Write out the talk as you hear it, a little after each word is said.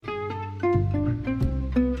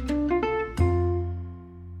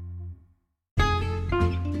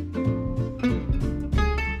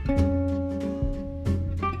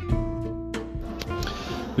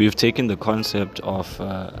We've taken the concept of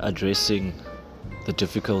addressing the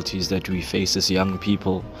difficulties that we face as young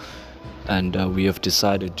people, and we have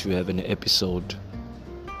decided to have an episode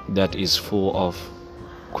that is full of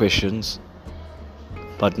questions,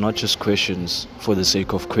 but not just questions for the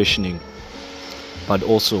sake of questioning, but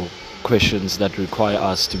also questions that require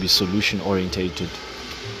us to be solution orientated.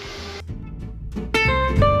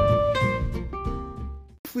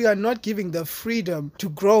 If we are not giving the freedom to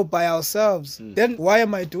grow by ourselves, then why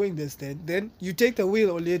am I doing this then? Then you take the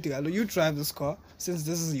wheel, Oletigalo, you drive this car, since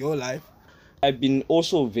this is your life. I've been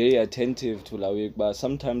also very attentive to Lawek, but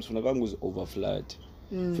sometimes when I was overflight,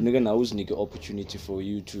 I was an opportunity for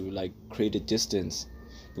you to like create a distance.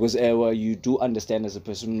 Because you do understand as a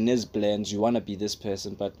person, there's plans, you want to be this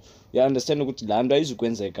person, but you understand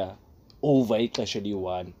that over actually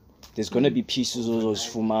one. There's going to be pieces of those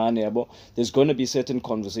fumane. There's going to be certain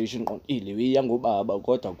conversation on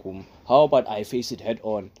how about I face it head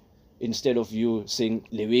on instead of you saying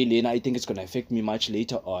I think it's going to affect me much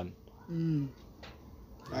later on.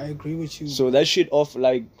 I agree with you. So that shit of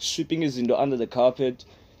like sweeping is under the carpet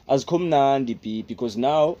as come nandi because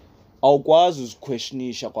now awukwazi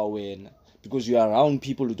uzquestionisha kwawena because you are around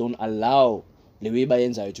people who don't allow the way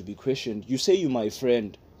bayenzayo to be questioned. You say you're my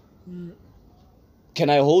friend. Can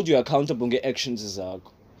I hold you accountable nge actions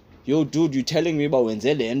zakho? Yo dude, you telling me about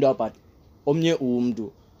wenze le nto but omnye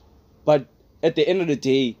umntu. But at the end of the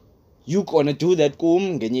day, you gonna do that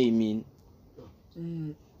kum ngenye imini.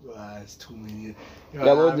 It's too many.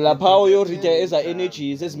 La power your retail is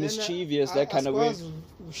energies, is mischievous, that kind of way.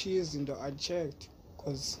 She is in the unchecked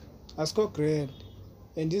because I score grand.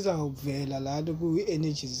 And these are very lot of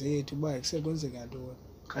energies there to buy except once again.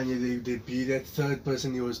 Can you they be that third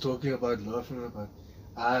person he was talking about, laughing about?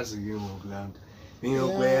 As you know,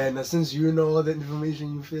 when since you know all that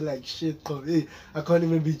information, you feel like shit. Hey, I can't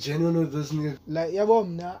even be genuine with this nigga. Like,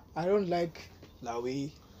 I don't like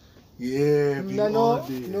Lawi. Yeah, no,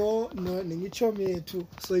 you told me too.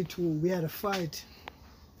 So we had a fight.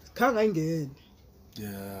 Can't I get?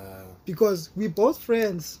 Yeah. Because we both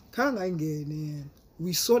friends. Can't I get?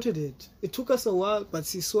 We sorted it. It took us a while, but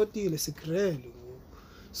she sorted it.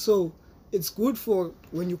 So it's good for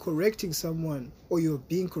when you're correcting someone or you're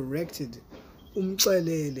being corrected.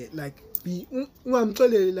 Like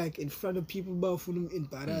like in front of people,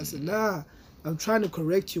 embarrassed. Nah, I'm trying to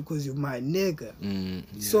correct you because you're my nigga.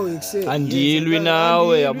 So it's say and deal with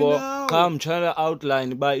now. I'm trying to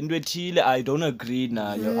outline, but in the I don't agree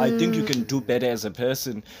now. I think you can do better as a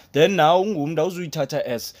person. Then now uzuyithatha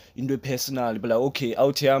as into personal, but like okay,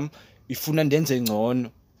 out here if ndenze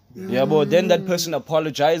ngcono. Yeah, but then that person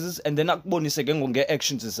apologizes and then akubonise ke nge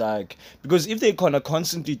actions zakhe. Because if they gonna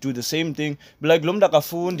constantly do the same thing, be like lo mntu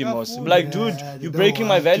akafundi mos. Be like dude, you're breaking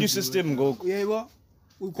my value system ngoku. Yebo.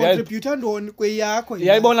 Ucontribute ndoni kweyakho.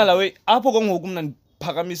 Yayibona la way apho kongoku mina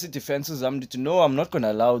ndiphakamisa defenses zami ndithi no, I'm not going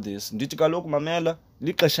to allow this. Ndithi kaloku mamela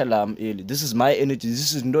lixesha lam eli. This is my energy.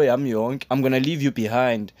 This is into yami yonke. I'm going to leave you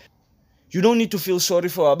behind. You don't need to feel sorry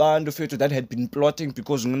for abantu fethu that had been plotting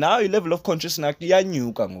because now your level of consciousness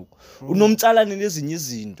iyanyuka ngoku. Unomtsalane nezinye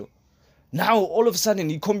izinto. Now all of a sudden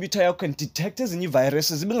i-computer yakho can detect ezinye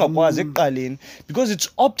viruses ibingakwazi ekuqaleni because it's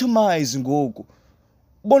optimized ngoku.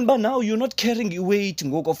 But now you're not carrying weight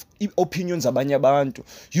ngoku of opinions abanye abantu.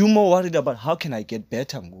 You're more worried about how can I get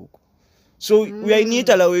better ngoku. So we are need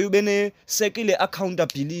la way ube ne sekile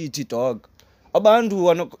accountability dog.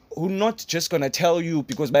 Abantu who not just gonna tell you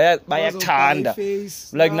because bayathanda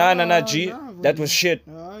like nah G that was shit,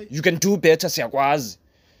 you can do better siyakwazi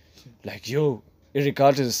like yo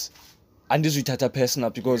irregardless andizuyithatha personal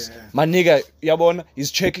because my nigga yabona is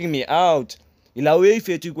checking me out ila way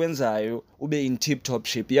ifethu ikwenzayo ube in tip top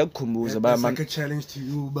shape iyakukhumbuza ba man. It's like a challenge to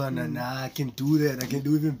you bana I can do that, I can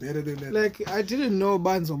do even better than that. Like I didn't know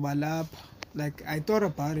Banzo Balap, like I thought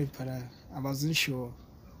about it but I wasn't sure.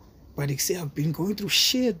 But I've been going through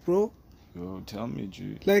shit, bro. Yo, tell me,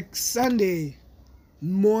 G. Like Sunday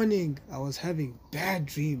morning, I was having bad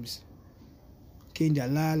dreams.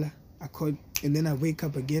 Kendalala, I called, and then I wake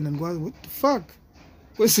up again and go, what the fuck?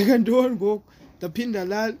 What's the going go? The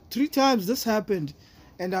pindalal 3 times this happened,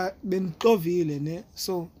 and I've been tovile,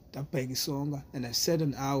 so that peg song, and I said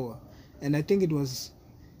an hour, and I think it was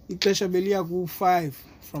Iklasha Beliaku 5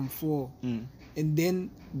 from 4, and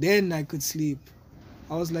then I could sleep.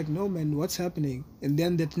 I was like, no man, what's happening? And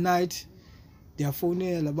then that night, their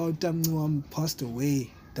phone about time passed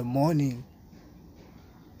away. The morning,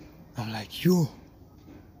 I'm like, yo,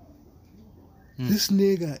 this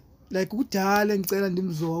nigga, like and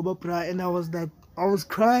I was like, I was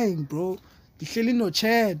crying, bro. The feeling no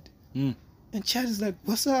Chad. And Chad is like,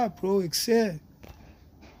 what's up, bro? Except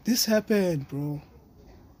this happened, bro.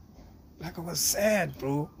 Like, I was sad,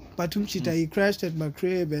 bro. But Umchita, he crashed at my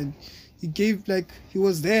crib and he gave, like, he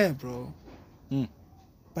was there, bro.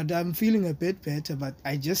 But I'm feeling a bit better, but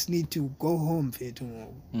I just need to go home, Fetu.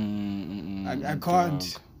 I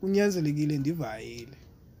can't. Unyanzelekile ndivayile.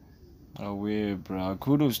 Away, bro.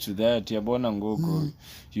 Kudos to that. Yabona ngoko.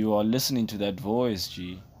 You are listening to that voice,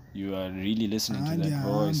 G. You are really listening to that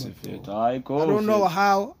voice. I don't know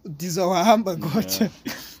how this Hamba got.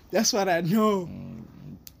 That's what I know.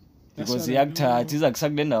 Because the actor is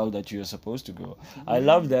exactly now that you are supposed to go. I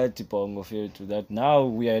love that, Tipongo, to that now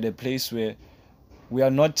we are at a place where we are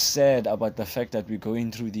not sad about the fact that we're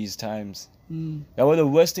going through these times. Well, the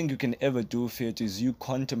worst thing you can ever do, Fiat, is you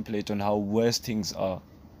contemplate on how worse things are.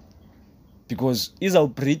 Because you're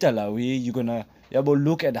gonna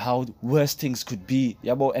look at how worse things could be,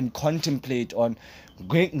 and contemplate on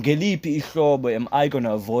am I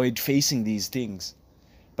gonna avoid facing these things.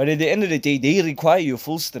 But at the end of the day, they require your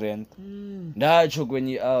full strength. When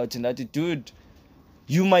you're out and that, dude,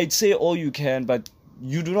 you might say all you can, but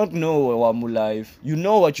you do not know Wamu life. You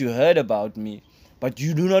know what you heard about me, but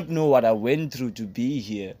you do not know what I went through to be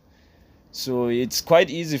here. So it's quite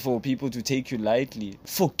easy for people to take you lightly.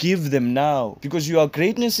 Forgive them now, because you are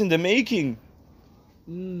greatness in the making.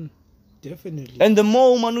 Definitely. And the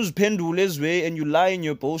more manus pendule's way and you lie in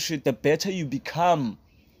your bullshit, the better you become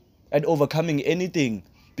at overcoming anything.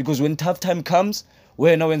 Because when tough time comes,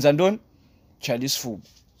 when Zandon, Charlie's fool.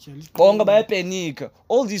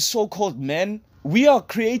 All these so-called men, we are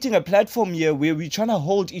creating a platform here where we're trying to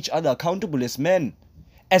hold each other accountable as men.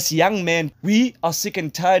 As young men, we are sick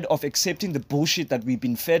and tired of accepting the bullshit that we've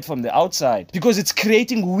been fed from the outside. Because it's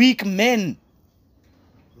creating weak men.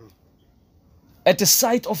 At the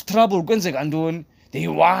sight of trouble, they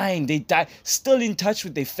whine, they die, still in touch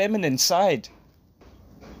with their feminine side.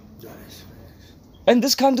 And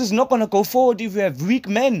this country is not going to go forward if we have weak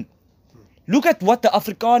men. Look at what the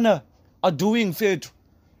Afrikaner are doing, Fed.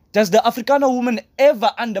 Does the Afrikaner woman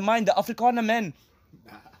ever undermine the Afrikaner men?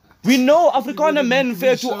 We know Afrikaner men,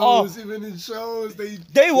 Fed, even in shows,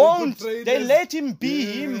 they won't. They let him be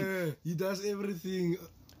him. He does everything.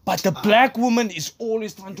 But the black woman is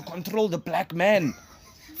always trying to control the black man.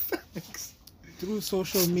 Through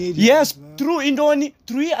social media. Yes, through Indoni,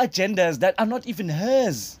 three agendas that are not even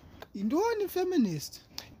hers. Indoni feminist.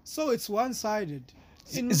 So it's one-sided.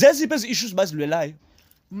 Zesipa's issues bazilwelayo.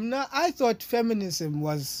 I thought feminism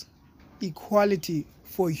was equality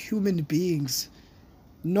for human beings,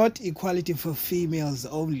 not equality for females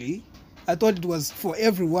only. I thought it was for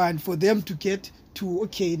everyone, for them to get to,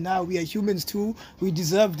 okay, now we are humans too, we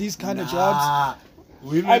deserve these kind of jobs.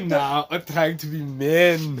 Women now are trying to be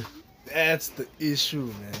men. That's the issue,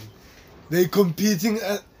 man. They're competing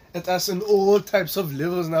at us in all types of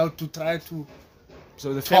levels now to try to.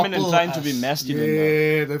 So the feminine trying to be masculine.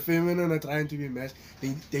 Yeah, the feminine are trying to be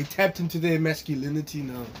masculine. They tapped into their masculinity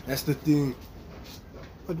now. That's the thing.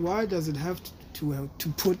 But why does it have to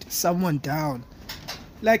put someone down?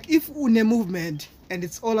 Like, if une movement and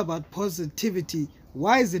it's all about positivity,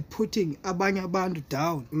 why is it putting abanye abantu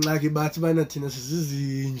down?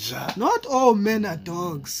 Not all men are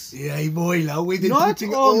dogs. Yeah, boy, they're not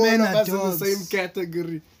putting all men of are us dogs. in the same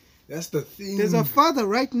category. That's the thing. There's a father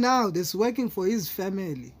right now that's working for his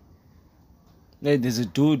family. Yeah, there's a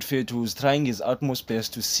dude, Fit, who's trying his utmost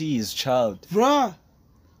best to see his child. Bruh,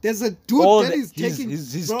 there's a dude that is taking...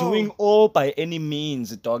 He's doing all by any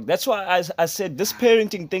means, dog. That's why I said this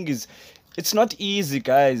parenting thing it's not easy,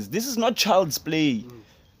 guys. This is not child's play.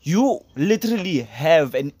 You literally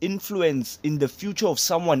have an influence in the future of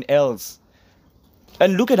someone else.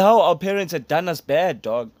 And look at how our parents had done us bad,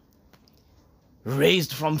 dog.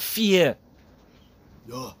 Raised from fear.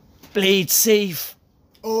 Yeah. Played safe.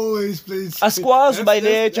 Always played safe. Askwazi by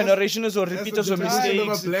their generation or repeaters of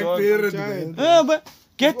mistakes. Black parent, man. Yeah, but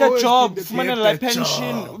get that job. Get Like that pension.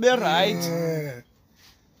 job. Be right. Yeah.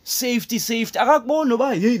 Safety. Akakubona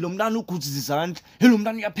ba hey lo mntana ugutsisa izandla. Hey lo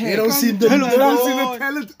mntana uyapheka. They don't see the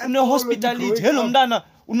talent. Une-hospitality. Hey lo mntana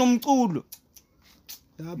unomculo.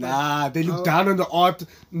 Nah, they look down on the art,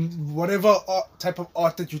 whatever type of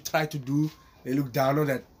art that you try to do, they look down on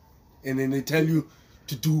that. And then they tell you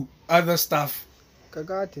to do other stuff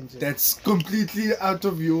that's completely out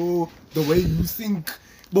of the way you think.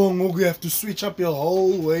 Bongo, you have to switch up your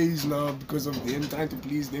whole ways now because of them trying to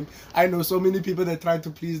please them. I know so many people that try to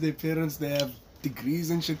please their parents, they have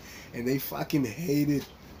degrees and shit, and they fucking hate it.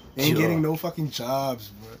 They ain't getting no fucking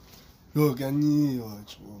jobs, bro.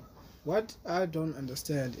 What I don't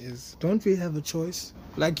understand is, don't we have a choice?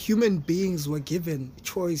 Like, human beings were given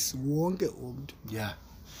choice, Yeah.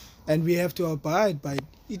 and we have to abide by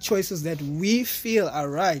choices that we feel are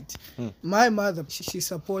right. My mother, she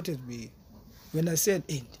supported me when I said,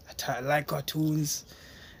 hey, I like cartoons,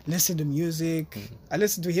 listen to music, I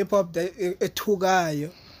listen to hip hop,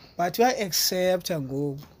 but I accept her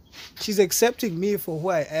go. She's accepting me for who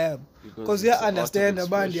I am. Because they understand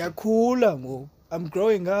about I'm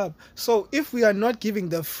growing up. So if we are not giving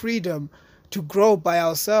the freedom to grow by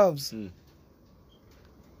ourselves,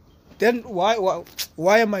 then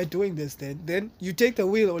why am I doing this then? Then you take the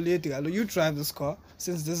wheel, Oleti, you drive this car,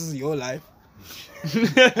 since this is your life.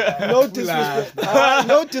 No disrespect.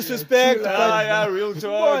 No disrespect. Yeah, real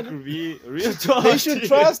talk. Real talk. They should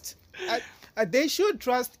trust. They should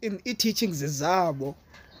trust in teachings zabo.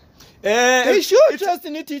 They should trust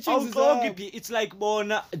in teachings zabo. It's like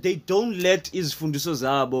bona they don't let izifundiso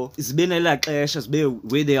zabo zibenela xesha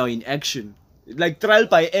zibe where they are in action. Like trial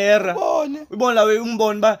by error. Ubona we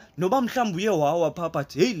umbona ba noba mhlawumbe uye wawa pha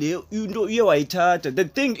but hey le into uye wayithatha. The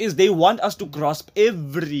thing is they want us to grasp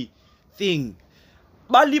everything.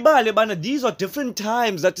 Balibale bana these are different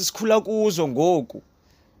times that isikhula kuzo ngoku.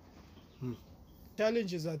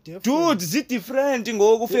 Challenges are different. Dude, is it different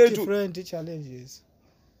ngoku fethu? Different challenges.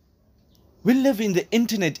 We live in the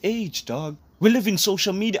internet age, dog. We live in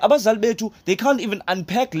social media. Abazali bethu, they can't even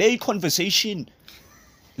unpack lay conversation.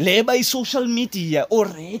 Leba is social media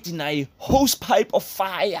already na hose pipe of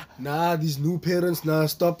fire. Nah, these new parents now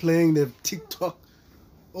stop playing their TikTok,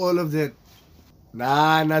 all of that.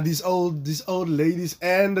 Nah, these old ladies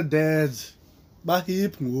and the dads,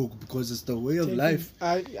 bahip because it's the way of life.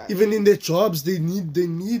 Even in their jobs, they need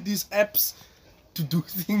these apps to do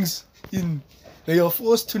things in. They are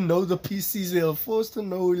forced to know the PCs. They are forced to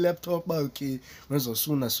know laptop. Okay,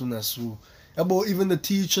 even the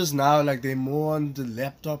teachers now, like they're more on the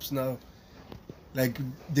laptops now. Like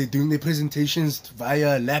they're doing their presentations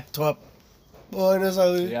via laptop.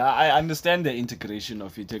 Yeah, I understand the integration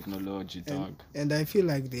of the technology, dog. And I feel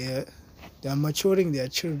like they're maturing their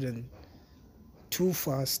children too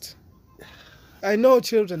fast. I know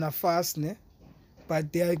children are fast, ne?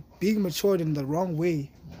 But they are being matured in the wrong way.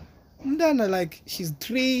 Mdana, like, she's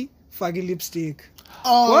 3 fucking lipstick.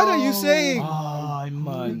 Oh, what are you saying? Oh,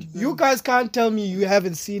 man. You guys can't tell me you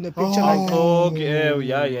haven't seen a picture like that. Okay,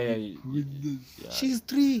 yeah. She's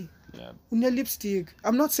 3. Yeah. Una lipstick.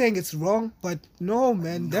 I'm not saying it's wrong, but no,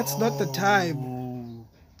 man, that's not the time.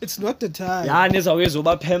 It's not the time. Yeah, and it's always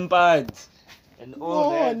over pampered and all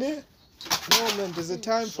that. No, man, there's a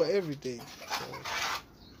time for everything.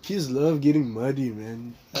 Kids love getting muddy,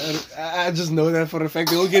 man. I just know that for a fact.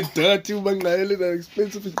 They all get dirty, Marele, they're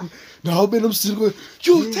expensive. Now, man, I'm still going,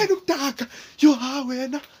 yo, take them dark. Yo, how,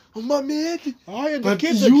 man? Oh, my man. But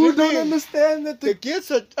you don't understand that the kids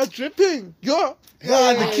are dripping. Yo.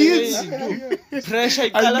 Yeah, the kids. Pressure.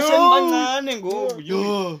 I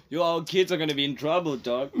know. Yo, our kids are going to be in trouble,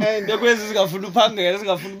 dog. And now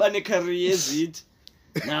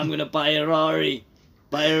I'm going to buy a Rari.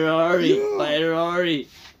 Buy a Rari.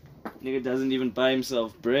 Nigga doesn't even buy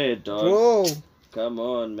himself bread, dog. Bro. Come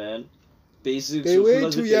on, man. Basics. They're way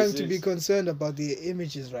too young to be concerned about their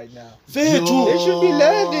images right now. Fair too. They should be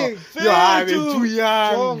learning. They're too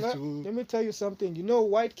young. Let me tell you something. You know,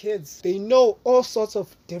 white kids, they know all sorts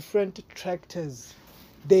of different tractors.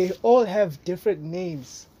 They all have different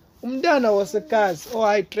names. Umdana was a cars. Oh,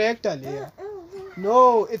 I tractor there.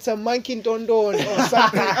 No, it's a monkey tondon or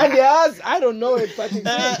something. And I don't know it, but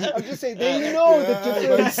I'm just saying they know the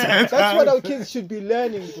difference. That's what our kids should be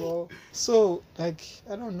learning, bro. So, like,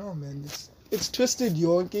 I don't know, man. It's twisted,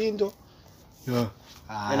 yo. Yeah.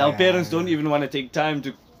 And our parents don't even want to take time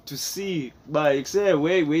to see, like, say,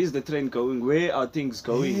 where is the trend going? Where are things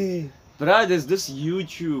going? Hey. Bruh, there's this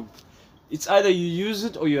YouTube. It's either you use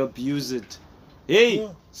it or you abuse it. Hey,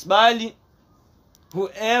 Smiley.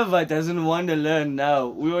 Whoever doesn't want to learn now,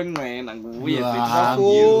 we want to You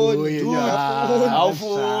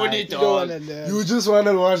just want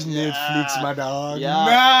to watch Netflix, my dog. Yeah.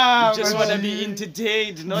 Nah, you just want to be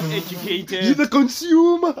entertained, not educated. You're the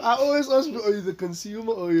consumer. I always ask you, are you the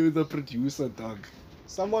consumer or are you the producer, dog?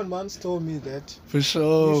 Someone once told me that for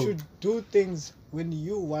sure you should do things when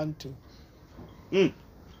you want to.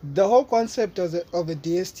 The whole concept of a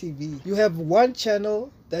DSTV, you have one channel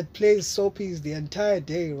that plays soapies the entire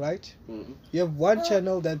day, right? You have one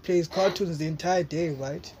channel that plays cartoons the entire day,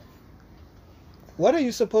 right? What are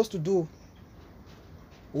you supposed to do?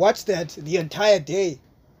 Watch that the entire day.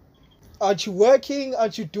 Aren't you working?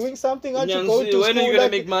 Aren't you doing something? Aren't you going to school? When are you going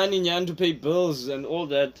to make money, Nyan, to pay bills and all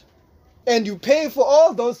that? And you pay for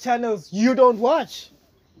all those channels you don't watch.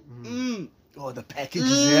 Oh, the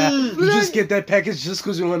packages, yeah. You just get that package just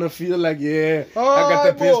because you want to feel like, yeah, Oh, I got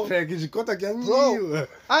the bro. best package. Bro,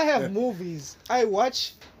 I have movies. I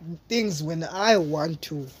watch things when I want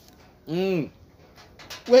to.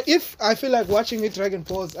 Well, if I feel like watching it Dragon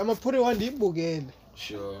Balls, I'm gonna put it on the book again.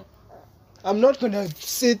 Sure. I'm not gonna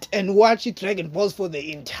sit and watch it Dragon Balls for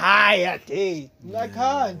the entire day. I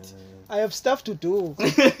can't. I have stuff to do.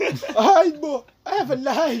 I have a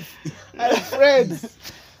life. I have friends.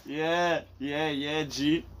 Yeah,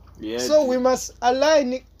 G. Yeah. So G. we must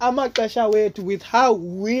align amakasha weight with how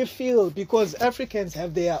we feel, because Africans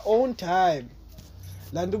have their own time.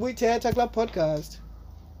 Landubu Takla podcast.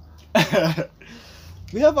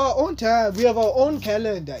 We have our own time. We have our own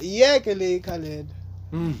calendar. Yeah, calendar.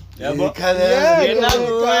 Yeah.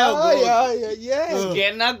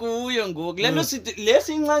 Ngena kuyo ngoku. Lento sithi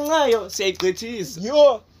lesincancayo siyayigqithisa.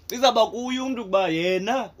 Yo. Izaba kuye umuntu kuba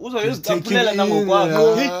yena uzoyizicaphulela Take him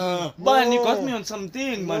nangokwakho. in, Hey, yeah. man, you got me on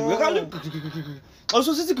something, man. We're going to...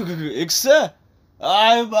 Also, exa.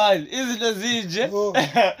 Ay, man, izinto zinje.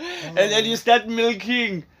 And then you start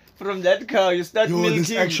milking from that cow. You start milking.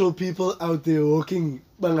 There's actual people out there walking.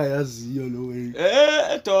 Bangayaziyo no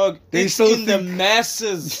way. Dog. They It's still in the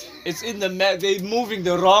masses. It's in the they're moving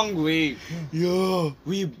the wrong way. Yo.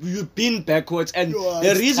 We've been backwards, and Yo,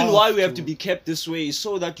 the it's reason tough, why we have to dude. be kept this way is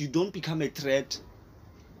so that you don't become a threat.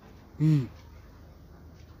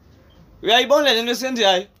 Uyayibona le nto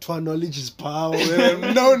esiyenzayo? Knowledge is power.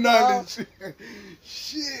 No knowledge.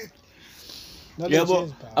 Shit.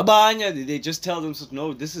 Yabo, abanye they just tell themselves,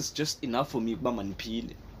 no, this is just enough for me ukuba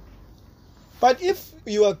mandiphile. But if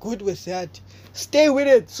you are good with that, stay with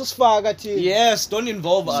it. Susfaga team. Yes, don't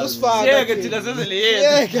involve us. Susfaga Siyeke thina sezele.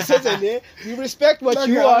 Yeah, you respect what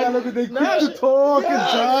you Like, want. they quick to talk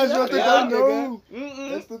and judge what they yeah, don't know.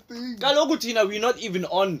 That's the thing. Kaloku thina, we're not even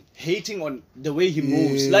on hating on the way he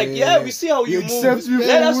moves. Like, yeah, we see how you move. Accept you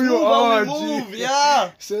Let for us who move you how are, we move. G. Yeah.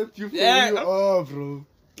 Accept you for Yeah. who you are, bro.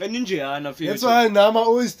 Ninjana feel. That's why now I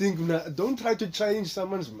always think, don't try to change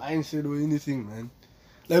someone's mindset or anything, man.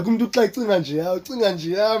 Like, like,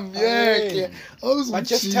 But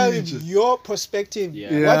just tell him your perspective. Yeah.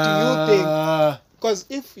 What do you think? Because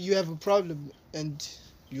if you have a problem and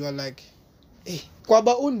you are like, hey,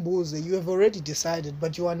 kwaba unbuze, you have already decided,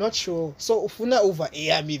 but you are not sure. So ufuna over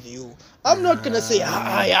with you. I'm not gonna say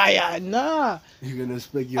nah. You're gonna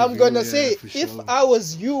speak your I'm view, gonna yeah, say for if sure. I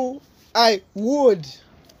was you, I would.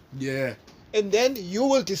 Yeah. And then you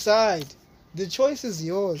will decide. The choice is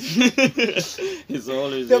yours. It's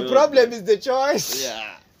always The yours. problem is the choice.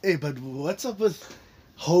 Yeah. Hey, but what's up with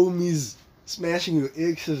homies smashing your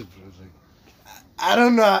exes, bro? Like, I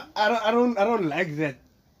don't know. I don't like that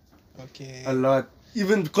Okay. a lot.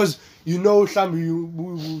 Even because some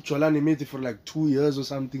you Cholani made it for like 2 years or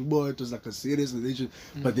something. Boy, it was like a serious relationship.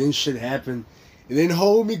 But then shit happened, and then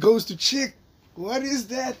homie goes to chick. What is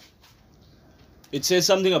that? It says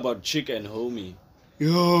something about chick and homie.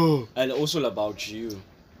 Yo, And also about you.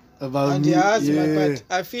 about And me, yeah, but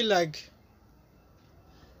I feel like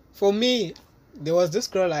for me, there was this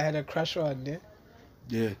girl I had a crush on, yeah?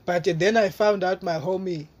 yeah. But then I found out my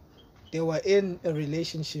homie, they were in a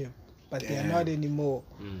relationship, but they are Damn. not anymore.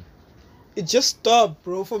 It just stopped,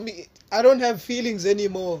 bro. For me, I don't have feelings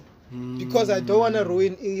anymore because I don't want to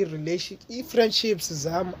ruin any relationship. Friendships,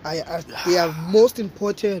 they are most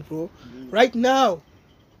important, bro. Right now,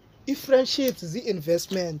 if friendships is the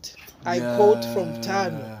investment, I quote from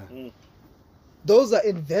Tano. Those are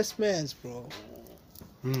investments, bro.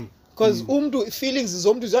 Because feelings is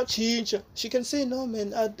change. She can say, no,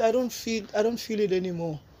 man, I don't feel it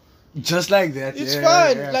anymore. Just like that. It's yeah,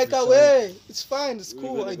 fine, yeah, like for sure. away. It's fine, it's We're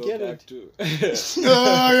cool, gonna I go get back it. to-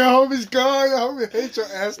 Oh, your homie's gone. Your homie hates your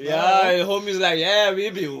ass. now. Yeah, the homie's like, yeah,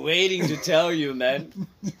 we've been waiting to tell you, man.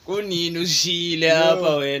 Kunini ushile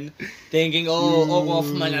apha wena. Thinking, off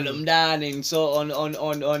man and so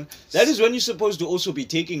on. That is when you're supposed to also be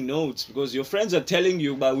taking notes, because your friends are telling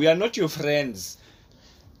you, but we are not your friends.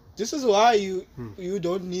 This is why you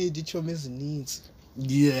don't need each other's needs.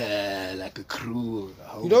 Yeah, like a crew.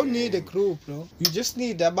 You don't need a group, bro. You just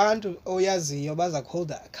need a band to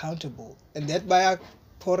hold accountable. And that by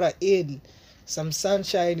pour in some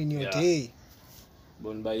sunshine in your day.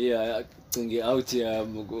 But yeah, thinking out here,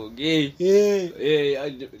 hey, Yeah.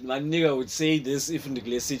 my nigga would say this if in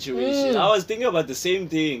the situation. I was thinking about the same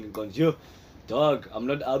thing. Going, yo, dog, I'm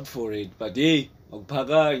not up for it, but hey,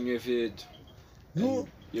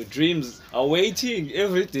 your dreams are waiting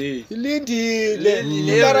every day. You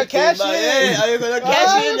gotta cash Hey, in. are you gonna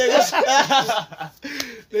cash in?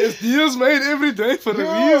 There's deals made every day for a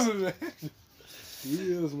reason, man.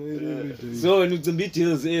 Deals made every day. So when it's a bit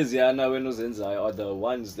deals is now when uzenzayo are the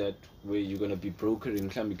ones that where you're gonna be brokering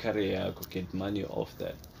mhlambi career yakho, get money off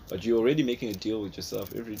that. But you're already making a deal with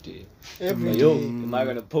yourself every day. Every Yo, day. am I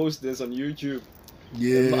gonna post this on YouTube?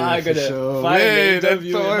 Yeah, Am I for gonna sure. find Man, an that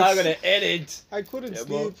interview? Am I thoughts. gonna edit? I couldn't Yeah,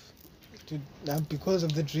 bro. sleep because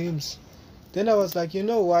of the dreams. Then I was like, you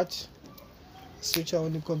know what? Switch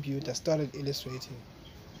on the computer, started illustrating.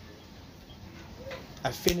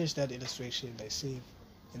 I finished that illustration, I saved.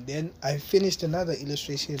 And then I finished another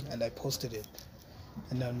illustration and I posted it.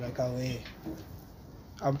 And I'm like, oh, hey,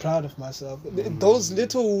 I'm proud of myself. Those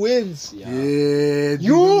little wins. Yeah. Yeah,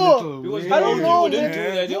 You- Because I don't the know, old you wouldn't man.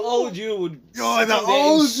 do that. The old you would Yo, sit the in there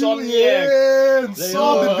old insomniac. yeah, and Like,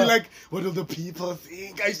 so they'd be oh. like, what do the people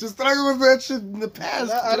think? I used to struggle with that shit in the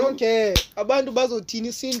past. I bro. don't care. Abantu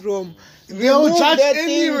bazotini syndrome. They'll Remove judge that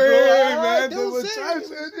thing, anyway, bro. man. They They'll will say- judge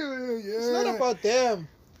anyway. Yeah. It's not about them.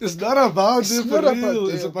 It's not about It's them not for about real.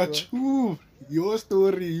 them, It's about bro. you. Your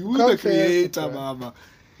story. You You the can't fail it, creator, bro. mama.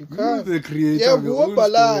 You You can't. the creator Yeah, of your own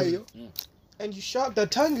whoopalayo. story. And you sharp. The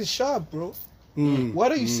tongue is sharp, bro. Mm,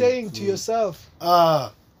 What are you saying to yourself?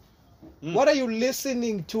 Ah, What are you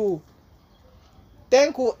listening to?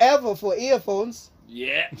 Thank whoever for earphones.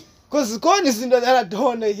 Yeah. Because gone is that I don't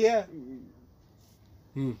want to hear.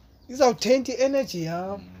 Hmm. It's authentic energy,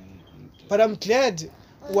 huh? But I'm glad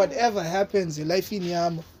whatever happens in life in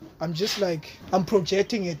Yam, I'm just like, I'm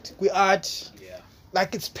projecting it with art. Yeah.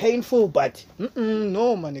 Like it's painful, but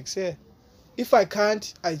no, man. Except if I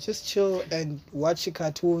can't, I just chill and watch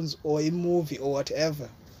cartoons or a movie or whatever.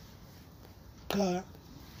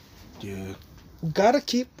 yeah. Gotta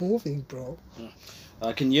keep moving, bro.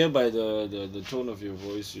 I can hear by the tone of your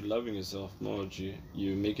voice, you're loving yourself more, G.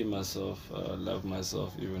 You're making myself love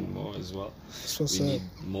myself even more as well. That's what's We up. need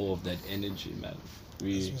more of that energy, man.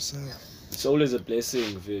 That's what's up. It's always a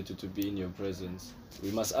blessing to be in your presence. We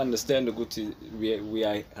must understand the good. We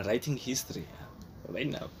are writing history right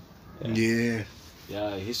now. Yeah.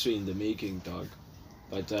 Yeah, history in the making, dog.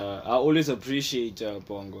 But I always appreciate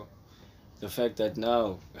Bongo, the fact that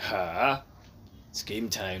now, it's game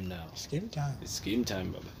time now. It's game time. It's game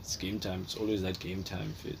time, Baba. It's game time. It's always that game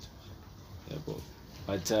time fit. Yeah, bro.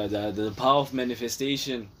 But the power of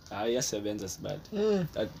manifestation, yes, that's bad.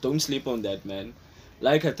 Don't sleep on that, man.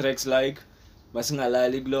 Like attracts like.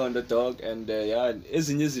 Masingalali glow on the dog, and yeah,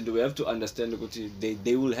 ezinye izinto we have to understand ukuthi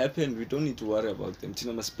they will happen. We don't need to worry about them.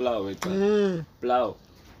 Thina must plow, plow.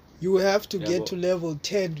 You have to Yeah, get bro. to level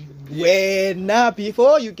 10. When now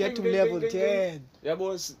before you get to level 10. Yeah,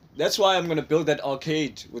 boss. That's why I'm gonna build that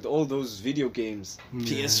arcade with all those video games. Yeah.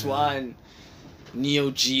 PS1,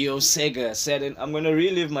 Neo Geo, Sega, Saturn. I'm gonna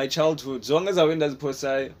relive my childhood. As long as I win that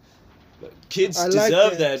posai, kids I like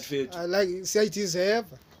deserve that fit. I like it. Say it is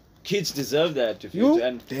ever. Kids deserve that fit. You?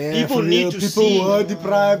 And Damn, people for need real, to people see. were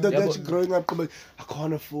deprived of Yeah, that but- shit growing up. Like, I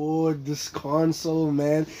can't afford this console,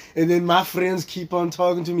 man. And then my friends keep on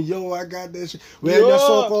talking to me, yo, I got that shit. When Yo. you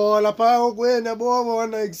sokola pa when you bobo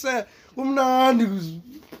like say,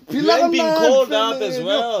 You ain't being called up as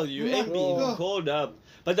well. You Yeah. ain't being Yeah. called up.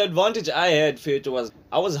 But the advantage I had, Fit, was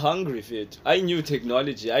I was hungry, Fit. I knew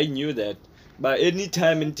technology. I knew that. But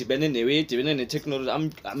anytime in technology,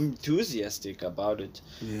 I'm enthusiastic about it.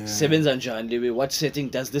 Yeah. Sebenza njani, what setting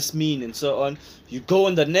does this mean, and so on. You go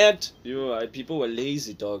on the net. People were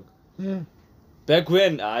lazy, dog. Back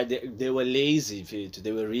when they were lazy, Fit.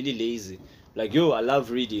 They were really lazy. Like, I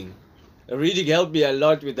love reading. Reading helped me a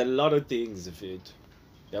lot with a lot of things, Fit.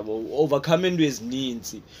 Yeah, well, overcoming with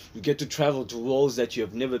needs. You get to travel to worlds that you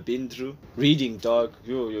have never been through. Reading, dog.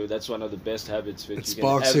 That's one of the best habits. Fit. It You can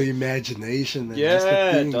sparks have- your imagination. Man. Yeah, That's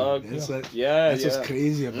the thing. dog. That's Yeah, what's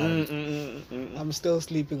crazy about it. I'm still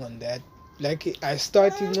sleeping on that. Like I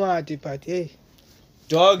started Nwati, but hey.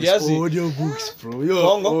 Dog, yes. It's audio books, bro. Yo,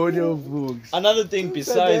 Bongo. audio books. Another thing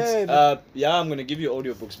besides, I'm gonna give you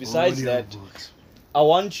audiobooks. Besides that, Audiobooks. I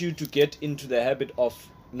want you to get into the habit of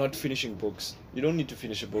not finishing books. You don't need to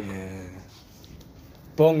finish a book. Yeah.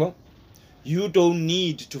 Bongo, you don't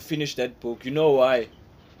need to finish that book. You know why?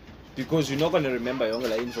 Because you're not gonna remember your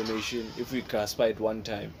information if we grasp it one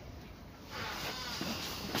time.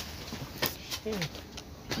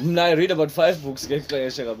 I read about 5 books.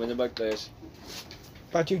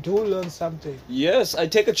 But you do learn something. Yes, I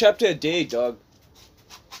take a chapter a day, dog.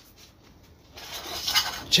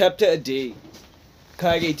 Chapter a day.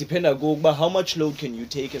 Kage depend on how much load can you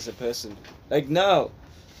take as a person. Like now,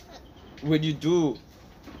 when you do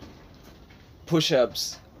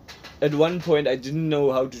push-ups, at one point I didn't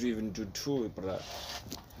know how to even do 2,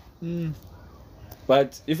 bruh.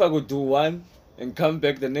 But if I could do 1 and come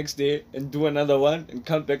back the next day and do another 1 and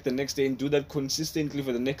come back the next day and do that consistently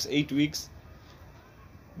for the next 8 weeks,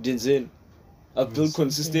 Denzin. I've built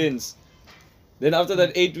consistency. Then after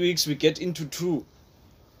that 8 weeks, we get into 2.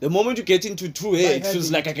 The moment you get into 2, hey, it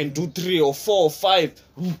feels like I can do 3 or 4 or 5.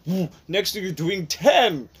 Next thing you're doing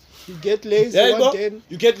 10. You get lazy. There you go.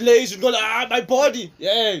 You get lazy. You go, my body.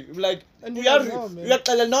 Yeah, like, And no,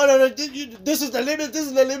 this is the limit, this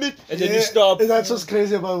is the limit. And then you stop. And that's what's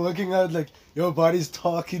crazy about working out. Like, your body's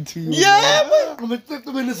talking to you. Yeah, man. I'm like,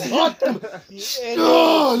 when it's hot.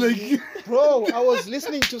 Bro, I was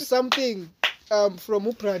listening to something from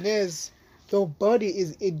Upranez. The body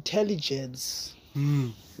is intelligence.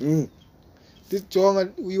 This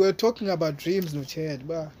John, we were talking about dreams, no Chad,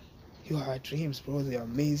 but your dreams, bro, they're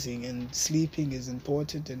amazing, and sleeping is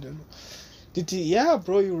important. And yeah,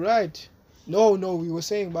 bro, you're right. No, we were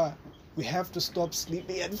saying, but we have to stop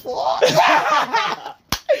sleeping at 4.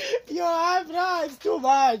 Yo, bro, it's too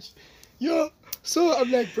much. Yo, so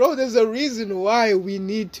I'm like, bro, there's a reason why we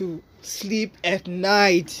need to sleep at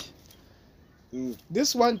night.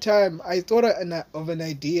 This one time, I thought of an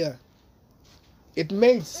idea. It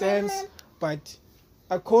made sense, but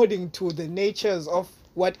according to the natures of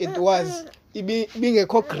what it was, it being a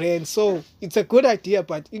cochrane, so it's a good idea,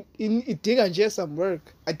 but it didn't just some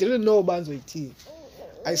work. I didn't know about it.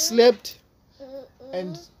 I slept,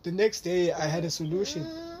 and the next day I had a solution.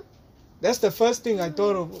 That's the first thing I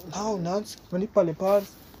thought of. Oh, nuts.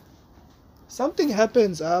 Something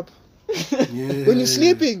happens up when you're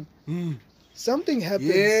sleeping. Something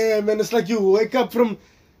happens. Yeah, man, it's like you wake up from,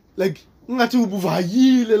 like your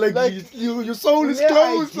soul is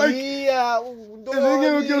closed. Like, and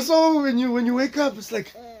then your soul, when you wake up, it's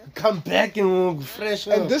like, come back and fresh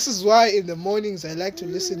up. And this is why in the mornings I like to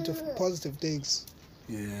listen to positive things.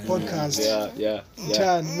 Podcast. Yeah.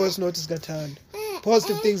 Voice notice got turned.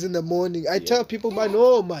 Positive things in the morning. I tell people, man,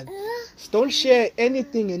 no, man, don't share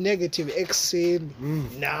anything negative. Exhale.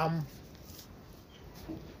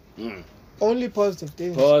 Only positive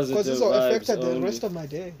things. Because this will affect the rest of my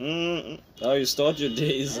day. How you start your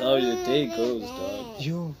day is how your day goes,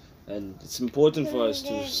 dog. And it's important for us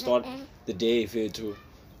to start the day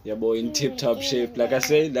in tip-top shape. Like I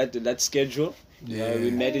say, that schedule. We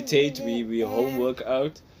meditate, we home work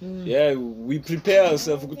out. We prepare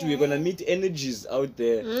ourselves. We're gonna meet energies out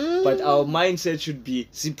there. But our mindset should be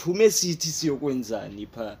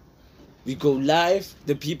we go live,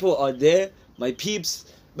 the people are there, my peeps.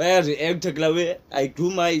 I do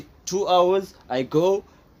my 2 hours, I go,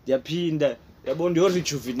 ndiyaphinda,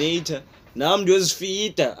 ndiyorejuvenata, nam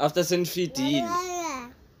ndiyozifita after senifitile.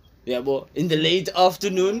 In the late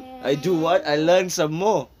afternoon, I do what? I learn some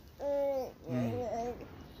more.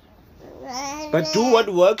 But do what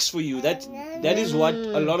works for you. That is what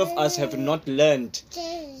a lot of us have not learned.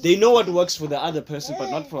 They know what works for the other person, but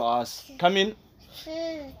not for us. Come in.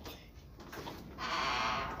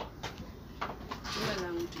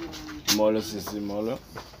 Molo sisi molo.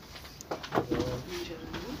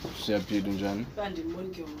 Siyaphila njani?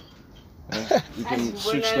 You can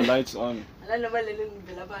switch the lights on.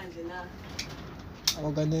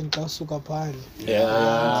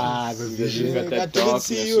 Yeah, you got that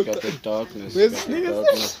darkness. You got that darkness.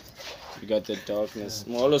 You got that darkness.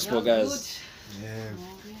 Molo guys.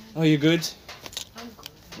 Are you good?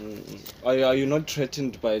 Are you not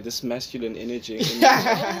threatened by this masculine energy?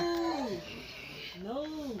 No.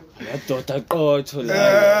 I feel like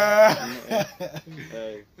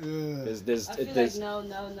now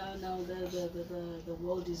the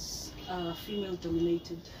world is female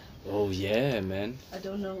dominated. Oh yeah, man. I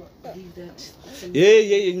don't know. Believe that. Yeah.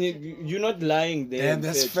 You're not lying there. Damn,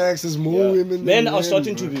 that's facts. There's more women. Men than are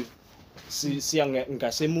starting to be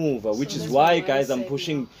move, which is why, guys, I'm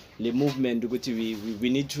pushing the movement. We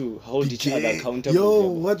need to hold each other accountable. Yo,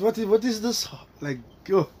 what is this? Like,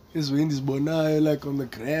 is when this bonai like on the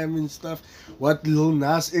gram and stuff. What Lil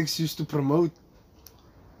Nas X used to promote.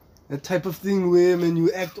 That type of thing where, man,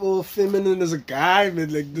 you act all feminine as a guy,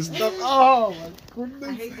 man, like this stuff. Oh my goodness.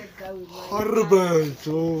 I hate that guy with my horrible.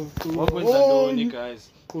 What was that, guys?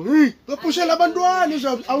 Hey,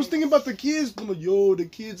 I was thinking about the kids. Yo, the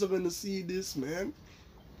kids are gonna see this, man.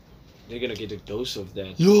 They're gonna get a dose of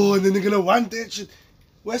that. Yo, and then they're gonna want that shit.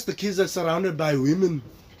 Where's the kids that are surrounded by women?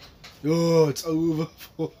 Yo, it's over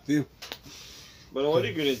for them. But what are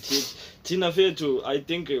you gonna teach? Tina Fetu, I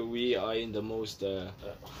think we are in the most, I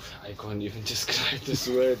can't even describe this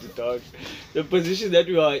word, dog. The position that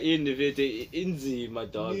we are in my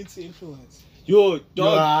dog. Needs influence. Yo,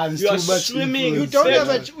 dog, you are too much swimming. influence. You don't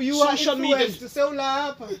have you are social media.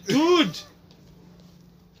 influenced. Dude!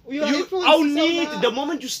 I'll need the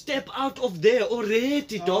moment you step out of there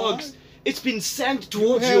already, dogs. It's been sent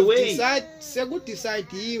towards your way. Decide,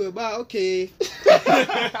 okay.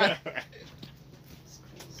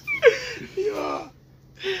 Yeah.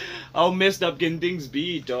 How messed up can things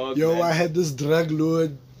be, dog? Yo, man? I had this drug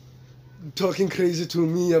lord talking crazy to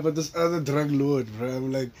me about this other drug lord, bro.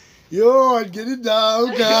 I'm like, yo, get it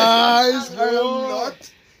down, guys. I am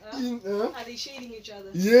not in. Are they shading each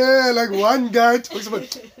other? Yeah, like one guy talks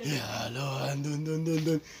about, yeah, Lord,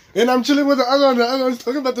 dun. And I'm chilling with the other one. The other one's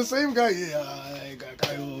talking about the same guy. Yeah,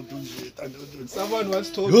 I don't do shit. I don't do. Someone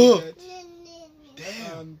once told Yo. me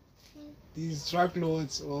that these drug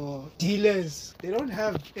lords or dealers, they don't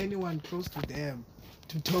have anyone close to them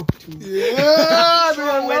to talk to. Yeah,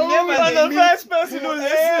 So Whenever they the meet first person who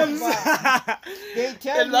listens. they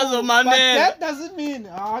tell It was you, a man. but that doesn't mean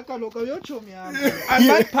kaloka yo chomi yami. I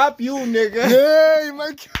might pop you, nigga. yeah, you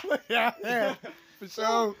might come. Yeah, for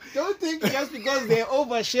sure. Don't think just because they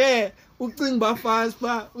overshare, ucingba fast,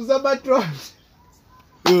 but uzabatros.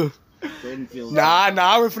 Don't feel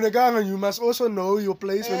Nah, with the you must also know your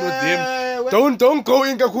place when you're them. Don't go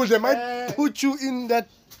in Kakul. They might put you in that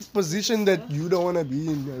position that you don't want to be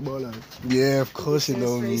in. Yeah, of course you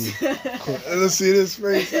know me. Let's see this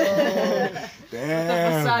face. Oh,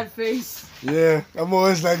 damn. Sad face. Yeah, I'm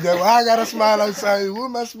always like that. Well, I gotta smile outside. Who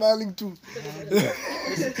am I smiling to?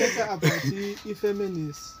 About the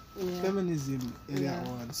feminism earlier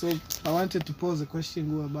on. So I wanted to pose a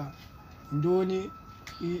question go about Ndoni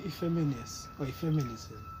feminist or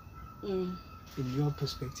feminism in your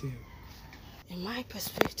perspective. In my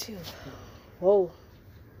perspective. Whoa.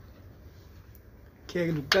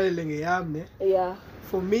 Yeah.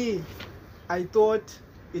 For me, I thought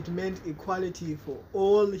it meant equality for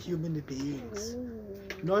all human beings,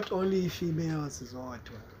 not only females as well.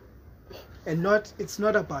 And it's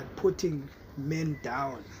not about putting men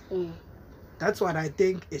down. That's what I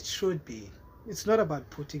think it should be. It's not about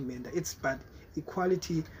putting men down. It's about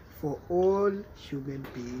equality for all human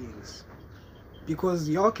beings. Because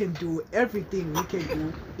y'all can do everything we can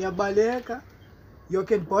do. You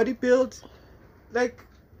can bodybuild. Like,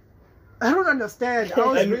 I don't understand. I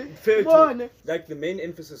was like the main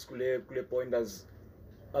emphasis kule point as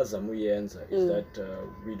Amuyenza is that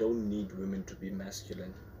we don't need women to be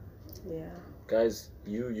masculine. Yeah. Guys,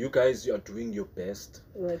 you guys are doing your best.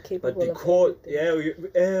 We're capable But because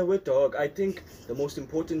we're dog. I think the most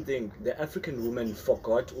important thing the African woman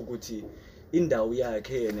forgot ukuthi indawo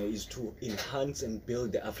yakhe is to enhance and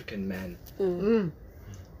build the African man.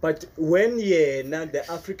 But when the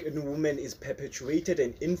African woman is perpetuated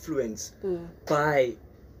and influenced by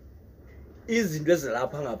izinto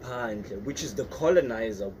ezilapha ngaphandle, which is the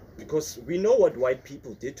colonizer, because we know what white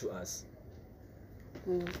people did to us.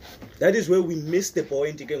 That is where we miss the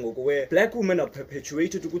point again, where black women are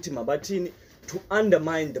perpetuated to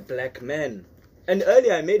undermine the black man. And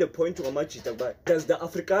earlier I made a point to Amachita about, does the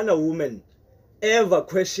Afrikaner woman ever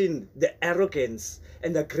question the arrogance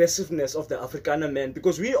and the aggressiveness of the Afrikaner men?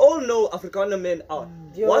 Because we all know Afrikaner men are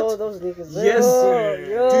what? Those niggas. Yes. Do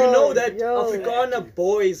you know that Afrikaner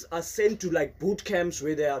boys are sent to like boot camps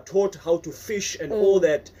where they are taught how to fish and all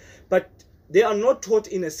that, but they are not taught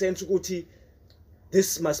in a sense ukuthi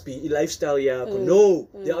this must be a lifestyle. No,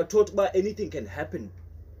 they are taught about anything can happen.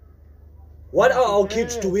 What are our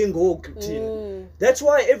kids doing? That's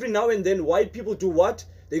why every now and then white people do what?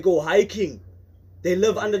 They go hiking. They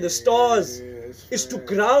live under the stars. It's to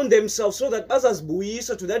ground themselves so that as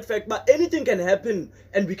buisa to that fact, but anything can happen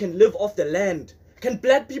and we can live off the land. Can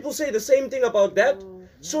black people say the same thing about that?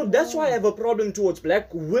 So that's why I have a problem towards black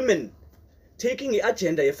women taking the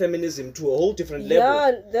agenda of feminism to a whole different level.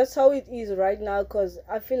 Yeah, that's how it is right now, because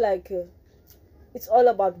I feel like it's all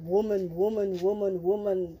about woman.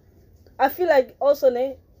 I feel like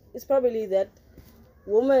also it's probably that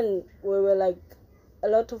women were like a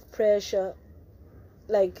lot of pressure,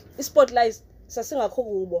 like spotlight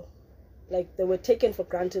like they were taken for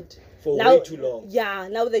granted for now, way too long. Yeah,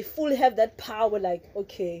 now they fully have that power, like,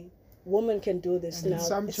 okay, women can do this and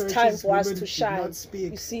now. It's time for us to shine.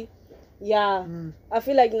 You see? Yeah. I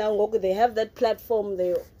feel like now they have that platform,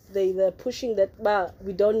 they're pushing that, but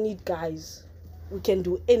we don't need guys. We can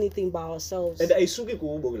do anything by ourselves. And and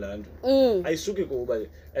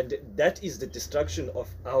that is the destruction of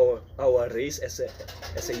our race as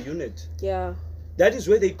a unit. Yeah. That is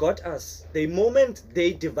where they got us. The moment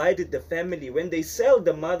they divided the family, when they sell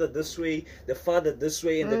the mother this way, the father this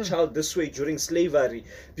way, and the child this way during slavery,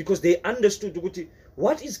 because they understood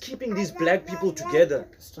what is keeping these black people together.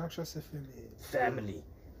 Structures of family.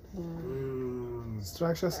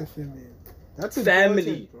 Structures of family. That's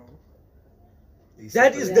family. Bro.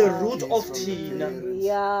 That is the root of Tina.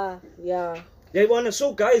 Yeah.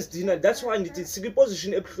 So guys, that's why it's a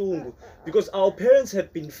position because our parents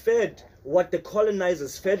have been fed what the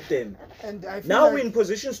colonizers fed them. And I feel now like we're in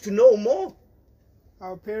positions to know more.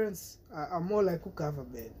 our parents are more like a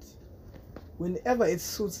government. Whenever it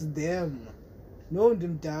suits them, no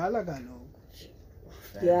ndimdala kaloku.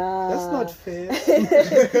 Yeah. That's not fair.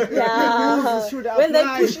 Yeah. When they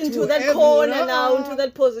push into that corner now, into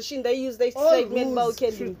that position, they use their statement about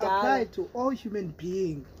should apply to all human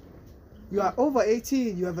beings. You are over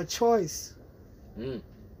 18, you have a choice.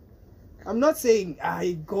 I'm not saying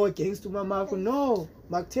I go against Mama. No.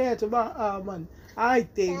 Man, I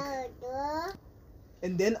think.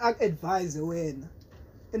 And then I advise when.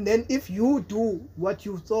 And then if you do what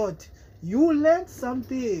you thought, you learned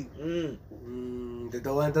something. They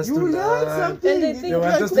don't want us you to learn learn. something. And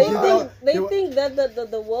they think that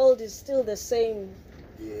the world is still the same.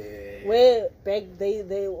 Yeah. Where back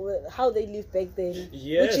how they live back then.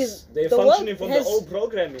 Yes, which is they're the functioning world from the has old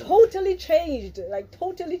programming. Totally changed. Like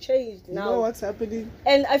totally changed now. You know what's happening?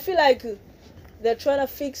 And I feel like they're trying to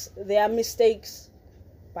fix their mistakes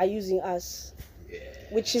by using us.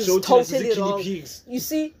 Which is totally wrong. Pigs. You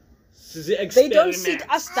see, They don't sit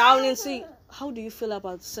us down and say, how do you feel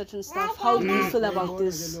about certain stuff? How do you feel about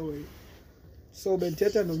this? So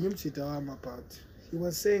Benteta no about. He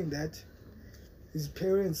was saying that his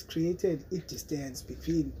parents created a distance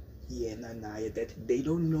between yena naye that they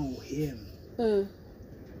don't know him.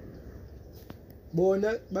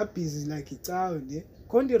 Bona ba busy like icawe nje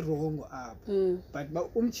konke wrong apha. But ba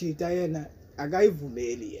umchita yena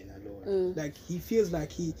akayivumeli yena lona. Like he feels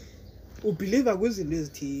like he ubeliever kwizinto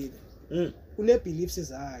ezithile. Une beliefs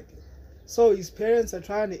zakhe. So his parents are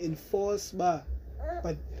trying to enforce but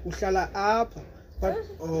uhlala apha. But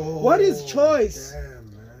what is choice?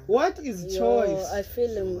 Damn, man. What is choice? I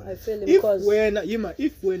feel him If because when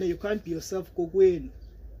you can't be yourself, kokwenu,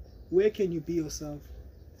 where can you be yourself?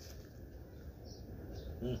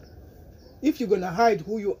 If you're gonna hide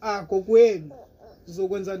who you are, kokwenu,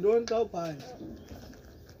 uzokwenza ntoni xa uphandle?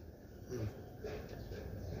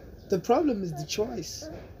 The problem is the choice.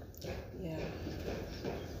 Yeah.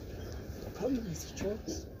 The problem is the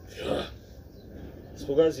choice.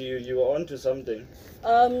 Siphokazi, you were onto something.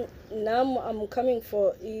 Now I'm coming back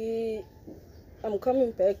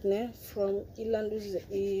from Ilandu's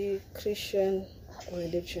Christian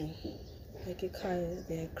religion. Like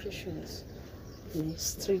they are Christians.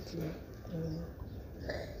 Strictly.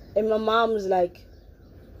 And my mom's like,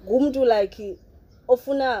 gumdu like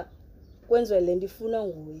ofuna kwenziwe le ndifuna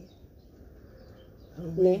nguye.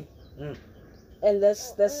 Ne? And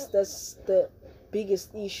that's the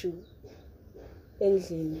biggest issue.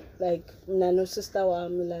 Like Nano sister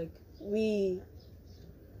wami, like we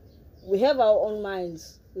have our own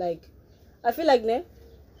minds. Like I feel like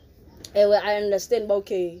I understand, but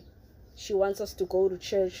okay, she wants us to go to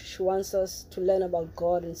church, she wants us to learn about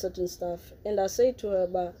God and certain stuff. And I say to her,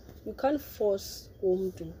 but you can't force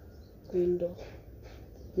to window.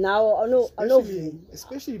 Now I know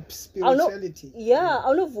especially spirituality.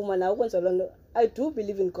 I know woman now. I do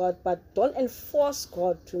believe in God, but don't enforce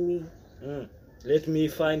God to me. Let me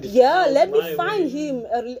find it. Yeah, let me find him.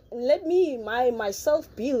 Let me myself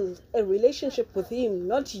build a relationship with him,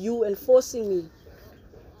 not you enforcing me.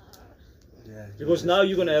 Yeah, because now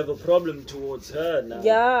you're gonna have a problem towards her now.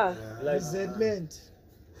 Yeah. Like resentment.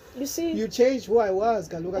 You see, you changed who I was.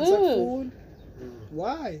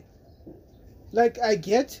 Why? Like I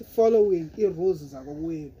get following rules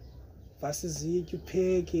versus you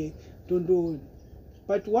pay, don't.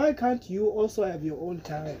 But why can't you also have your own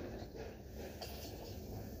time?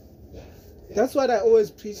 That's what I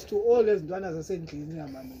always preach to all those brothers. I said,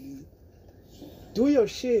 do your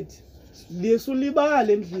shit. Yeah.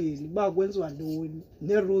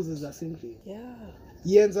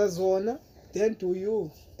 Yenza zona, then do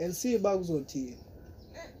you and see about Zoti.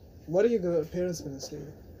 What are your parents gonna say?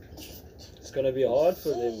 It's gonna be hard for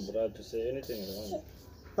them, bro, to say anything wrong.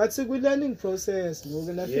 But it's a good learning process.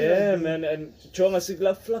 Yeah, man, and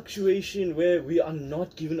Chonga fluctuation where we are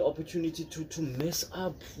not given the opportunity to mess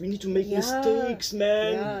up. We need to make mistakes,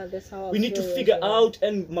 man. Yeah, that's how we need to figure out,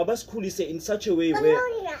 and Mabas Kuli say in such a way where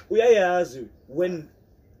when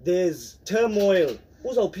there's turmoil,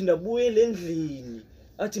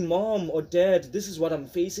 ati mom or dad, this is what I'm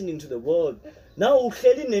facing into the world. Now like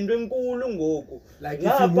if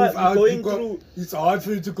you move out, it's hard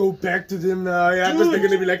for you to go back to them now. Yeah, because they're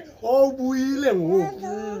gonna be like, oh,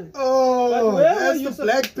 that's the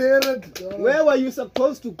black parent. Where were you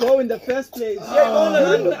supposed to go in the first place?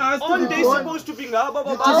 Aren't they supposed to be? I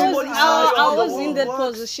was in that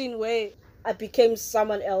position where I became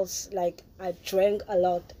someone else. Like I drank a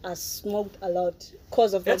lot, I smoked a lot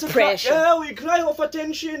because of the pressure. Yeah, we cry for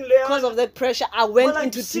attention. Because of the pressure, I went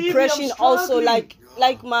into depression. Also, like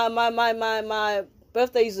my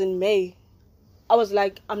birthday is in May. I was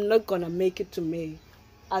like, I'm not gonna make it to May.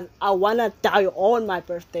 I wanna die on my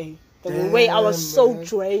birthday. The way I was so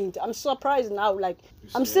drained. I'm surprised now. Like,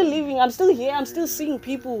 I'm still living. I'm still here. I'm still seeing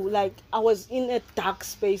people. Like, I was in a dark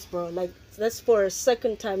space, bro. Like, that's for a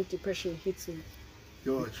second time depression hits me.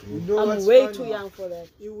 You're true. You know I'm way too young for that.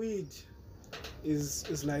 Weed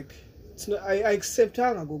is like, it's not, I accept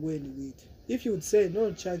how I go in weed. If you would say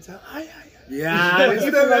no chance, Yeah, if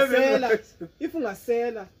you sell,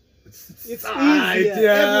 it's easier.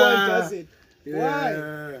 Yeah. Everyone does it. Yeah.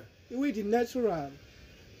 Why? Weed is natural.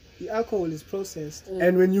 The alcohol is processed.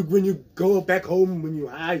 And when you go back home when you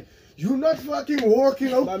high, you're not fucking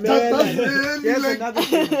walking out. But man, here's another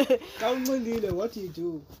thing. What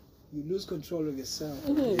do? You lose control of yourself.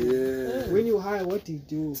 Yeah. When you're high, what do?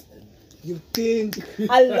 You think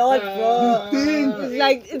A lot, bro. You think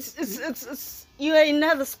Like, it's you are in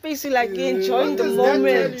another space. You're like enjoying the What does that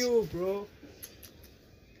moment. tell you, bro?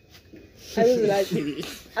 I was like,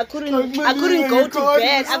 I couldn't go to bed.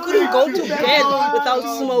 I couldn't go to bed without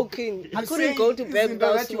smoking. I couldn't go to bed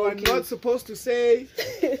without that you are smoking. not supposed to say.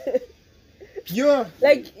 Yeah.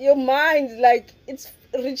 Like, your mind, like, it's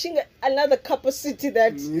reaching another capacity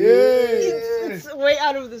that it's way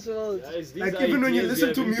out of this world. Guys, these Like even when you ideas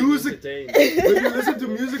listen to haven't been music, entertained. when you listen to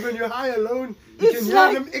music when you're high alone, you It's can hear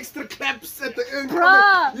like- them extra claps at the end.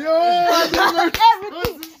 Bruh. Yo,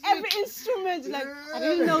 Every instrument, like, I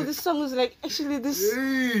didn't know this song was like, actually this,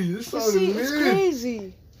 hey, this you sounds see, it's lit.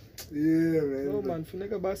 crazy. Yeah, man. No man,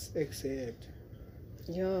 funeka bas accept.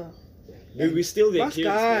 Yeah. We still their Bas kids.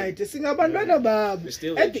 man. guide, singabantwana babo. We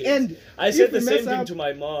still At their the kids. end, I said if the we same mess thing up- to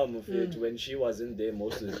my mom of it when she wasn't there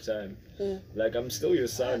most of the time. Like, I'm still your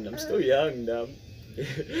son. I'm still young now.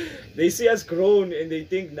 They see us grown and they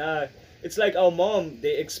think, nah. It's like our mom,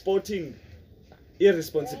 they're exporting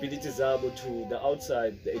irresponsibilities to the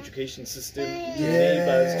outside, the education system, to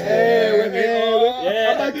neighbors, to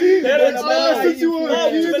parents, Mama, since you were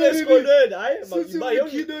a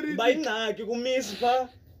kid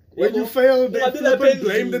When you fail, they flip and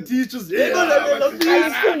blame the teachers. Yeah,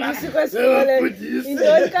 Ayifundisi kwesikole.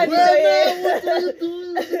 Intoni kanti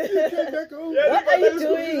What are you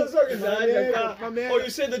doing? Or you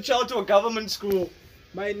send the child to a government school.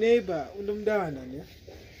 My neighbor, unomntana ne.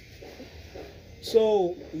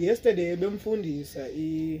 So yesterday bemfundisa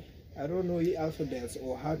I don't know alphabets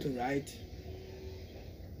or how to write.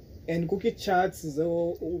 And cookie charts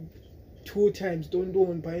so 2 times don't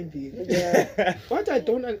bind it. Yeah. What I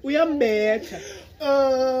don't uyambetha.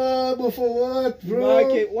 But for what, bro?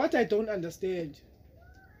 Okay, what I don't understand.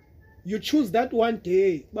 You choose that one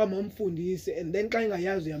day bamamfundise and then xa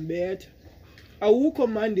ingayazi uyambetha. Awukho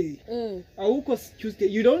Monday. Awukho Tuesday.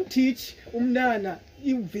 You don't teach umntana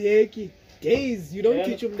iveki days. You don't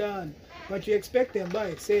teach umntana, but you expect them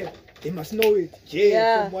by say they must know it.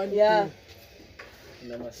 From one day.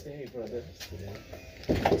 Namaste, brother.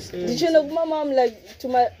 Did you know, my mom, like, to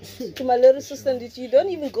my little sister, you don't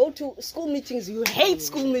even go to school meetings. You hate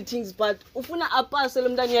school meetings, but ufuna apa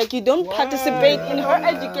selumdani yaki, you don't participate in her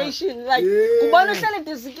education. Like, kubano sale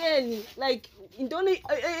desigeni, like, intoni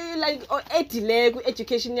like edile ku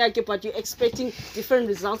education yake, but you're expecting different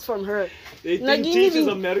results from her. They Like, think you teachers even-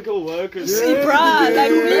 are medical workers. See, bruh, like,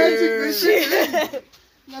 really?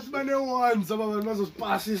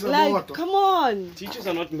 Like, come on. Teachers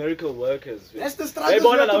are not miracle workers. That's the Hey,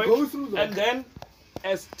 struggle we have Bona, to go through, though. and then,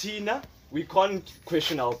 as Tina, we can't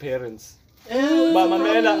question our parents. But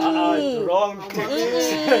Mamela, wrong.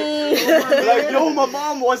 Like, yo, my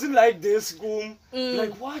mom wasn't like this, Goom.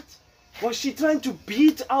 Like, what? Was she trying to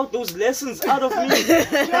beat out those lessons out of me?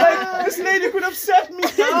 Like, this lady could have sat me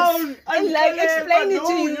down And, like, explain it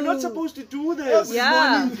to you. You're not supposed to do this.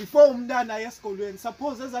 Yeah. Morning before umntana esikolweni,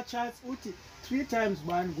 suppose there's a chance uthi 3 times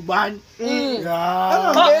 1 ngubani.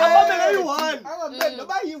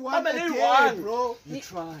 Bro. You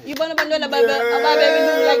try. You want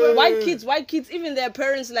like white kids, even their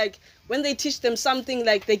parents, like when they teach them something,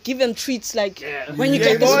 like they give them treats, like when you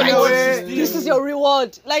get this right, this is your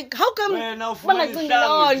reward. Like, how come? Man, now for when my I think,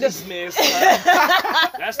 family, no, this mess,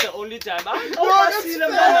 that's the only time.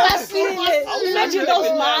 Imagine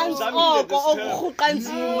those mans.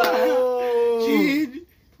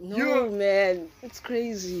 No, man, it's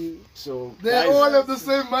crazy. So They guys, all have the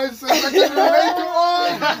same mindset. I can relate to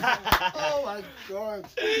all. Oh my god.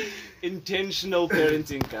 intentional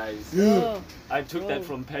parenting, guys. Oh. I took that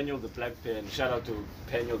from Paniel the Black Pen. Shout out to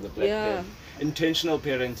Paniel the Black Yeah. Pen. Intentional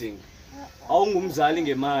parenting. Awungumzali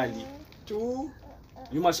ngemali. 2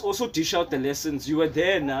 You must also dish out the lessons. You were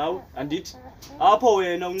there now, and it apho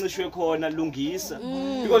wena uncishwe khona lungisa.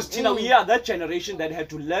 Because Tina, we are that generation that had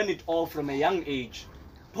to learn it all from a young age.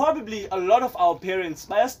 Probably a lot of our parents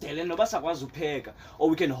bayasitele noba sakwazi upheka, or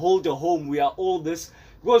we can hold a home. We are all this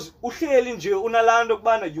Because uhleli nje unalando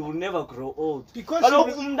kubana you will never grow old. Because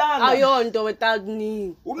Kaloku umntana. Ayonto without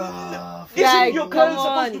me. Isn't your come parents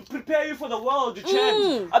supposed to prepare you for the world to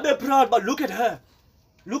change? Abe proud, but look at her.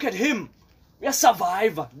 Look at him. We are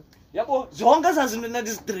survivor. Yabo, zonke zazinto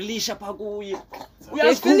nazidrillisha pha kuye.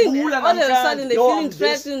 They're feeling, all of a sudden they're feeling this.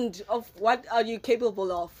 threatened of what are you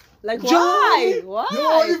capable of? Like why? Why?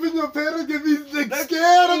 Yo, even your parents get me like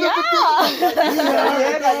scared of the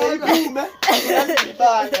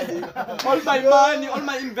All my money, all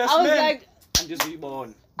my investment. I was like, I'm just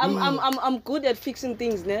reborn. I'm good at fixing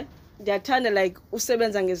things, ne? They're trying to like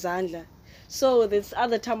usebenza ngezandla. So this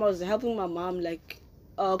other time I was helping my mom like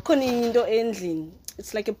khona into endlini.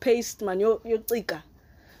 It's like a paste man, yo tika.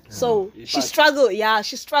 So she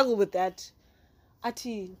struggled with that.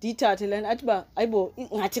 Athi dithathe lana athi ba ayibo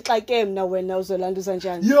ngathi xa ke mna wena uzolanduza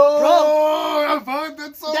njani. Yo, I found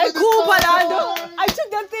that so many times. I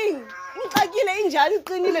took that thing. Ngixakile injani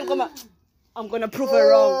iqinile ngoma. I'm gonna prove her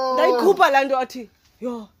wrong. Ndayikhupha lanto athi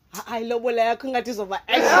yo hayi lobola yakho ngathi izoba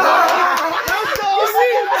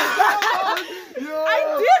I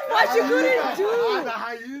did what you couldn't do.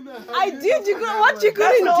 I did what you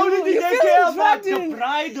couldn't do. Only You they feel care about the threatened.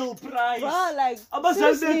 bridal price. Bro, like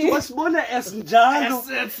Abazali seriously. bethu wasibona as njalo.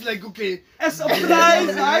 It's like, okay. As a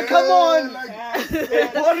prize. Hayi, come on.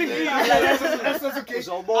 Boringly. That's okay. I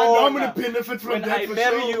know I'm going to benefit from When that I for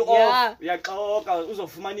marry sure. you off, uyaxoka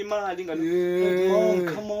uzofumana imali ngalo. Mom,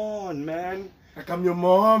 come on, man. Like I'm your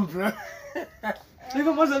mom, bro. Like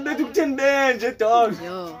abazali bethu kutheni benje dog.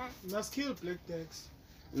 Yo. You must kill black tax.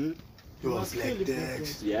 Yo, must black kill the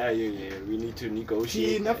tax. Yeah, we need to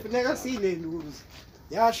negotiate. Thina funeka siyilenduze.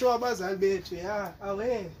 Yeah, sure abazali bethu, yeah,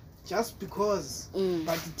 aware. Just because.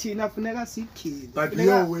 But thina funeka sikhile. But we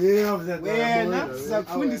are aware of that. Wena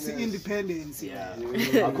sizakufundisa independence. Yeah.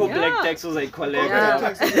 Akho black tax uzayicollect. Yeah.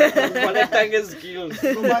 Collecta ngezikills.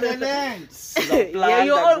 Ngubane land. Yeah,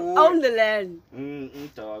 you own the land.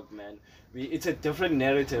 Dog, man. It's a different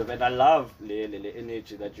narrative, and I love the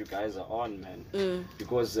energy that you guys are on, man.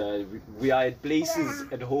 Because we are at places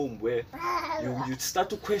at home where you start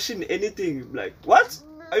to question anything. Like, what?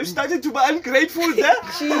 Are you starting to be ungrateful there?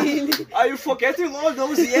 Are you forgetting all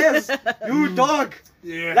those years? You dog.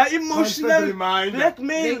 Yeah. Like emotional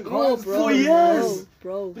blackmail for years.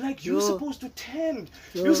 Bro. Like, you're supposed to tend.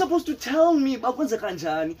 You're supposed to tell me.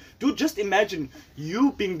 Dude, just imagine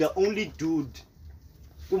you being the only dude.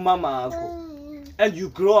 And you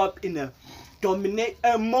grow up in a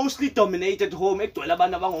mostly dominated home.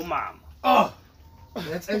 Oh,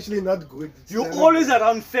 that's actually not good. It's You're terrible. always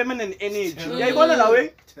around feminine energy.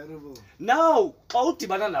 Terrible. Now,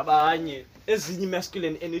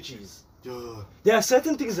 masculine energies. Yo. There are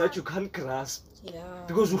certain things that you can't grasp. Yeah.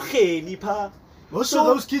 Because Most of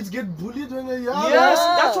those kids get bullied when they're young. yes,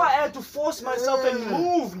 that's why I had to force myself and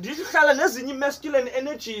move. Masculine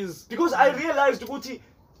energies. Because I realized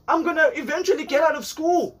I'm gonna eventually get out of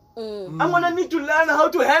school. I'm gonna need to learn how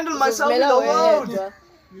to handle myself in the world.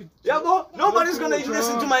 Yeah, bro. Nobody's gonna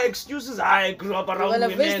listen to my excuses. I grew up around Wanna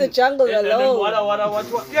women. face the jungle and alone. What?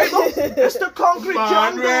 Yeah, bro. It's the concrete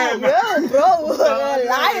jungle. Yeah, bro.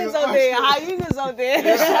 Lions out there, hyenas out there.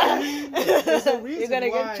 There's a reason You're gonna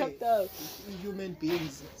why get chopped up. human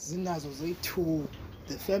beings zinazo two,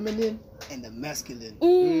 the feminine and the masculine.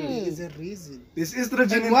 Mm. There's a reason. This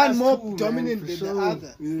estrogen And in one us more too, dominant man, than for the sure.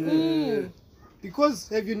 other. Yeah. Because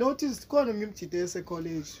have you noticed Mchitese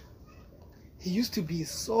college? He used to be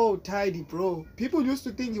so tidy, bro. People used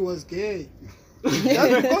to think he was gay.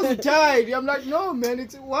 Just because he's tidy. I'm like, no man,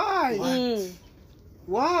 it's why?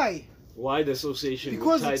 Why? Why the association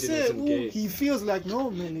Because with it's tidiness and gay? he feels like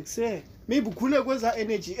no man, it's maybe kule kweza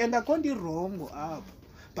energy and I can't be wrong up.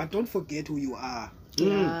 But don't forget who you are.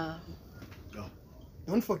 Yeah.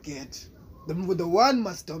 Don't forget. The one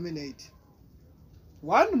must dominate.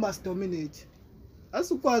 One must dominate.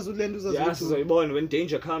 Asukwazi ulenduza Yeah, zethu. so born when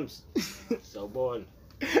danger comes. So born.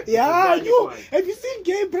 Yeah, It's a you. value Have you seen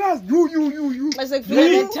gay bras? You. It's like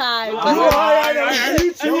feeling time. The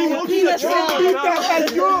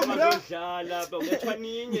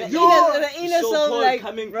inner soul, like,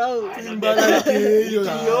 bro.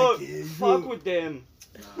 Fuck with them.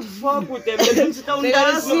 Fuck with them. Let them sit down They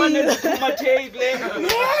gotta dance. see Man, you. fuck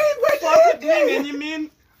with them, and you mean?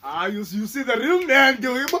 You see the real man,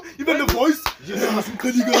 even the voice. I'm a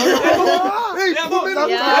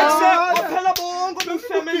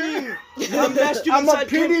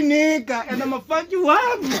pretty nigga and I'ma fuck you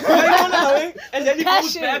up. And then he goes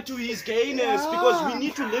Passion. back to his gayness because we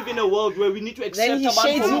need to live in a world where we need to accept Then he a man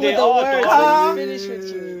shades for you who with they the are. words dog. and finish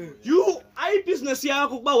with you. I I business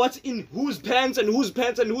about what's in whose pants and whose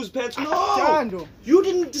pants and whose pants. No, Tando, you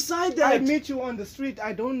didn't decide that. I meet you on the street.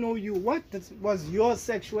 I don't know you. What was your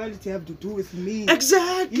sexuality have to do with me?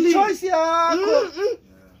 Exactly. Choice yakho.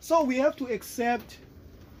 So we have to accept.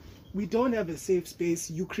 We don't have a safe space.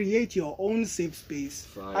 You create your own safe space.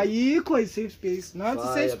 Ayikho a safe space. Not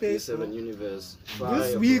a safe space. P7 universe.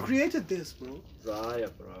 This, we created this, bro. Fire,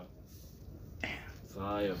 bro.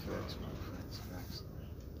 Fire,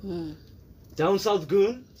 bro. Down South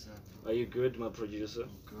Goon? Are you good, my producer?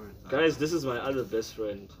 Good. Guys, this is my other best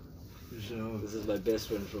friend. Sure. This is my best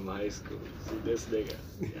friend from high school. See this nigga?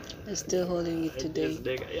 Yeah. I'm still holding it today. This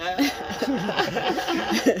nigga, yeah.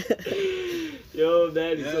 Yo,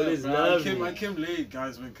 man, it's always love. I came late,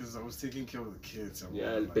 guys, because I was taking care of the kids.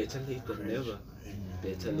 Better late than never.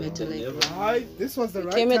 Better late than never. This was the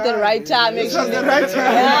right Came time. at the right time. This was the right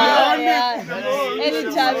time. Yeah.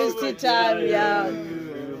 Anytime is tea time, yeah.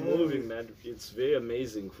 We're moving, man. It's very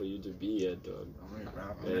amazing for you to be here, dog.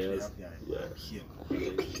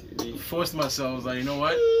 I forced myself. I was like, you know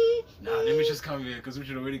what? Nah, let me just come here because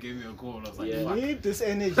Richard already gave me a call. I was like, fuck. Need this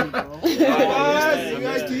energy, bro.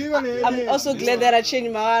 I'm also glad that I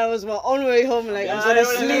changed my mind. I was my own way home. Like, I'm gonna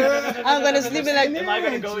sleep. I'm gonna sleep and like, am I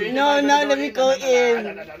gonna go in? no, let me go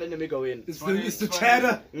in. Let me go in. It's the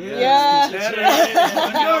chatter. Yeah.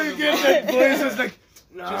 Now you get that voice. It's like,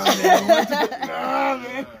 nah,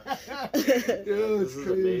 man. Yo, This is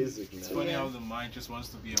amazing, man. It's funny how the mind just wants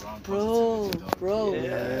to be around Bro, positivity, dog. bro.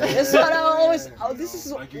 Yeah. That's what I always. This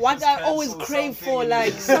is Like, you what just I always cancel crave for. something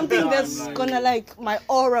Like and- something that's Like- gonna like my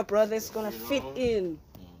aura, bro. That's gonna You know? fit in.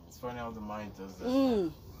 It's funny how the mind does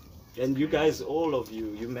that. And you guys, all of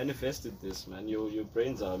you, you manifested this, man. Your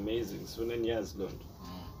brains are amazing. Sunan years learned.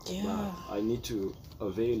 Yeah. I need to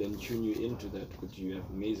avail and tune you into that because you have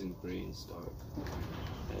amazing brains, dog.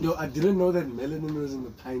 Yo, I didn't know that melanin was in the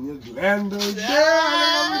pineal gland. It's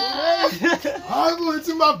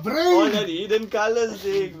in my brain. Oh, that hidden colors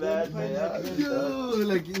thing, man. Yo,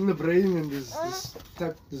 like in the brain, and this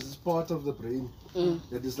is part of the brain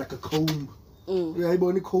that is like a comb. Yeah,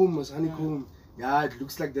 only comb, is honeycomb. Yeah, it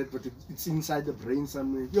looks like that, but it's inside the brain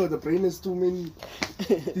somewhere. Yo, the brain has too many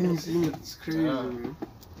things in it. It's crazy, man.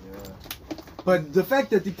 Yeah. But the fact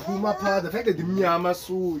that the Puma part, the fact that the Miyama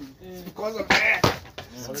so, it's because of that.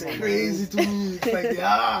 It's crazy to me. It's like,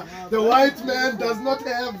 yeah, the white man does not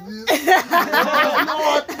have this. He does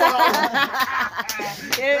not.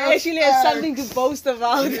 It actually has something to boast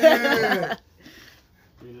about. Yeah.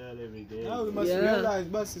 We learn every day. Now we must realize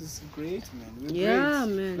Bus is great, man. We're Yeah,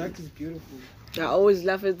 great. man. Black is beautiful. I always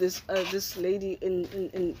laugh at this lady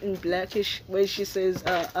in Blackish where she says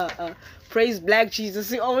praise Black Jesus.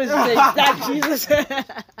 She always says Black Jesus.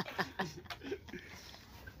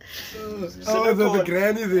 The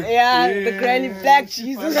granny there. Yeah, the granny Black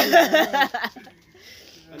Jesus. And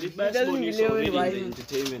it doesn't doesn't believe already in in the white.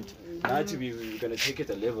 entertainment. Now we're gonna take it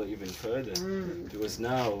a level even further. Because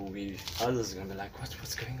now others are gonna be like,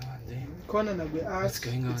 what's going on there? What's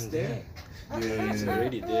going on there? It's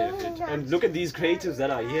already there, fit. And look at these creatives that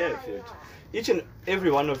are here, fit. Each and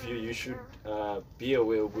every one of you, you should be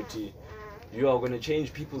aware, Guti. You are gonna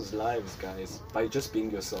change people's lives, guys, by just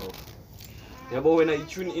being yourself. Yeah, but when I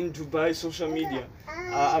tune into by social media,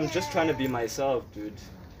 I'm just trying to be myself, dude.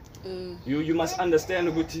 You must understand,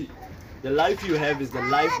 Guti. The life you have is the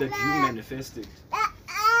life that you manifested.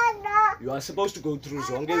 You are supposed to go through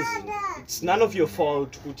zonges. It's none of your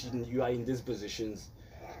fault, Guti, you are in these positions.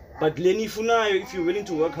 But Leni Funayo, if you're willing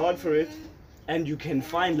to work hard for it, and you can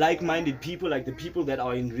find like-minded people like the people that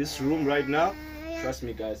are in this room right now, trust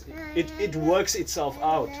me, guys, it works itself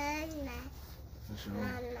out. For sure.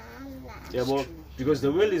 Yeah, well, because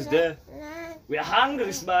the will is there. We're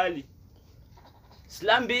hungry, Smiley.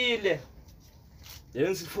 Slambile. They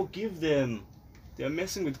don't forgive them. They're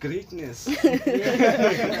messing with greatness.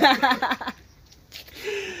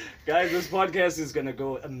 Guys, this podcast is gonna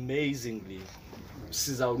go amazingly.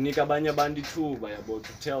 Sizawunika abanye abantu ithuba yabo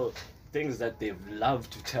to tell things that they've loved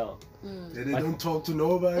to tell. They don't talk to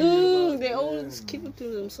nobody. They always keep it to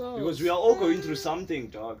themselves. Because we are all going through something,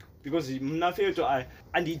 dog. Because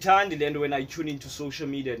andithandi le nto when I tune into social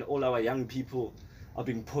media and all our young people are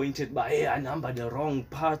being pointed by, hey, I numbered the wrong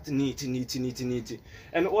part, niti.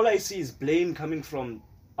 And all I see is blame coming from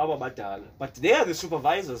our badala. But they are the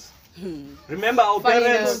supervisors. Remember our Funny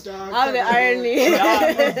parents? enough, how the irony.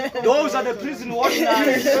 Yeah, those are the prison wardens.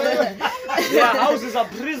 Their houses are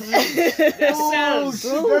prisons. Their cells.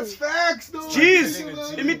 Shit, that's facts, though. Jeez,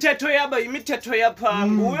 imithetho yaba, imithetho yapha.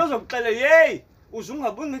 Nguye ozokuxela, hey,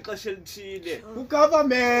 uzungaboni ixesha elithile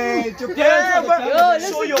Government.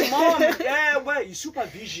 so your mom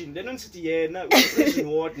supervision then sithi yena prison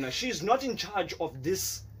warden she's not in charge of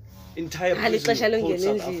this entire prison called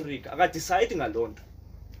South Africa akadecide ngalonto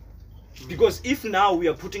because if now we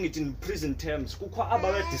are putting it in prison terms kukho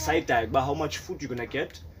aba decide about how much food you're going to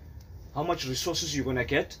get, how much resources you're going to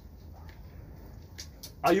get,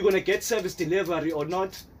 are you going to get service delivery or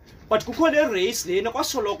not. But kukho le race lena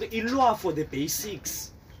kwasoloko ilwa for the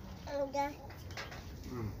basics.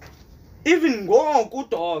 Even ngoku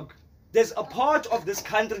dog, there's a part of this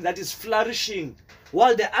country that is flourishing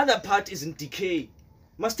while the other part is in decay.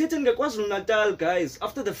 Masithethe KwaZulu-Natal, guys,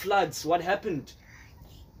 after the floods, what happened?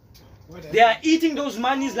 They are eating those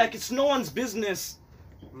monies like it's no one's business.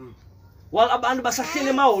 While abantu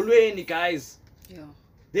basahlele emaholweni, guys.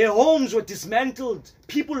 Their homes were dismantled.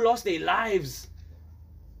 People lost their lives.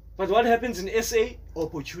 But what happens in SA?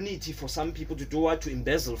 Opportunity for some people to do what? To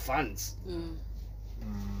embezzle funds.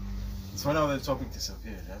 It's funny how the topic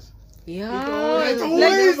disappeared, yes? Yeah, it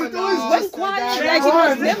always went quiet. Like it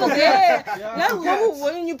was never there. Now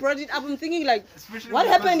when you brought it up, I'm thinking like, what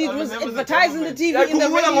happened? It was advertised in the TV, in the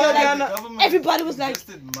radio. Like, everybody was like,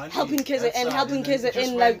 helping KZN, helping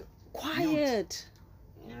KZN. Like, quiet.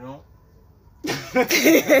 You know?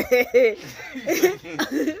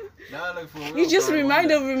 You just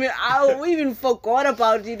reminded me. We even forgot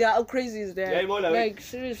about it. How crazy is that? Like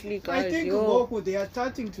seriously, guys. I think Goku, they are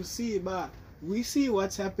starting to see, but we see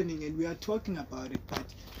what's happening and we are talking about it. But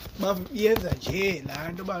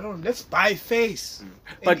let's buy face.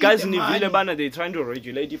 But guys, in the they're trying to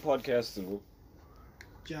regulate the podcast.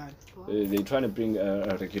 They're trying to bring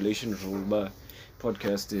a regulation rule, but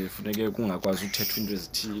podcast funeke kungakwazi ukuthethwa into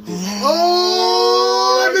ezithile.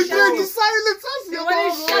 Oh, they're doing silence.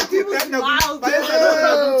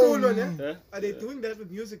 Are they doing that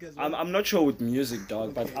with music as well? I'm not sure with music,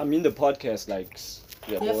 dog, but I mean the podcast like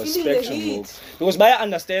You're spectrum because by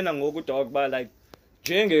understand ngoku dog, but like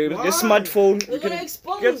the smartphone they're gonna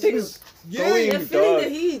expose get things going, they're feeling the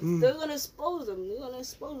heat. They're gonna expose them.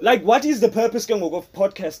 Like, what is the purpose of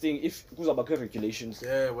podcasting if kuzaba regulations?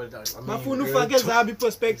 Yeah, well,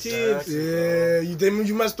 perspectives. Yeah,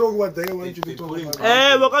 you must talk what they want you to talk about.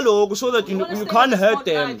 So that you can't hurt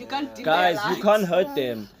them, guys. You can't hurt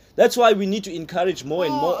them. That's why we need to encourage more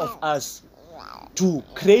and more of us to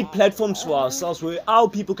create platforms for ourselves where our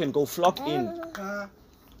people can go flock in.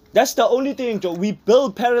 That's the only thing, Joe. We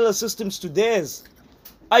build parallel systems to theirs.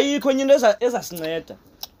 Look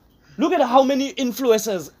at how many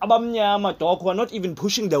influencers abamnyama dog who are not even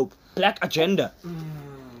pushing the black agenda.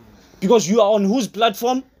 Because you are on whose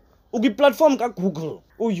platform? Ugi platform ka Google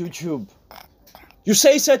or YouTube. You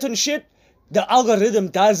say certain shit, the algorithm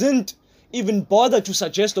doesn't even bother to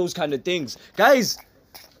suggest those kind of things. Guys,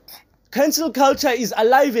 cancel culture is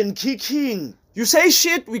alive and kicking. You say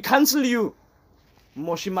shit, we cancel you.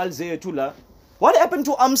 Moshimal Zeyetula. What happened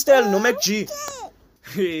to Amstel no MacG?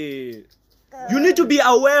 Hey. You need to be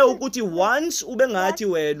aware ukuthi once ube ngathi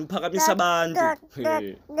wena uphakamisa abantu.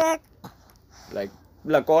 Like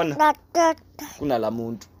lakona kunala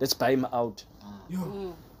muntu. Let's buy him out.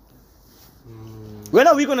 When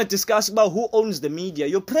are we going to discuss about who owns the media?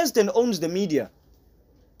 Your president owns the media.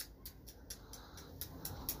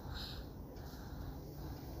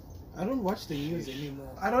 I don't watch the news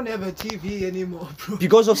anymore. I don't have a TV anymore, bro.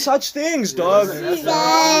 Because of such things, dog. Because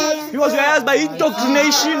you're asked by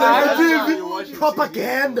indoctrination.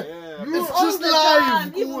 Propaganda. It's just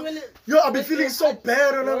live. Yo, I've been feeling so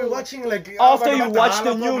bad when I've been watching like after you watch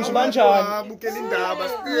the news, I'm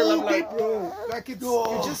like, bro, like it's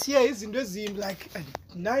you just hear it's in the zine like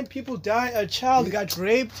 9 people died, a child got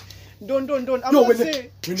raped. Don't. I'm not saying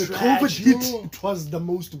when the COVID hit, it was the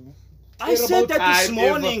most. I said that this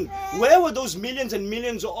morning. Where were those millions and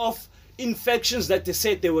millions of infections that they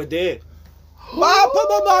said they were there? Yes.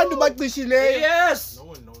 No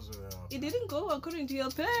one knows where they are. It didn't go according to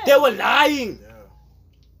your plan. They were lying. Yeah.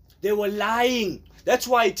 They were lying. That's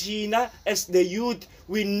why, Tina, as the youth,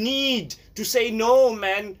 we need to say, no,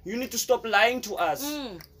 man, you need to stop lying to us.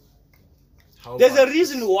 There's a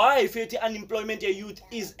reason why 50 unemployment youth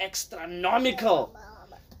is astronomical.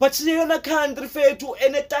 But see, in a country fair to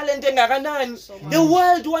any talent the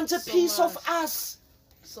world wants a piece of us.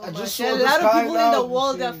 So a lot of people in the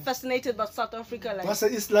world are fascinated by South Africa. Like,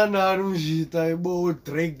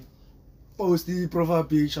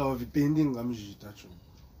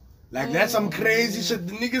 like that's some crazy shit.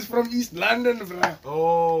 The niggas from East London, bro.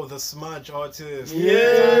 Oh, the smudge artist. Yeah.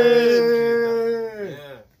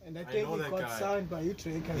 And I think he got signed by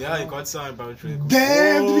Critic. Yeah, he got signed by Critic.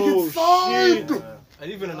 Damn, did he get signed?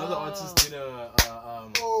 And even another artist did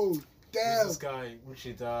Damn. This guy,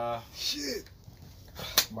 Richard, Shit.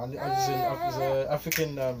 man, he's an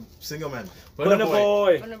African singer, man. Burna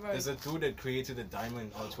Boy. There's a dude that created the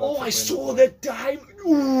diamond artwork. Oh, for I Burna saw Boy. that diamond.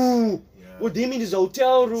 Ooh. Yeah. With him in his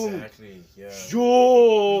hotel room. Exactly, yeah.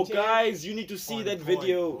 Yo, guys, you need to see On that point,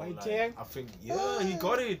 video. bro, White hair? I think, yeah, he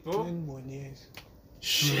got it, bro. 10 more years.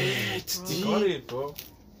 Shit, He got it, bro.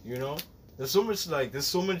 You know, there's so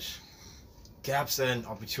much gaps and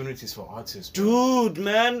opportunities for artists, bro. dude,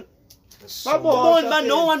 man. There's so Come much. on, man.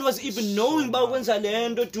 No one was even So knowing about much.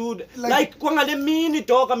 Lendo, dude. Like- Like, kwangale mini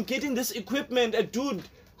dog, I'm getting this equipment. A dude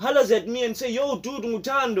hollers at me and say, yo, dude,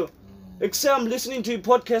 ngutando. Except I'm listening to a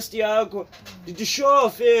podcast yako. Did you show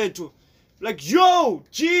off it? Like, yo,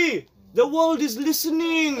 G, the world is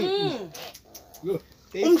listening.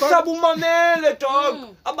 Umhlaba umamele,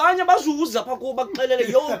 dog. Abanye bazuza pha kuba kuxelele,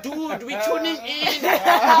 yo, dude, we tuning in.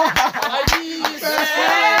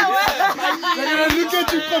 Look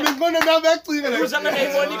at you coming, going now back to you. Uzanga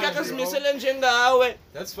nayibonika kasimisele njengawe.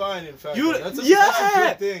 That's fine, in fact. You, that's a yeah,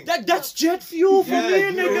 good thing. that's jet fuel for Yeah, me, you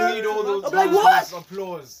nigga. don't need all those I'm like, what?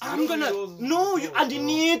 applause. You I'm don't gonna need all those no, you applause,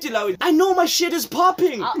 underneath it. I know my shit is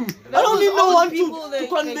popping. I don't need no one to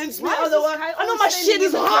convince me otherwise. I know my shit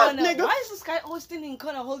is hot, nigga. Why is this guy always standing in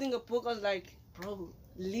corner holding a book? I was like, bro,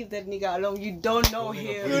 leave that nigga alone. You don't know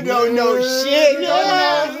him. You don't know shit. You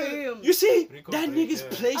Yeah. don't know him. You see, Rico that Brick, nigga's yeah. I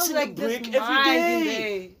was placing like, the this brick every mind in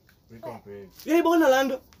day. there. Recompare. Hey, bona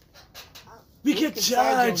Lando. We get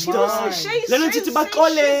judged, your dog. mind. Shay- Let me Shay- tell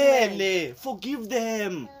say shit, you, forgive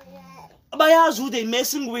them. Bayazi who they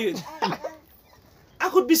messing with. I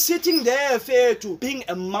could be sitting there, fair to being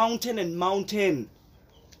a mountain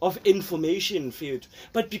of information, fair to,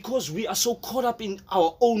 but because we are so caught up in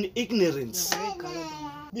our own ignorance.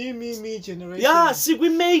 Me generation. Yeah, see, we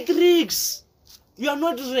matrix. We are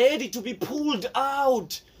not ready to be pulled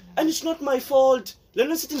out, and it's not my fault. Let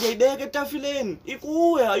me sit in the bag at Tafilin.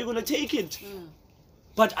 Are you gonna take it?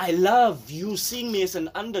 But I love you seeing me as an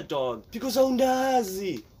underdog because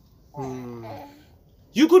awundazi.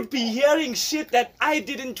 You could be hearing shit that I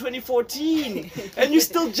did in 2014, and you're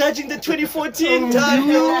still judging the 2014 time.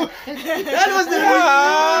 That was the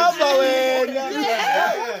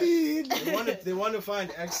They want to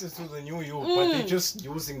find access to the new you, but they're just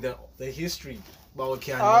using the history.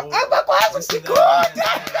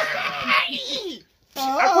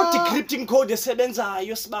 I got decrypting code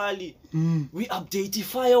esebenzayo sibali. We update the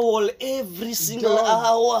firewall every single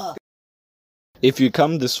hour. If you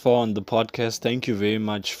come this far on the podcast, thank you very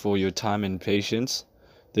much for your time and patience.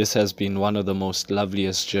 This has been one of the most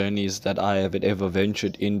loveliest journeys that I have ever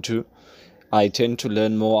ventured into. I tend to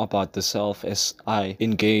learn more about the self as I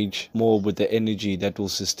engage more with the energy that will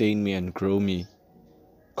sustain me and grow me.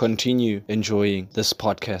 Continue enjoying this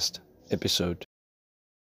podcast episode.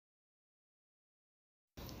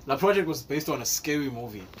 The project was based on a scary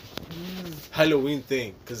movie. Halloween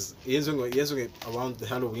thing, because years ago around the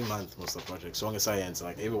Halloween month was the project. Song of Science,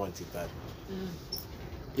 like everyone did that.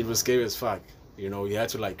 It was scary as fuck. You know, you had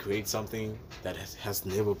to like create something that has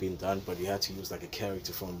never been done, but you had to use like a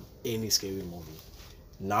character from any scary movie.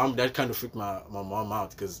 Now that kind of freaked my mom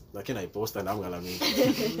out because like I post and I'm gonna mean.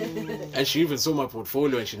 And she even saw my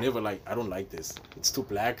portfolio and she never like, I don't like this. It's too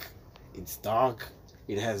black, it's dark,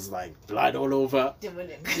 it has like blood all over.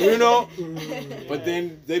 You know? But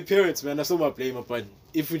then their parents, man, that's not my blame, but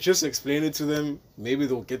if we just explain it to them, maybe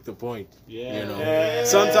they'll get the point. Yeah. You know.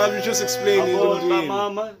 Sometimes we just explain it About to my them.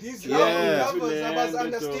 mama. These Yeah. lovers, I must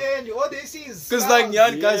understand you. All they see is Because like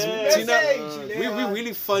young guys, Yeah. we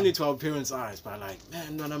really funny to our parents' eyes, but like,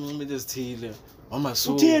 man, no, I'm gonna just tell you. Mama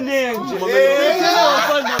so Uthene nje.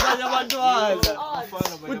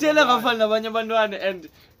 Uthele ngafana nabanye abantwana, and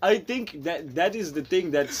I think that is the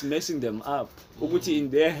thing that's messing them up. Ukuthi in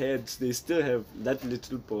their heads they still have that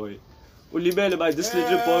little boy. Ulibele by this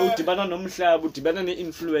little boy udibana nomhlaba, udibana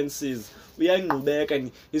ne-influences. Uyangqubeka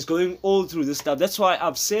and he's going all through this stuff. That's why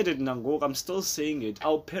I've said it nangoku, I'm still saying it.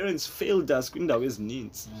 Our parents failed us kwindawo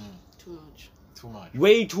ezininzi. too much.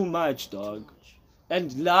 Way too much, dog.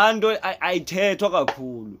 And Lando, I thethwa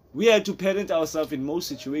kakhulu. We had to parent ourselves in most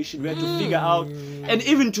situations. We had to figure out, and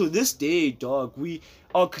even to this day, dog, we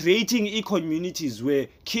are creating e-communities where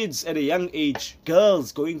kids at a young age,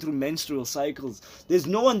 girls going through menstrual cycles, there's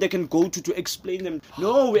no one they can go to explain them.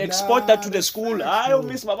 No, we export that to the school. I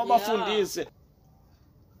miss my mama fundis.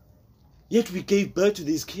 Yet we gave birth to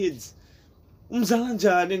these kids. And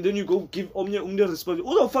then you go give omnye response.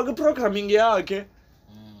 Uzofaka programming yakhe.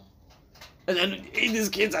 And then these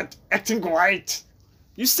kids are acting white.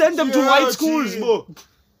 You send them to white schools, bro.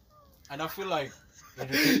 And I feel like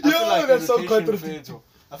that's so contradictory.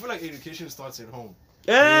 I feel like education starts at home.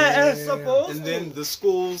 Supposed And then the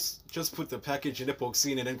schools just put the package in a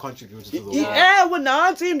boxing and then contribute to the world.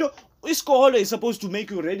 when isikole is supposed to make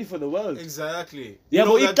you ready for the world. Exactly. Yeah, You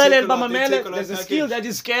know but that ixelele take uba a lot- they mamele, take a lot there's a package. skill that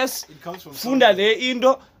is scarce. It comes from Funda somewhere. le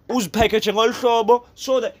into uzipackage ngolu hlobo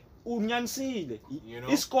so that unyanisile. You know?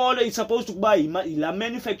 Isikole is supposed to buy la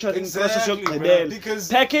manufacturing process Exactly, bro, yokugqibela. because-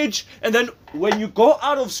 Package, and then when you go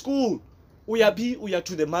out of school, uya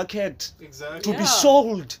to the market Exactly. to be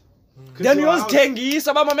sold. Then you your always house-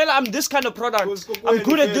 tengisa ba mamela, I'm this kind of product. I'm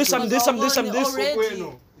good at this, I'm this, I'm this, I'm this. Already.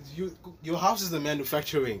 Your house is the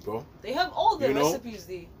manufacturing, bro. They have all the You know? recipes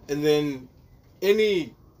there. And then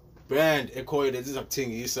any brand that is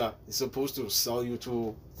acting is supposed to sell you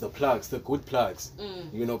to the plugs, the good plugs.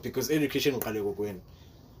 You know, because education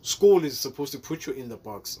school is supposed to put you in the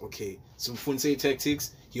box. Okay, some Funsei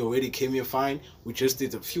tactics, he already came here fine. We just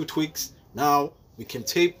did a few tweaks. Now we can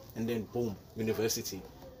tape and then boom, university.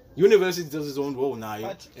 University does its own role now.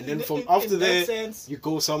 But And then in- from in after that that, sense, you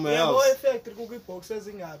go somewhere yeah, else. effect boxes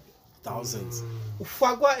Thousands.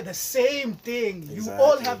 ufakwa the same thing. You Exactly.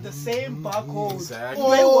 all have the same barcode. Exactly.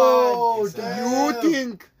 Oh,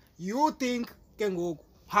 Exactly. you think kengoku,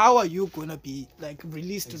 how are you gonna be like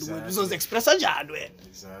released to the world? Exactly. Because expressa njani wena?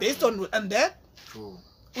 Exactly. Based on and then True.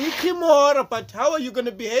 more, but how are you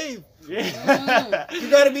gonna behave? You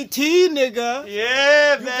gotta be T, nigga.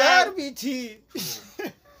 Yeah, You man. gotta be T.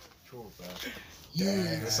 True, bro.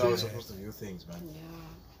 That's how we're supposed to view things, man.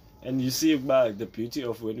 And you see, back the beauty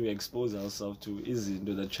of when we expose ourselves to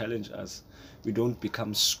izinto that challenge us, we don't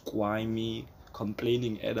become squirmy,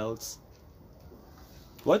 complaining adults.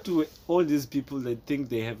 What do all these people that think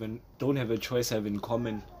they don't have a choice have in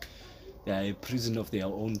common? They are a prison of their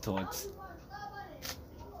own thoughts.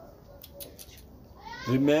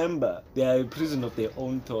 Remember, they are a prison of their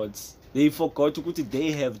own thoughts. They forgot that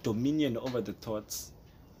they have dominion over the thoughts.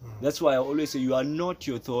 That's why I always say you are not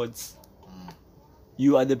your thoughts.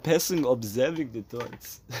 You are the person observing the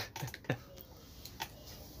thoughts.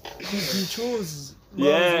 You choose.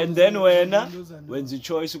 Yeah, and then when the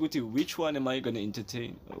choice, which one am I going to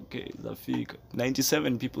entertain? Okay, Zafika.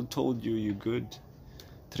 97 people told you you're good.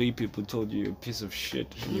 3 people told you you're a piece of shit.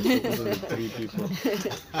 And you focus on the 3 people.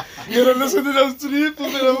 You don't listen to those 3 people,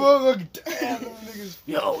 man. I'm like, damn, them niggas.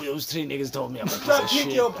 Yo, those 3 niggas told me I'm a piece But of pick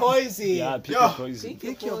shit. your poison. Yeah, pick your poison.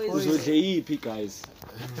 Pick your your poison. poison. Uzodle guys.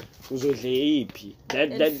 Uzodle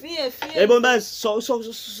And that fear Hey, Bombas,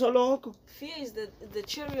 so loco. fear is the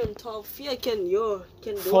cherry on top. Fear can do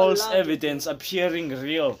False a lot. evidence appearing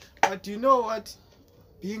real. But you know what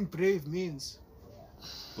being brave means?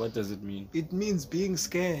 What does it mean? It means being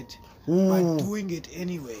scared, but doing it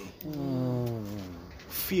anyway.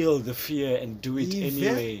 Feel the fear and do it Even-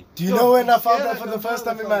 anyway. Do you know when I felt Yeah, that for the no, first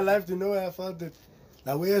no, time in no. my life? Do you know where I felt it?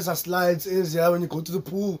 Now, where's our slides is, yeah, when you go to the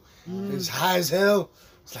pool, it's high as hell.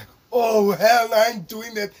 It's like, oh, hell, I ain't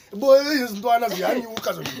doing that. Boy, this is one of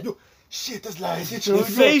the shit, that's like, You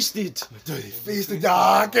faced it. He faced it. Yeah,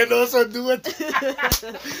 I can also do it.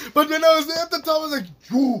 But when I was there at the time, I was like,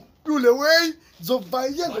 you the way. So,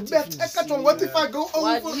 what if I go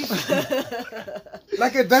What over? if-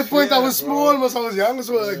 Like at that point, I was bro. small, but I was young,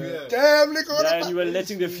 so like, damn, nigga, what Yeah, if and you were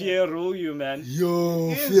letting the fear rule you, man. Yo,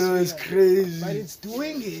 Yes, fear is yeah. crazy. But it's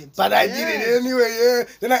doing it. But I did it anyway, yeah.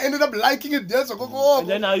 Then I ended up liking it there, so go off. And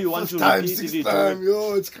then now you want First to time, repeat 6th it. time,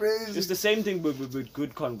 yo, it's crazy. It's the same thing with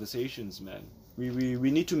good conversations, man. We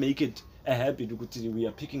need to make it a habit. We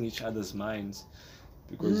are picking each other's minds.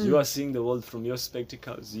 Because you are seeing the world from your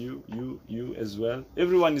spectacles, you as well.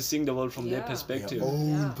 Everyone is seeing the world from their Yeah. perspective. Your own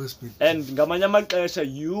Yeah. perspective. And ngamanye amaxesha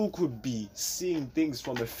you could be seeing things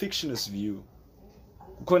from a fictionist view.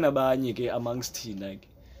 Kukhona abanye ke amongst thina ke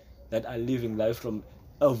that are living life from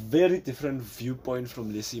a very different viewpoint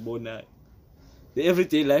from lesibona. The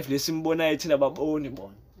everyday life lesimbonayo thina baboni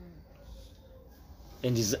bona.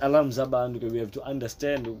 And these alarms abantu ke we have to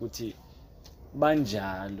understand ukuthi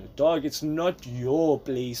banjalo. Dog, it's not your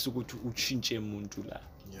place ukuthi utshintshe umuntu la.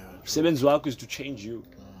 Yeah. Umsebenzi wakho is to change you.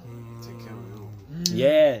 Take care of you.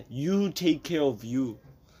 Yeah, you take care of you.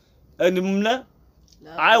 And mna,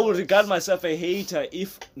 I will regard myself a hater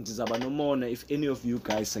if if any of you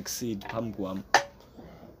guys succeed phambi kwami.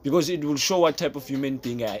 Because it will show what type of human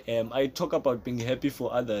being I am. I talk about being happy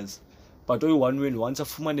for others, but once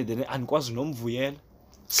afumane then andikwazi nomvuyela.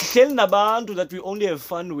 Sihleli nabantu that we only have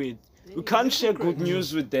fun with. We can't share good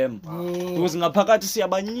news with them. Because ngaphakathi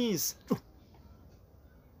siyabanyisa.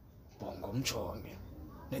 Bongo mjonge.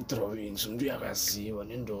 Ne-drawings umuntu uyakaziwa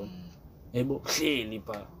nendoda. Yebo hleli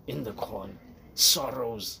pha in the corner.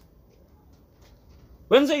 Sorrows.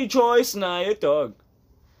 Wenze i-choice naye dog.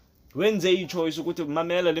 Wenze i-choice ukuthi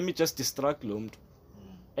mamela, let me just distract lo muntu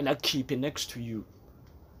and I keep it next to you.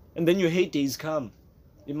 And then your hate days come.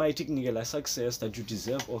 It might take a success that you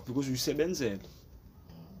deserve of because you sebenzel.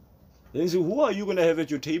 Then you say, who are you going to have at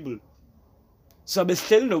your table? So are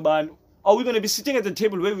we going to be sitting at the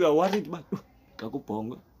table where we are worried about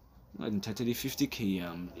Kakubongo? I'm 50K.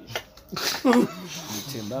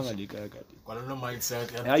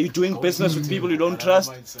 Are you doing business with people you don't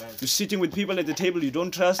trust? You're sitting with people at the table you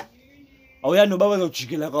don't trust? Oh yeah, no baba no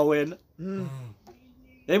chikela ka wena.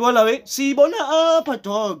 Yayibona we siyibona apha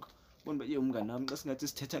dog. Bona ba umngane nami xa singathi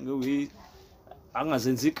sithetha ngewe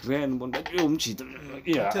angazenzi grand bona bathi umjita.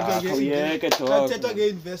 Yeah, uyeke dog. Thetha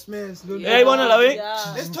nge-investments. Yayibona la we.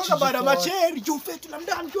 Let's talk about amacheri. You fethu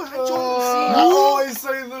lamntana you hajo. Oh, he's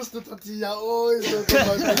saying this to Tatia. Oh, he's talking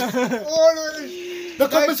about this. Oh, the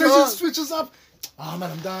conversation switches up. Man,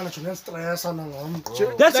 I'm done. I'm not stressed.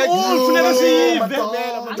 That's all. For never see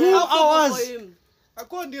 2 hours. I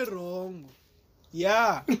can't do wrong.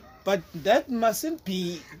 Yeah, but that mustn't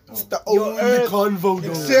be the only convo, though.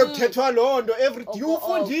 Except Tetwalondo, everything. You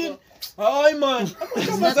funding. Hi, man.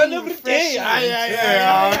 I'm every day.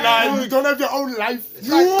 You don't have your own life.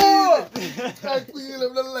 You have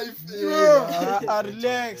a life. You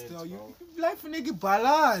relaxed. Life nigga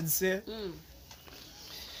balance.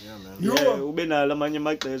 Yeah, man. Yeah, ubenala amanye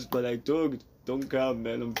amaxesha but like dog, don't come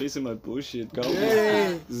man, I'm facing my bullshit.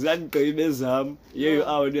 Zandgqibe zam. Yeah,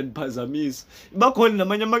 awu ndiphazamisa. Bakhona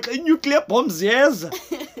namanye amaxesha nuclear bombs yeza.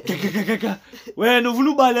 Wena ufuna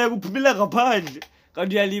ubaleka uphumela ngaphandle.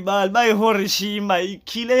 Kanti uyalibala bayi Hiroshima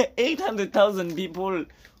ikhile 800,000 people.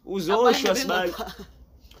 Uzoshwa sibali.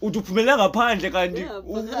 Uthi uphumela ngaphandle kanti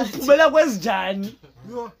uphumela kwezinjani?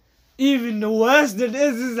 Even worse than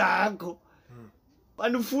ezi zakho.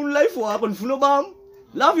 And the full life work and full bam.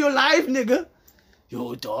 Love your life, nigga.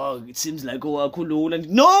 Yo, dog, it seems like Owakulula.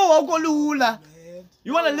 No, Owakulula.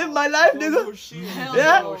 You wanna live my life, nigga?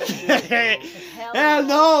 Yeah? Hell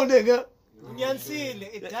no, nigga.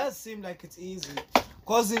 It does seem like it's easy.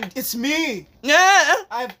 Cause it's me. Yeah.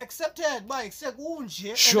 I've accepted my accept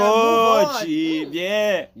unje. Sure, Chief.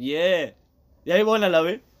 Yeah. Yeah, you wanna love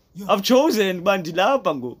it? I've chosen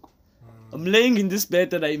Bandilapa ngoku. I'm laying in this bed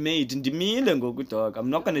that I made in the meal and go good dog. I'm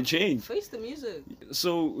not gonna change. Face the music.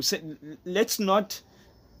 So let's not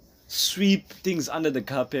sweep things under the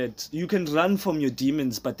carpet. You can run from your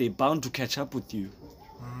demons, but they're bound to catch up with you.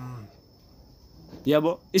 Yeah,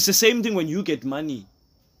 but it's the same thing when you get money.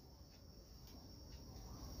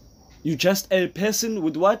 You just a person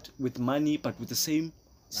with what? With money, but with the same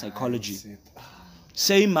psychology.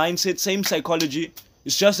 Same mindset, same psychology.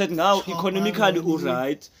 It's just that now economically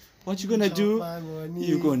alright. What you gonna do?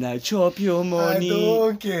 You gonna chop your money. I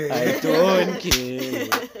don't care. I don't care.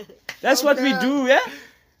 That's what we do, yeah?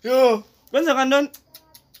 Yo.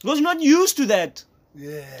 Was not used to that.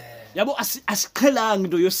 Yeah. Yabo asiqhelang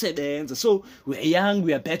into yosebenza. So we're young,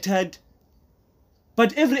 we are battered.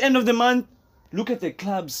 But every end of the month, look at the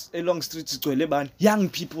clubs along streets young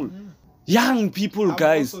people. Young people,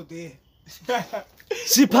 guys. I'm also there.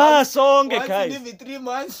 Sipha sonke, guys. Once in every 3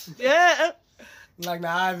 months. Yeah. Like,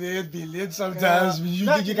 nah, they'd be lit sometimes. You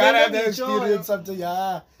think you gotta have that experience sometimes,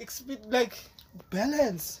 yeah. Like,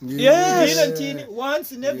 balance. Yes.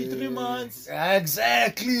 Once in every 3 months.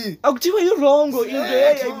 Exactly. You're wrong.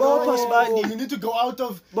 You need to go out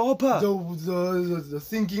of the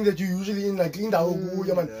thinking that you're usually in, like, you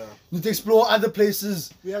need to explore other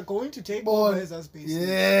places. We are going to take over as a space.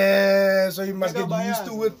 Yeah, so you must get used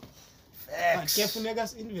to it. Facts. Careful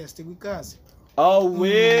niggas investing with us. Oh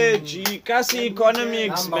wait, gee, Kasi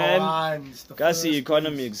economics, man. Kasi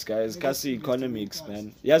economics, guys. Kasi economics,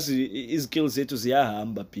 man. Yes, his skills to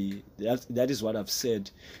ziyahamba p. That is what I've said,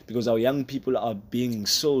 because our young people are being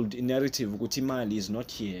sold a narrative. Ukuthi imali is not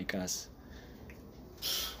here, guys.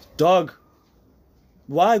 Dog,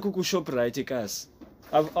 why kuku shop right, guys?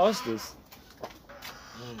 I've asked this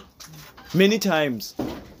many times.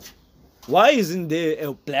 Why isn't there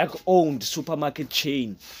a black-owned supermarket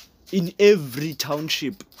chain in every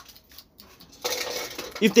township?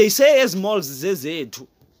 If they say as malls zezethu,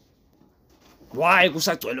 why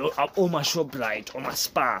kusagcwele oma Shoprite, oma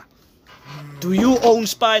Spa? Do you own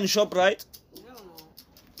Spa and Shoprite? No.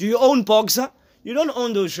 Do you own Boxer? You don't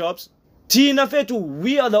own those shops. Tina Fetu,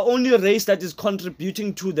 we are the only race that is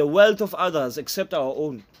contributing to the wealth of others except our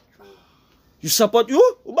own. You support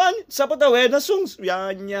you? Ubani? Support wena songs?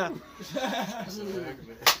 Yeah.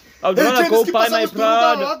 I would rather go buy my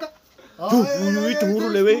Prada.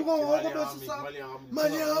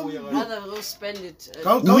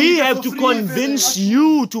 We have to convince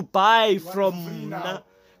you to buy from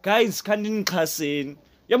guys. Kandin Kasin.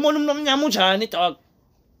 Yamonum Yamujan it.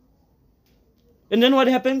 And then what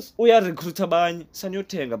happens? We are recruiter abanye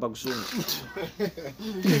sanyotenga bakusungu.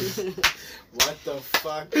 What the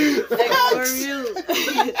fuck? Like, for real.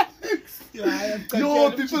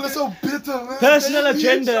 Yo, people are so bitter, man. Personal That's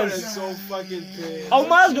agendas. so fucking crazy.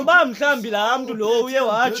 Awumazi noba mhlambi la mntu lo uye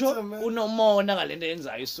watsho Bitter, man. unomona ngale nto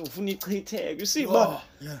yenzayo so ufuna ichitheke. You see, but Oh,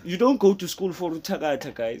 yeah. you don't go to school for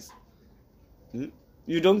uthakatha, guys.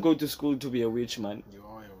 You don't go to school to be a witch, man. You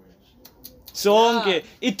are a witch. So okay,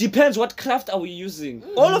 it depends what craft are we using.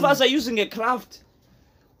 All of us are using a craft.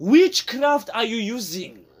 Which craft are you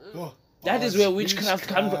using? Oh, That is where witchcraft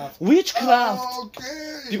comes from. witchcraft. Witchcraft.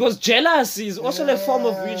 Okay. Because jealousy is also a form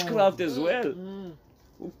of witchcraft as well.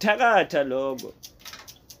 Uthakatha logo.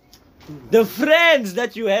 The friends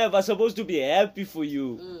that you have are supposed to be happy for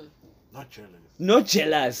you, Not jealous. not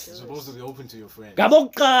jealous. You're supposed to be open to your friends.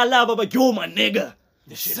 Ngabokuqala baba, yo my nigga.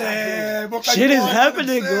 Shit is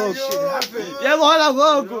happening, bro. Yabona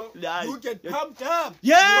ngoku. You get pumped up.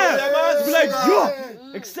 Yeah. Be like, yo.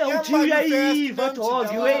 Yeah. Excel Yeah, uyayiva dog,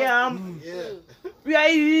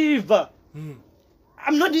 uyayiva.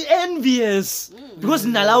 I'm not envious because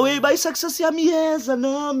nalawe by success yami yeza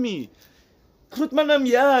nami. Krutmanam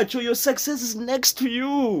yacho, your success is next to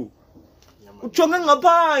you. Ujonga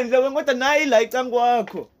ngaphandle wengoda nayi la icango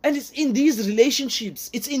wakho. And it's in these relationships,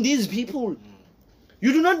 it's in these people.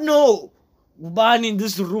 You do not know ubani in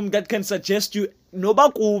this room that can suggest you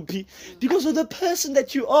noba kuphi because of the person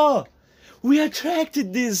that you are. We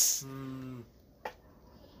attracted this.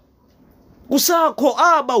 Usakho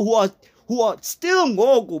aba who are still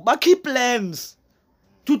ngoku bakhi plans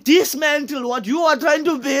to dismantle what you are trying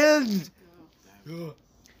to build. Yo.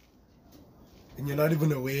 And you're not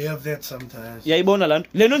even aware of that sometimes. Yayibona lanto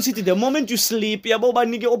leno sithi the moment you sleep yabo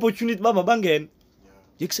banike opportunity baba bangena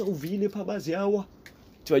yekuse uvile pha baziyawa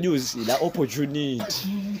thiwa use la opportunity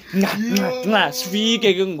nqa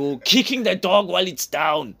sifike ke ngoku kicking the dog while it's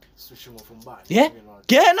down. Switching off from back. Yeah,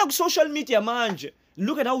 ngena ku social media manje,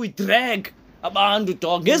 look at how we drag abantu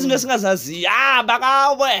dog ngezinto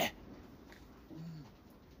esingazaziyo.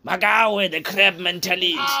 Makawe, the crab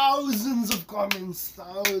mentality. Thousands of comments,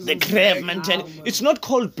 thousands. The crab mentality. It's not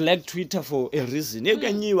called Black Twitter for a reason. You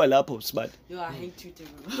can knew lapho, but Yo, I hate Twitter,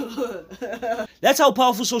 bro. that's how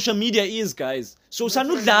powerful social media is, guys. So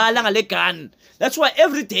sanudlala ngale gun. That's why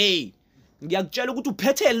every day ngiyakutshela ukuthi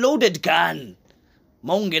uphethe a loaded gun.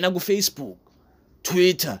 Mawungena ku Facebook,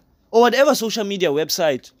 Twitter, or whatever social media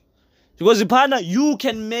website. Because ipana you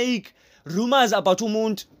can make rumors about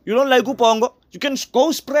umuntu. You don't like Ubongo? You can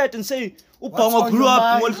go spread and say Ubongo grew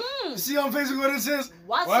up. You see on Facebook what it says?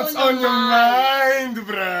 What's on your mind,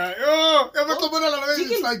 bruh? Yo,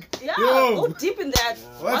 it's like, Yeah, yo, go deep in that.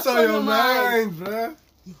 what's on your mind, bruh?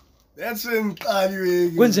 That's when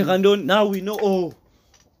Kwenzeka ntoni? Now we know, oh,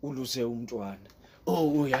 uluse umntwana. Oh,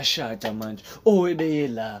 uyashada manje. Oh, ebeye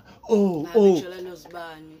la. Oh.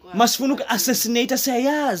 Masifuna uku-assassinate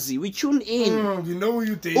siyayazi. We tune in. You know who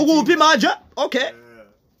you take. Ukuphi manje? Okay.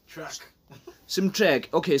 Track. Sim track.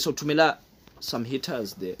 Okay, so tumela some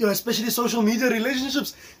hitters there. Yo, especially social media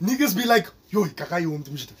relationships. Niggas be like, yo, kakayo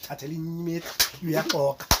mshita. Ateli mate, you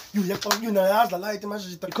yakoka. You know, the light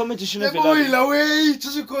The competition Hey, of boy, it. la way,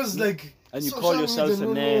 just because like. And you social call yourself media, a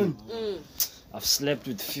no, man. no. I've slept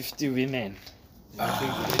with 50 women. You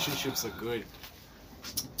think relationships are good?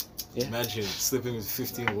 Yeah. Imagine sleeping with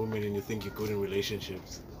 15 women and you think you're good in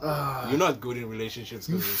relationships. Ah. You're not good in relationships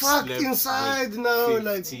You because you fucked slept inside with now,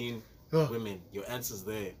 like- 15 Oh. women. Your answer's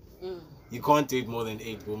there. You can't date more than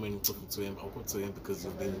 8 women to him because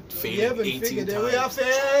you've been failing 18 times.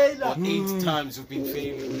 Or 8 times you've been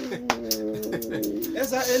failing.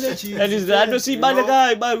 That's our energy. That is that. See, but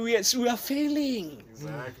we are failing.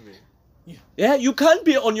 Exactly. Yeah, you can't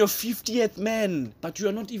be on your 50th man, but you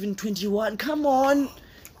are not even 21. Come on.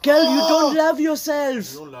 Girl, you don't love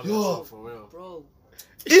yourself. You don't love yourself for real. Bro.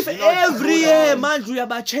 If every year, man, we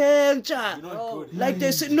are change. You're not good. Like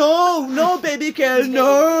they say, no, baby girl,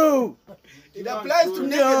 no. It applies to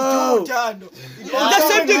No. niggas too, Jando. The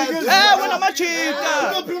same thing. When I'm a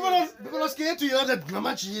cheater. People are scared to hear that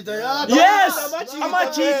Mama cheater. Yeah, Yes, I'm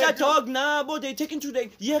a cheater dog now, but they take into the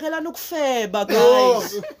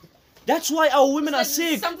guys. That's why our women are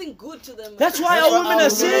sick. Something good to them. That's why our women are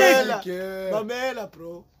sick. Mamela,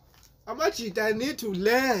 bro. Amachita, I need to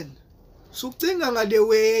learn. Something nga the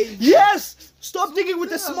way. Yes, stop thinking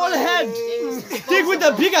with a small head. Think with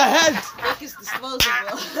a bigger head. Make is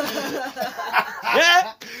disposable.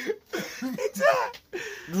 Yeah.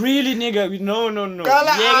 Really, nigga? No.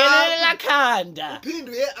 Kala Yegelela khanda.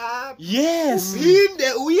 Pindwe up. Yes.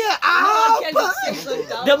 Pinde uye No one can up. sing so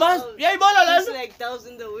down. The man, yeah, It's like Doves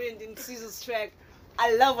in the Wind in Caesar's track.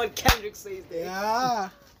 I love what Kendrick says there. Yeah.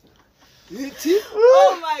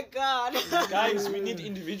 Oh my God. Guys, we need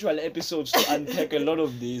individual episodes to unpack a lot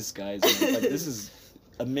of these, guys. Man. But this is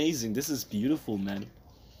amazing. This is beautiful, man.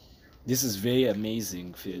 This is very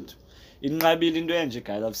amazing, Fit.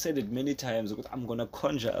 Guys, I've said it many times. I'm gonna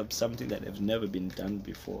conjure up something that has never been done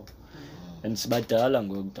before. And it's badala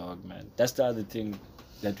ngok dog, man. That's the other thing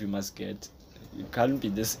that we must get. You can't be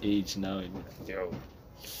this age now. Yo,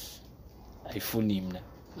 I funim na.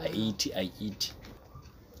 I eat.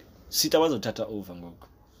 Sita wazothatha over ngok.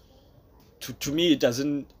 To me, it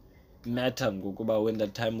doesn't matter ngok when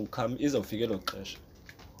that time will come. Izawufika xesha.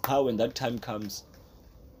 How when that time comes,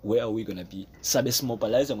 where are we gonna be?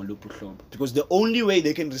 Because the only way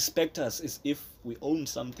they can respect us is if we own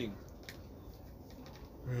something.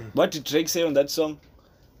 What did Drake say on that song?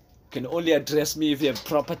 Can only address me if you have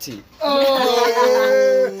property.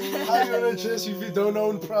 Oh, how you gonna address you if you don't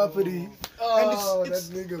own property? Oh, it's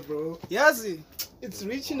that nigga, bro. Yazi, it's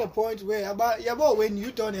reaching a point where when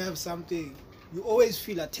you don't have something, you always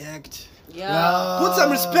feel attacked. Yeah. Put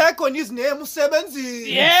some respect on his name, Usebenzi.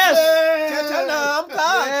 Yes.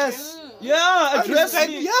 Yes. Yeah, address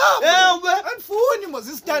me. Yeah, man. And phone was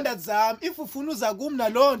his standards. If ufunu zagum na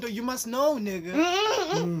londo, you must know, nigga.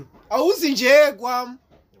 Awuzinje kwam.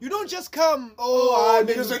 You don't just come.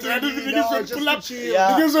 Niggas are ready to pull up.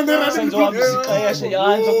 Niggas are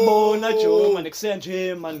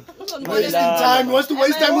wasting time. Wants to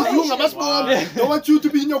waste time with you. Don't want you to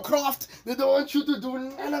be in your craft. They don't want you to do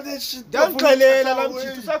none of that shit.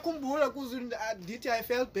 I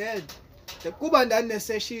felt bad. The Kuba ndane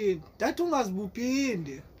session. That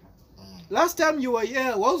ungazibuphinde. Last time you were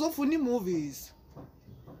here, wawuzofuna movies.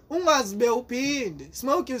 Ungazbe uphinde.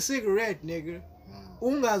 Smoke your cigarette, nigga.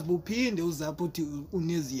 Ungazibuphinde uzaputhi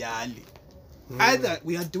uneziyali. Either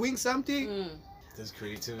we are doing something. There's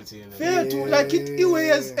creativity in it. Fair to like it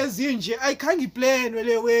as inje. I can't plan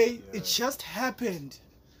way. It just happened.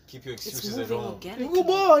 Keep your excuses at home.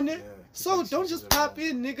 So don't just pop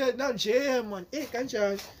in, nigga. Now jam man. Hey,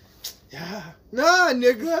 kanjani? Yeah. Nah,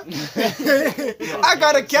 nigga. I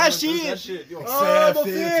gotta cash in.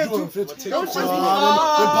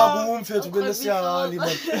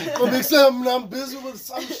 I'm busy with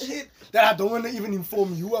some shit that I don't want to even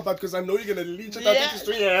inform you about because I know you're gonna leech it out into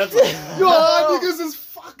straight hands. Yo, niggas is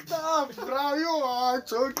fucked up, bro.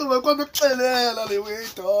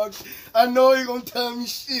 I know you're gonna tell me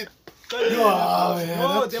shit.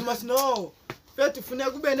 No, they must know. About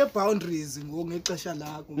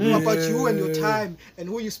you and your time and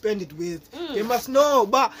who you spend it with. They must know.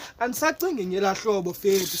 But and something in your hlobo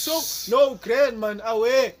fethu. So no grand man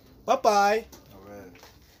away. Bye bye.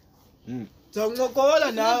 So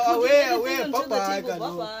ngokola now away bye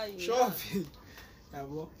bye. Sure.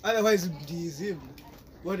 Otherwise busy.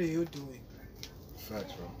 What are you doing?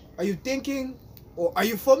 Facts, bro. Are you thinking? Or are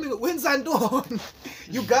you forming when's on?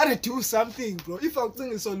 You gotta do something, bro. If I'm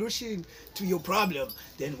thinking a solution to your problem,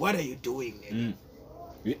 then what are you doing?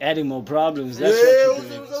 You're adding more problems, that's what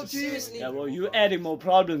you're doing. Seriously. Yeah, well, you're adding more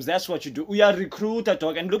problems, that's what you do. We are recruiter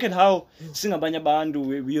dog, and look at how Singabanya Bandu,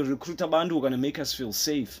 we recruit a bandu who are gonna make us feel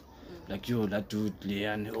safe. Like yo, that dude,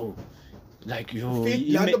 Leon, oh. Like yo,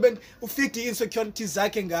 ufit the insecurities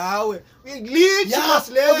zakhe ngawe.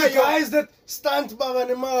 The guys that stand by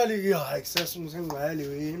Mali, access and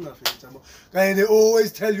they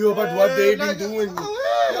always tell you about what they've been doing.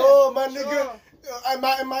 Yo, my nigga. Am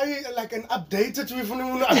I like an updated to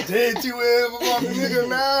update you? Nigga,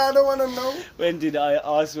 nah, I don't wanna know. When did I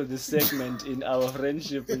ask for this segment in our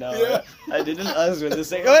friendship now? Yeah. I didn't ask for the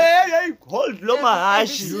segment. Hey, hold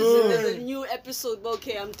This is a new episode.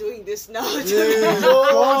 Okay, I'm doing this now. It's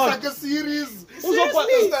like a series.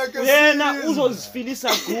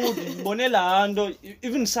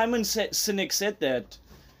 Even Simon Sinek said that.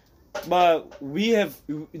 But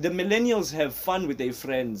the millennials have fun with their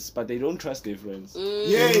friends, but they don't trust their friends. How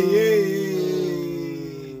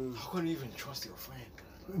can you even trust your friend?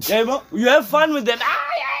 Yeah, you have fun with them.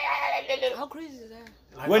 How crazy is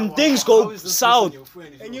that? When things go south.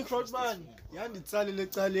 And you crowd man, yanditsalile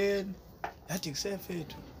ecaleni. Yathi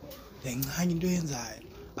kusefethu. Lenganye into yenzayo.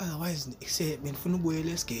 Otherwise benifuna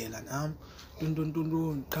ubuyela esigela nami. And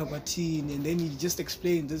then he just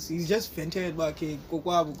explained this. He just vented back and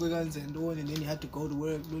then he had to go to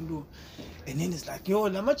work. And then it's like, yo,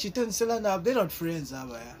 they're not friends,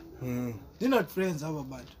 they're not friends,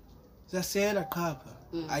 but they say a couple.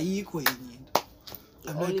 I'm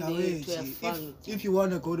like, if you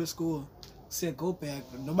want to go to school, say go back,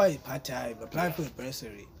 but nobody part time, apply for a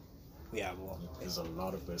bursary. uyabo There's a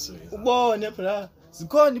lot of pursuits. ubone bra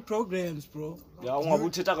zikhona i-programs bro Ya ungabe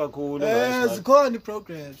uthetha kakhulu guys. zikhona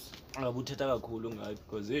i-programs Ungabe uthetha kakhulu guys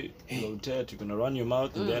because hey, you're gonna run your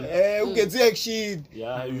mouth and then ungenzi action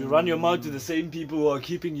yeah, you run your mouth to the same people who are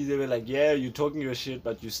keeping you. They were like, yeah, you're talking your shit,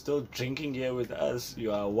 but you're still drinking here with us.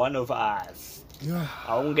 You are one of us.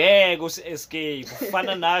 Awungeke usi-escape.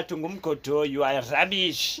 Ufana nathi ngumgodo. You are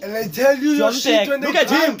rubbish. And I tell you your shit when Look they at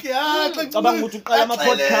him. drink. Yeah, Cabanga ukuthi uqala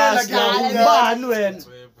ama-podcast now. Ubani wena?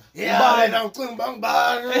 yeah,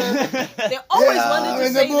 They always wanted to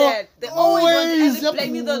say that. They always wanted to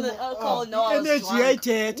blame you on the alcohol. No, I was energy drunk.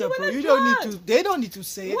 ayithetha bro you don't need to they don't need to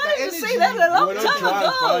say You it wanted to energy say that a long You were time not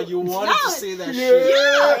drunk, ago. bro. You wanted to No. say that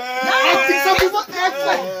shit. Some people act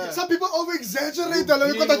like some people over exaggerate.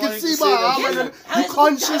 Like, You I can wanted see to say that my shit. you're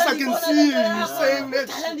conscious. I can see you saying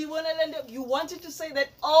that. You wanted to say that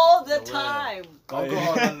all the time.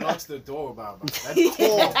 Alcohol unlocks the door, Baba. That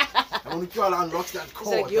core. And when you unlocks that It's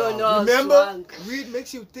core, like, you're dog. not remember drunk. weed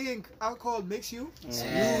makes you think alcohol makes you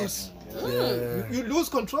lose you lose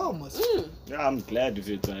control most Yeah, I'm glad of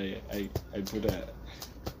it. I put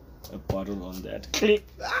a bottle on that. Click.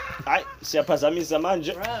 Ay, siyaphazamisa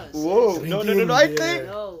manje. Bruh, Whoa. No. I think.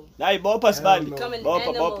 No. Hayi bopha sibali. Become an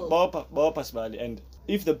animal. Bopha sibali. And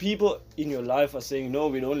if the people in your life are saying no,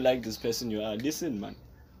 we don't like this person you are, listen, man.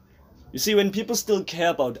 You see, when people still care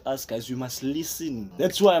about us, guys, we must listen.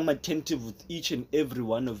 That's why I'm attentive with each and every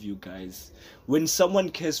one of you guys. When someone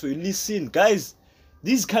cares for you, listen, guys.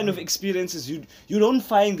 These kind of experiences, you don't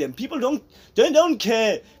find them. People don't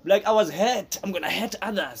care. Like, I was hurt. I'm gonna hurt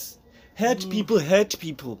others. Hurt people.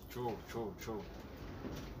 True.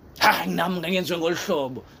 Nami ngenziwe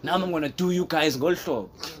ngolhlobo. Nami I'm gonna do you guys ngolhlobo.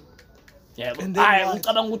 Yeah, And then hayi what?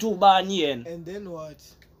 ucabanga ukuthi ubani yena. and then what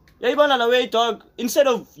Yayibona la way dog, instead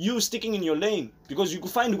of you sticking in your lane, because you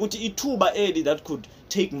could find ukuthi ithuba eli that could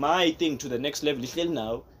take my thing to the next level ihleli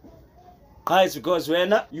now. Guys, because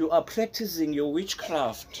when you are practicing your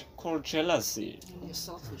witchcraft called jealousy. You're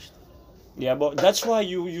selfish. Yeah, but that's why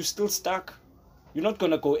you still stuck. You're not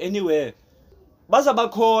gonna go anywhere. Baza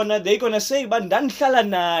bakhona, they're gonna say, but ndandihlala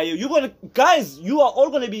nayo. Guys, you are all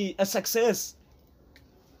gonna be a success.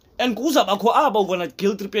 And kuza bakho aba gonna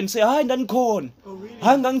guilt trip and say, hayi ndandikhona.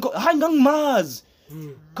 Hayi ngangimazi.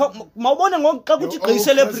 Mawubona ngoku Your ukuthi old cousin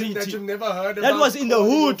celebrity. that you've never heard That about was in the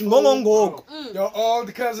calling hood, your phone, ngongongoko. bro. Your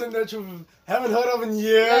old cousin that you haven't heard of in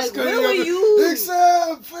years. Like, where were you?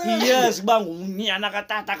 Except, Yes, kuba ngunyana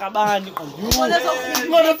katata kabani. you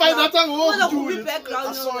wanna find out how What a old movie dude. background.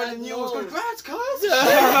 I saw it in the No. news. Congrats, cuz.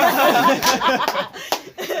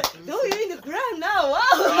 No, you're in the gram now. Wow.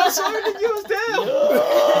 I saw it in the news there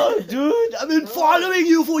Oh, dude, I've been following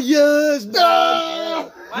you for years,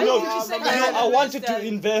 man. Why did you say that? I wanted to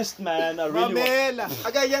invest, man. I really want. mamela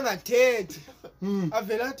akanye angathethi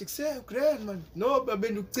avela athi grand man no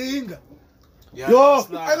babenducinga Yeah, yo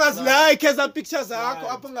slide. angazilike eza pictures zakho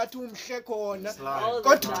apho ngathi umhle khona All the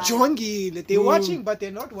kodwa time. ujongile they watching but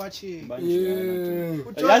they're not watching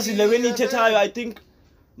Yazi le when ithethayo, I think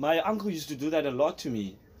my uncle used to do that a lot to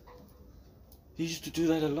me. He used to do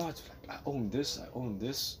that a lot. Like, I own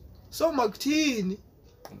this. so makuthini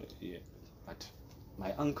Yeah, but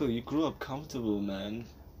my uncle, he grew up comfortable, man.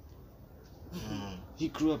 He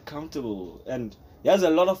grew up comfortable, and he has a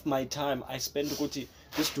lot of my time I spend ukuthi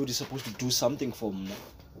this dude is supposed to do something for me.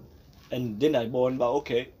 And then I born, but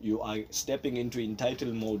okay, you are stepping into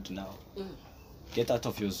entitled mode now. Get out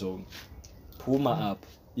of your zone. Puma up.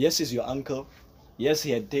 Yes, he's your uncle. Yes,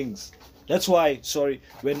 he had things. That's why, sorry,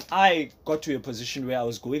 when I got to a position where I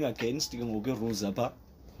was going against rules,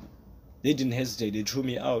 they didn't hesitate, they threw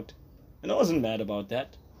me out. And I wasn't mad about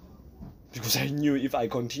that. Because I knew if I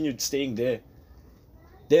continued staying there,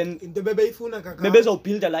 then into bebeyifuna kaka maybe I'll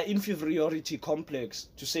build a like inferiority complex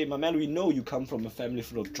to say, my man, we know you come from a family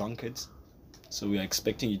full of drunkards, so we are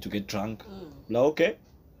expecting you to get drunk. Like, okay,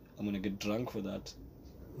 I'm gonna get drunk for that.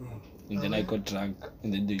 And then I got drunk,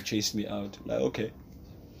 and then they chased me out. Like, okay,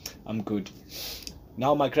 I'm good.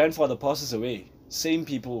 Now my grandfather passes away. Same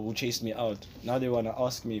people who chased me out. Now they wanna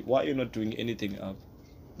ask me, why are you not doing anything up?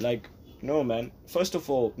 Like, no, man. First of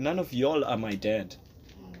all, none of y'all are my dad.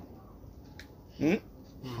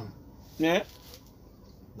 Yeah.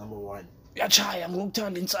 Number one. Yachaya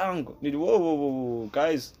ngokuthanda insango. Whoa,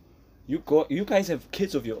 guys. You guys have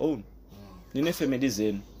kids of your own. Nine family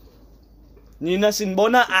zenu. Nina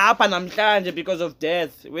sinbona apha namhlanje because of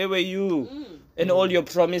death. Where were you? And all your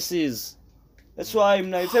promises. That's why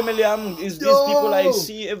my family is these people I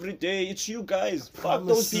see every day. It's you guys. Fuck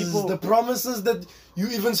those people. The promises that you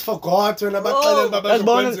even forgot when No,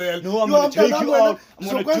 I'm gonna take you out. I'm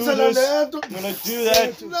gonna do this. I'm gonna do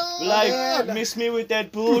that. Like, miss me with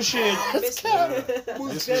that bullshit.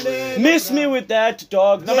 Miss me with that,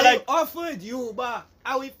 dog. They Like, offered you, but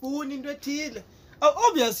are we fooling into a deal? Oh,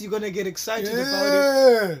 obviously you're gonna get excited about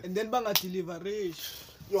it, and then banga delivery.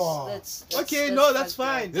 That's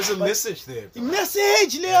fine. There's a message there. A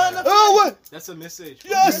message, Leon. oh, what? That's a message.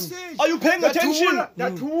 Yes. Message. Are you paying attention?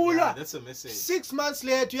 Yeah, that's a message. 6 months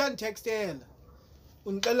later, you texted.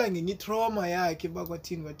 Uncela ngitrauma yakhe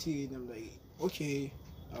bakwathini. I'm like, okay,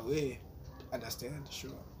 away, understand,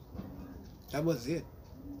 sure. That was it.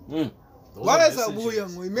 Why is a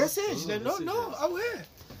message? No, away.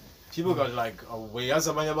 People got like way as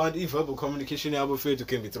about verbal communication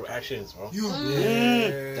can be through actions, bro.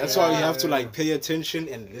 That's why you have to like pay attention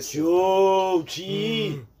and listen. Yo,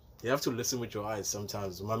 gee. You have to listen with your eyes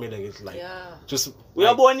sometimes. Mommy, like it's like just We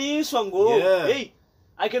are born in Swango. Yeah. Hey,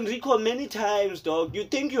 I can recall many times, dog. You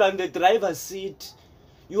think you are in the driver's seat.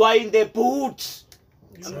 You are in the boot.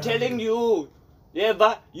 I'm telling you. Yeah,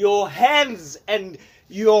 but your hands and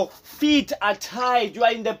your feet are tied. You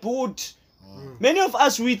are in the boot. Many of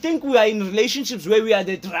us, we think we are in relationships where we are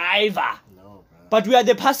the driver. No, but we are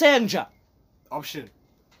the passenger. Option.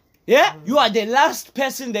 Yeah? You are the last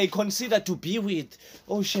person they consider to be with.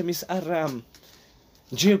 Oh, Shemis Aram.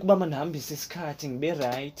 Nje kuba manihambisa isikhathi ngibe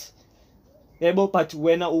right. Yebo, but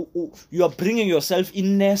when you are bringing yourself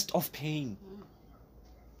in nest of pain.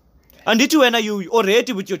 And it when you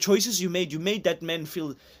already with your choices you made that man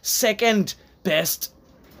feel second best.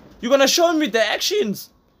 You're gonna show him with the actions.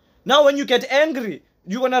 Now when you get angry,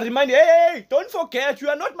 you're gonna remind him, hey, don't forget, you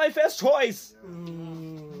are not my first choice.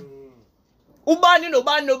 Ubani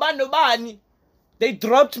nobani. They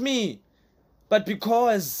dropped me. But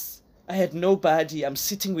because I had nobody, I'm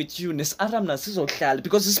sitting with you. Because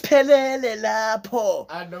it's pelele lapho.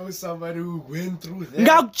 I know somebody who went through that.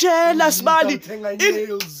 Ngakutshela sibali.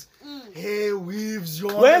 Nails, hair weaves,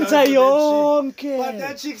 Wenza yonke. But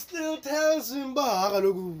that chick still tells him,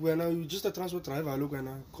 when you just a transport driver, look when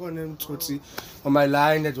I call him on my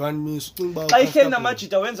line that one me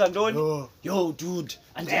yo dude,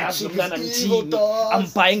 and I'm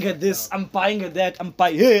buying her this, I'm buying her that, I'm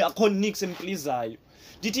buying hey, akho nix empleasayo.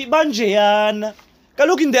 Dithi banjeyana.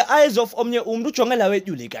 Kaloku in the eyes of omnye umuntu ujongela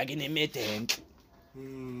wethu leka ke nemedenhle.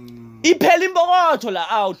 Iphela imbokotho la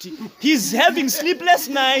out. He's having sleepless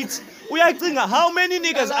nights. Uyacinga how many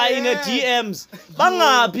niggas are in a DMs?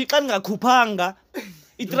 Bangaphi xa ngakhuphanga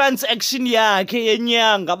i-transaction yakhe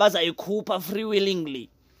yenyanga bazayikhupha free willingly.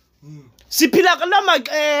 Siphila kala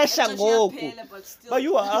maxesha ngoku. But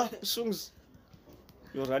you are Sungs.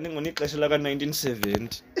 You're running on ixesha la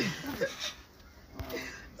 1970.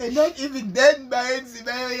 And not even then,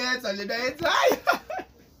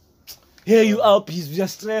 Here you are, peace. We are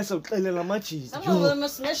stressed. Some of them are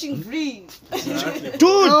smashing free. Dude!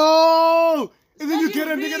 No! And then you get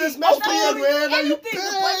a nigga that's smashed free and where you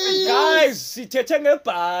pay. Guys, Sitetyana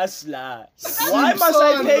bus la. Why must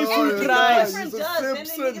I pay full price?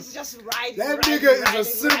 That nigga is a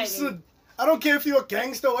Simpson. I don't care if you're a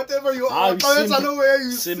gangster, whatever you are. I know where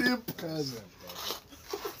you simp.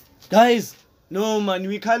 Guys, no man,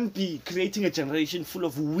 we can't be creating a generation full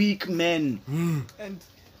of weak men. And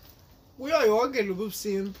we are young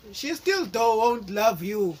simp. She still won't love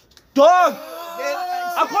you. Dog!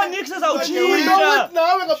 I can't nix as out She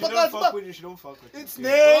don't fuck with you. It's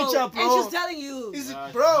nature, bro. And she's telling you. Is it,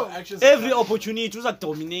 bro? Every opportunity was like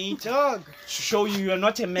dominate. Dog. Show you are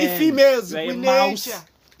not a man. We females, we we nature.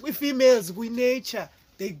 We females, we nature.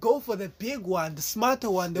 They go for the big one, the smarter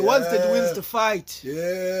one, the ones that wins the fight.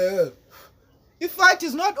 Yeah. The fight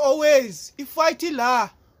is not always. The fight is la.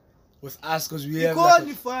 With us, because we You have can't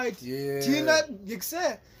like fight. Yeah. Tina, you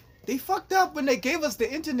said they fucked up when they gave us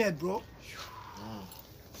the internet, bro.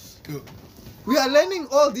 We are learning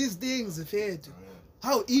all these things, Fed.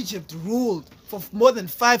 How Egypt ruled for more than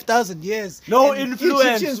 5,000 years. No and influence.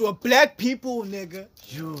 Egyptians were black people, nigga.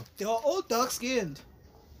 You. They are all dark-skinned.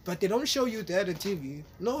 But they don't show you that on TV.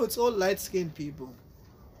 No, it's all light-skinned people.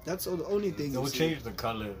 That's all the only thing They'll you see. change the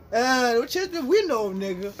color. We know,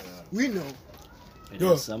 nigga. Yeah. We know.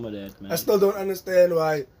 Yo, some of that, man. I still don't understand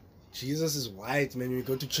why Jesus is white, man. We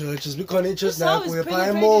go to churches. We can't just now. We're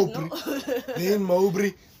by Mowbray. They in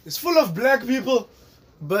Mowbray. It's full of black people.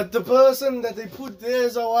 But the person that they put there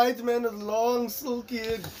is a white man with long, silky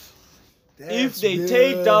hair. If they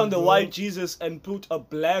take down the white Jesus and put a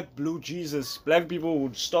black, blue Jesus, black people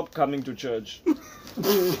would stop coming to church.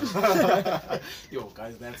 Yo,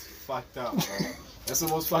 guys, that's fucked up, bro. That's the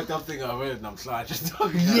most fucked up thing I've heard, and I'm sorry. Just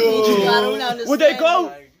talking. I don't understand. Would they go?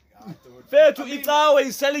 Like, Fair to Itawe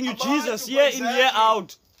is selling you Jesus year in, year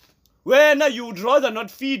out. When you would rather not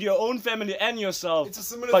feed your own family and yourself, it's a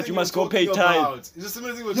similar but thing you must we're go pay talking tithe. about. It's a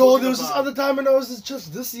similar thing we're Yo, talking there was this about. other time when I was in church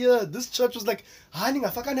this year. This church was like, "Honey, I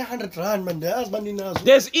fucking 100 rand, man. There's money now."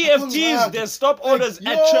 There's EFTs, there's stop orders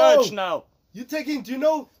Like, at yo. church now. You taking? Do you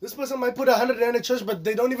know this person might put 100 rand at church, but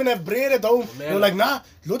they don't even have bread at home. Man, They're like, "Nah,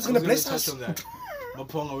 Lord's I gonna was bless touch us." on that.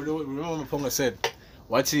 Maponga, remember what Maponga said?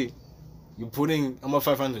 What's you're putting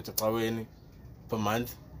 500 per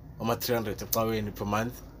month, 300 per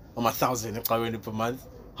month, 1,000 per month.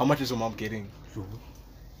 How much is your mom getting?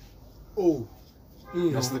 Oh,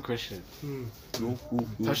 That's the question.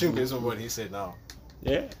 Touching based on what he said now.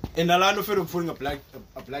 Yeah. In Alano Fedo putting a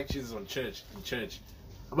black Jesus in church,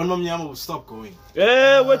 but Mama will stop going.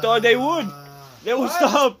 Yeah, what thought they would. They would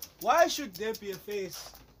stop. Why should there be a face?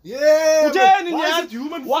 yeah. Then, Why Nyan, is it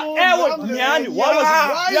human why, form? Nyan,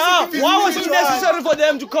 why was it necessary for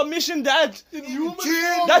them to commission that?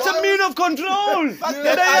 That's a mean of control. Fuck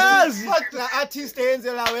the artist ends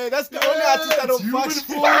away. That's the only artist I don't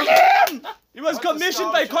fuck. He was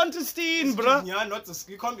commissioned by Contestine, bro. Yeah,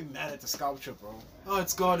 you can't be mad at the sculpture, bro. Oh,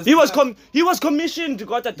 it's God. It's He was commissioned,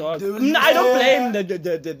 got a dog. I don't blame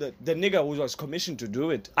the nigga who was commissioned to do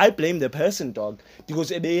it. I blame the person, dog.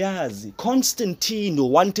 Because ebeyazi, Constantine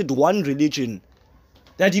wanted one religion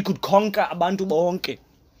that he could conquer abantu bonke.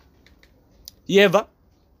 You ever?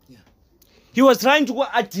 Yeah. He was trying to go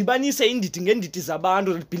adibanise inditi ngenditi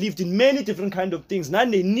zabantu that believed in many different kind of things. Now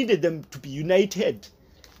they needed them to be united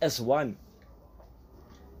as one.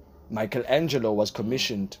 Michelangelo was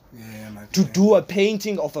commissioned to do a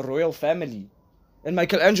painting of a royal family. And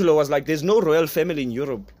Michelangelo was like, there's no royal family in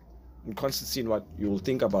Europe. And Constantine, what you will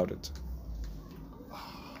think about it.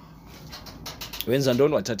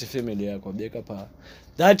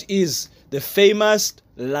 That is the famous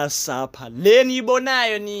Last Supper. Leni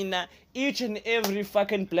bonayo nina. Each and every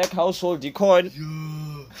fucking black household icon.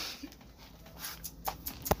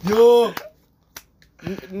 Yo.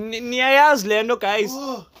 Niyayazi lento, guys.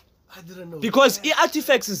 Oh, I didn't know. Because the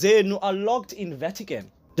artifacts zenu are locked in Vatican.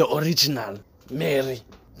 The original Mary,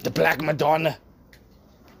 the Black Madonna,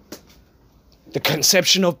 the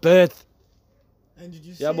conception of birth, And did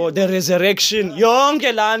you see the resurrection,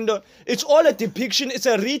 yonke lando. It's all a depiction. It's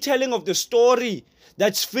a retelling of the story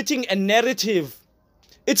that's fitting a narrative.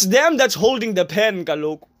 It's them that's holding the pen,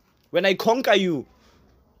 Kaloku. When I conquer you,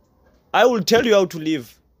 I will tell you how to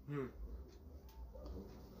live.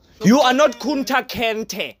 You are not Kunta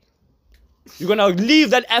Kente. You're gonna leave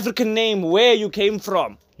that African name where you came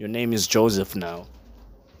from. Your name is Joseph now.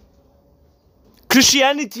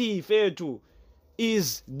 Christianity, fair to,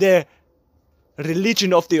 is the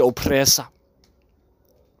religion of the oppressor.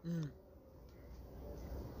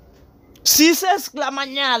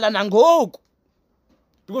 Sisesklamanyala nangoku.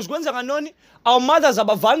 Because kwenza kanoni, our mothers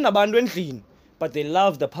abavani nabantu endlini, but they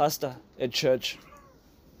love the pastor at church.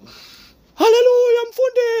 Hallelujah,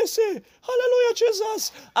 mfundisi. Hallelujah,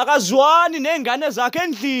 Jesus. Akazwani nengane zakhe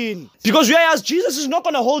endlini. Because whereas Jesus is not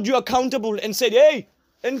going to hold you accountable and say, hey,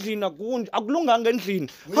 endlini akulunganga endlini.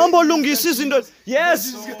 Hamba lungisa izinto.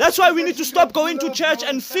 Yes, that's why we need to stop going to church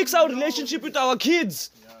and fix our relationship with our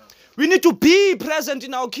kids. We need to be present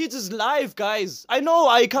in our kids' life, guys. I know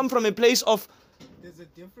I come from a place of... There's a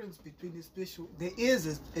difference between the spiritual... There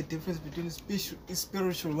is a difference between the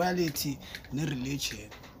spirituality and religion.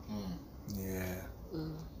 Yeah.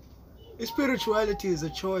 Spirituality is a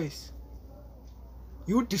choice.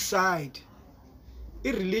 You decide.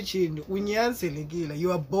 Religion,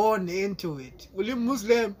 you are born into it. Will you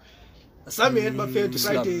Muslim? Some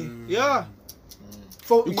Friday. Yeah.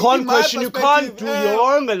 You can't question, you can't do your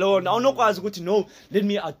own alone. I don't know no, let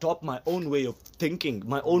me adopt my own way of thinking,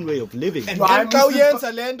 my own way of living. And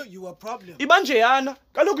you are a problem. Ibanjeyana,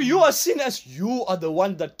 kaloku you are seen as you are the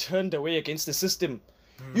one that turned away against the system.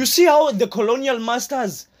 You see how the colonial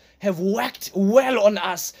masters have worked well on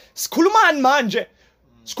us. Skuluman manje.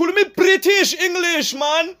 Skulumi British English,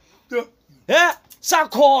 man. Yeah.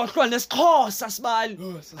 Sakhohlwa nesixhosa sibali.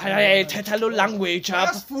 Hayi thetha lo language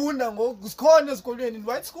apha. Asifunda ngoku sikhona esikolweni in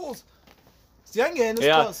white schools. Siyangena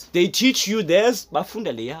isixhosa. They teach you theirs,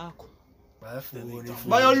 bafunda le yakho.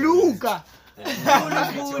 Bayoluka.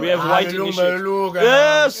 We have white initiates.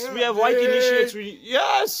 Yes, we have white initiates.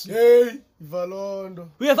 Yes. Hey, Valondo.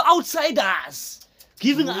 We have outsiders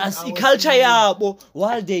giving us the culture yabo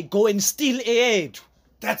while they go and steal it.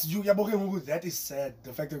 That's you. That is sad.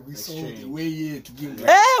 The fact that we sold the way here to give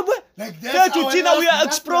like that. We are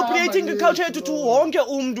expropriating the culture to wonke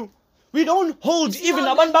umntu. We don't hold even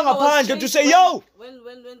abantu bangaphandle to say, yo. When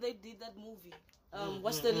they did that movie,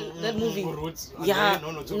 what's that movie? Roots. Yeah,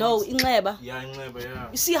 no, Ingleba. Yeah,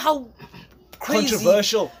 yeah. You see how crazy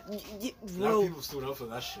Controversial. Black people stood up for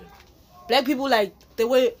that shit. Black people, like, they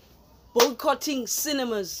were boycotting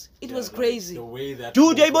cinemas. It was crazy. The way that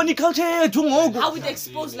Dude, yayibona culture yethu ngoku. How it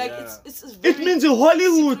exposed, like, it's very... It means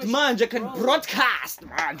Hollywood secret. manje can broadcast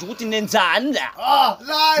manje ukuthi nenzani la.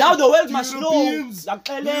 Lie. Now the world must know.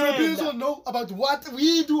 Europeans will know about what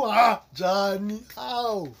we do. Johnny,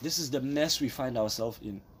 how? This is the mess we find ourselves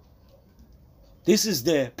in. This is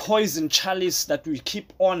the poison chalice that we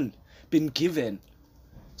keep on being given.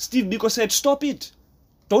 Steve Biko said, stop it.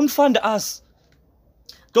 Don't fund us.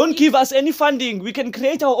 Don't give us any funding. We can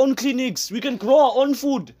create our own clinics. We can grow our own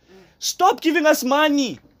food. Stop giving us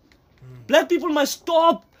money. Black people must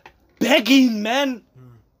stop begging, man.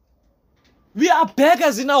 We are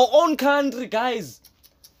beggars in our own country, guys.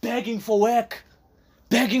 Begging for work.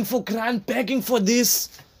 Begging for grant. Begging for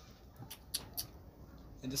this.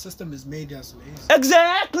 And the system has made us lazy.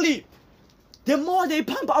 Exactly. The more they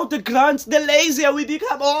pump out the grants, the lazier we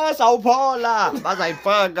become. Oh, Sao Paulo.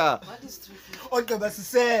 Motherfucker. What is 350? Okay, that's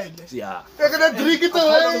sad. Yeah. They're gonna drink it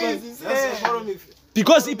away. That's a part of me.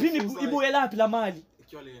 Because ibuyela phi la mali.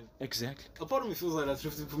 Exactly. A part of me feels like that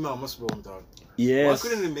 50 people must be on dog. Yes. Why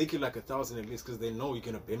couldn't they make it like 1,000 at least? Because they know you're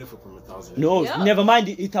gonna benefit from 1,000. No, Yeah. never mind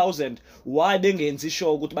the 8,000. Why bengenzi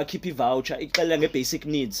sure ukuthi bakhiphe voucher ixela nge-basic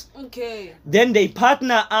needs. Okay. Then they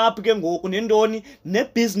partner up ke ngoku nendoni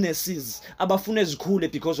ne-businesses abafuna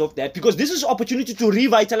zikhule because of that. Because this is opportunity to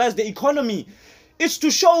revitalize the economy. It's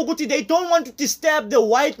to show ukuthi they don't want to disturb the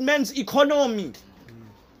white man's economy.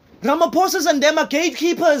 Ramaphosa's and them are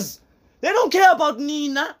gatekeepers. They don't care about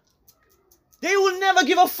Nina. They will never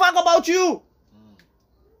give a fuck about you.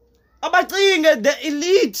 About the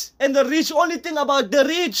elite and the rich only think about the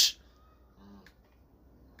rich.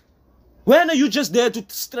 When are you just there to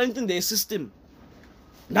strengthen their system?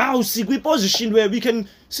 Now, see, we position where we can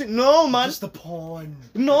say, no, man. Just a pawn.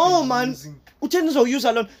 No, man. Utenzo use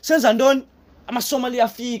alone. Says Andon, I'm a Somali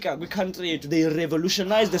Africa. We can't trade. They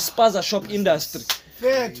revolutionized the spaza shop industry.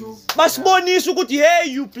 Fair too. Basibonisa ukuthi hey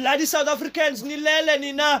you bloody South Africans nilele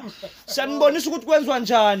nina sanibonisa ukuthi kwenziwa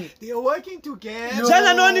njani. They are working together.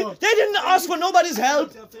 They didn't ask for nobody's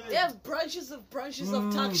help. They have branches of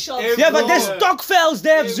tuck shops. Yeah, but there's stock fails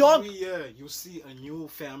there. Every year you see a new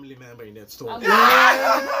family member in that store.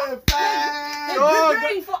 They're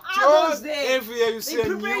preparing for others there. Every year you see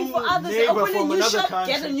They're a preparing new for others. They neighbor open a from new another shop,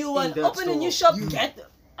 country. get a new one. in that Open a new store. shop, get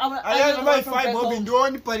I don't know if I Bob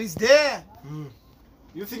doing, but it's there.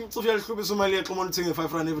 You think Sofia Club is Somalia? Come on, sing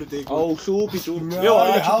 5 rand every day. Oh, hluphi dude. No, Yo,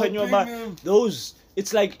 they're entrepreneur, but helping him. those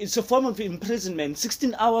it's like it's a form of imprisonment.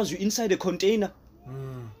 16 hours you're inside a container.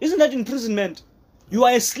 Isn't that imprisonment? You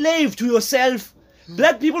are a slave to yourself.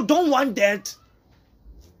 Black people don't want that.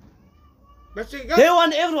 But they They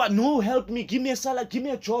want everyone. No, help me. Give me a salary. Give me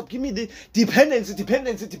a job. Give me the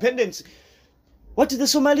dependency. What did the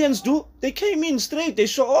Somalians do? They came in straight. They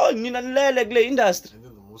saw, oh, Nina Nlele industry. And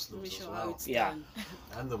then the Muslims as Show how well. it's Yeah. done.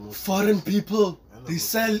 And the Muslims. Foreign people, they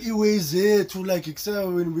sell e-ways here to like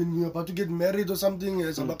excel when we're about to get married or something.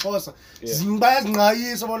 Listen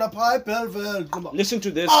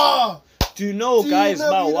to this. Ah! Do you know, guys, Tina,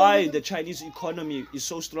 about Tina, why Tina. the Chinese economy is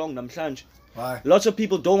so strong, namhlanje? Why? Lots of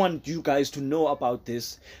people don't want you guys to know about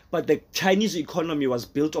this, but the Chinese economy was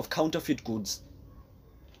built of counterfeit goods.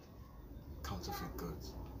 Counterfeit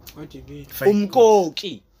goods. What do you mean?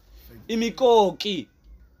 Umkoki, imikoki.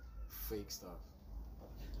 Fake stuff.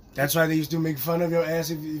 That's why they used to make fun of your ass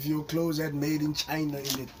if your clothes had made in China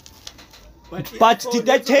in it. But did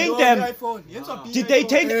they taint them? Did they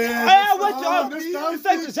taint? Exactly. In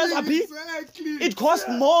fact, it costs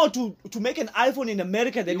more to make an iPhone in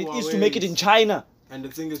America than it is to make it in China. And the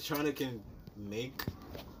thing is, China can make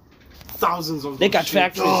thousands of They those got shit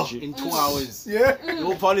factories. in 2 hours. Yeah. It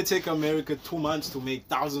will probably take America 2 months to make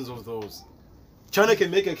thousands of those. China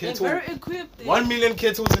can make a They're kettle, very equipped. 1 million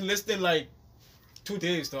kettles in less than like 2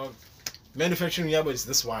 days, dog. Manufacturing, yeah, but it's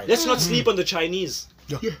this wide. Let's not sleep on the Chinese.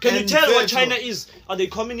 Yeah. Can you And tell what that's China what- is? Are they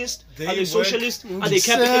communist? They Are they work- socialist? Are they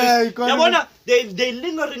Say, capitalist? can't Yabona, they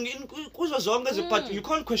lingering in kuzo zonke, but you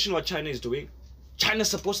can't question what China is doing. China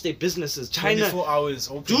supports their businesses. China, 24 hours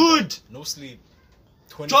open. Dude! No sleep.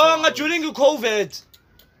 24 Tonga hours. during COVID,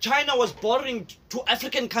 China was borrowing to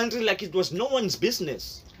African country like it was no one's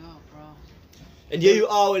business. Oh, bro. And here you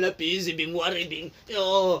are, when I'm busy, being worried, being,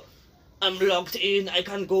 oh, I'm locked in, I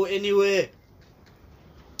can't go anywhere.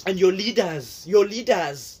 And your leaders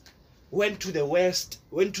went to the west,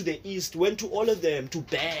 went to the east, went to all of them to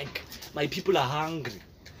beg. My people are hungry.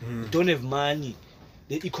 Don't have money.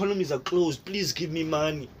 The economies are closed. Please give me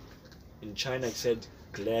money. And China said,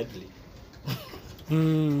 gladly.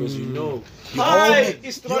 Because you know, You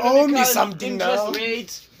astronomical owe me something interest now.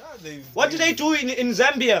 rate. What did they do in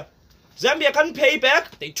Zambia? Zambia can't pay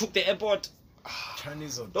back. They took the airport.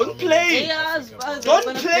 Chinese are Don't play.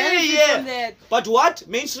 Don't play, yeah. But what?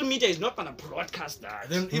 Mainstream media is not gonna broadcast that.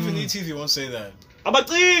 Then even ETV won't say that. But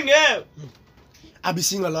thing, yeah. I'll be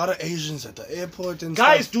seeing a lot of Asians at the airport and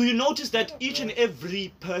Guys, stuff. do you notice that each and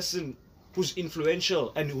every person who's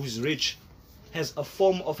influential and who's rich has a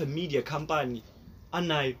form of a media company?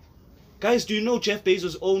 And guys, do you know Jeff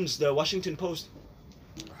Bezos owns the Washington Post?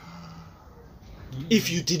 If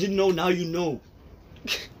you didn't know, now you know.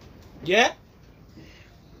 Yeah?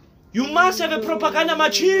 You must have a propaganda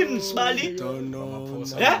machine, Smiley. Don't know.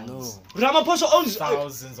 Yeah? Ramaphosa owns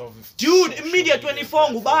Thousands of dude, social Media media 24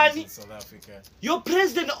 platforms ngubani? in South Africa. Your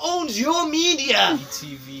president owns your media.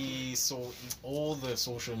 ETV, so all the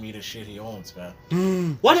social media shit he owns,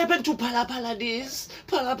 man. What happened to Pala Pala this?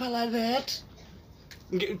 Pala Pala that?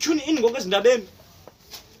 Tune in, Gokazindabeni.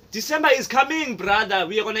 December is coming, brother.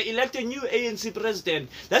 We are going to elect a new ANC president.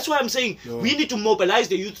 That's why I'm saying we need to mobilize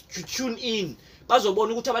the youth to tune in.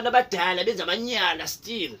 Bazobona ukuthi abantu abadala benza amanyala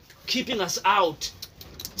still, keeping us out,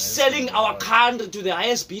 selling our country to the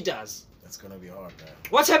highest bidders. That's gonna be hard, man.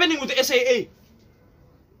 What's happening with the SAA?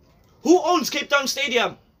 Who owns Cape Town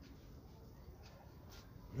Stadium?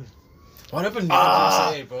 What happened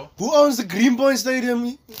to the bro? Who owns the Greenpoint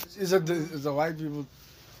Stadium? Is it the white people?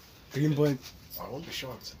 Greenpoint. I won't be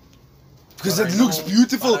shocked. Because But it I looks know-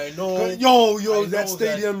 beautiful. but I know- Yo, I that know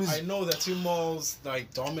stadium I is. know that two malls,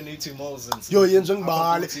 like dominating malls and Yo, stuff. Yenzong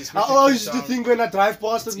Bali. I always used to think when I drive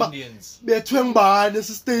past it, but Indians. Betweng Bali, this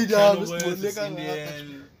is stadium. Kenilworth is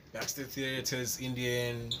Indian. Baxter Theatre is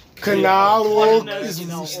Indian. Canal Walk Foreigners is in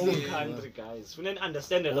our own Muslim. country, guys. We didn't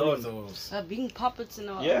understand All of alone. those. Being puppets in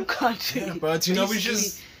our Yeah. own country. Yeah, but you know, we're Basically,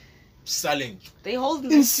 just selling. they hold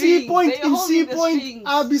me In the strings. Sea Point, They hold me the strings.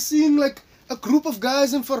 I'll be seeing like a group of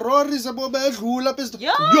guys in Ferraris above bed roll up.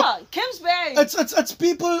 Yeah, Kempsbury. It's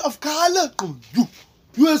people of color.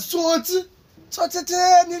 You are sorts.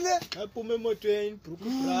 aphume emotweni ibhruku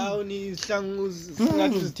brown isihlangu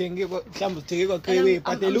singathi uzithenge mhlawumbe uzithenge kwaKewe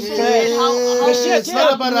but they look fresh. How Shit, it's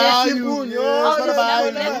not about you. How It's not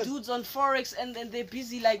about them you. dudes on Forex and then they're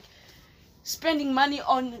busy like spending money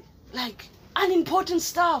on like unimportant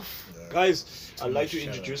stuff. Guys, I'd like to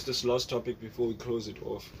introduce this last topic before we close it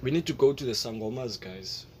off. We need to go to the Sangomas,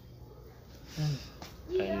 guys.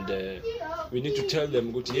 And we need to tell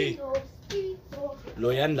them, hey,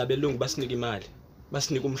 loyan labelungu basinike imali,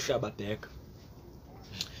 basinike umhlaba back.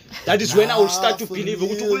 That is when I will start to believe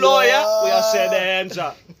ukuthi uloya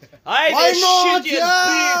uyasebenza. Hayi Why the not? shit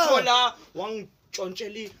Yeah. yesipho la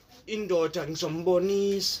wangitshontshela indoda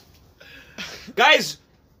ngizombonisa. Guys,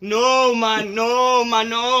 no man.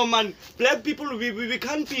 Black people, we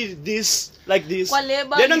can't be this like this.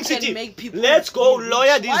 Waleba, Then you I'm can sitting, make people let's go be rich.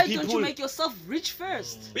 lawyer these Why people. don't you make yourself rich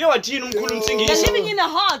first? Uyawathini umkhulu You're umthengisi? living in a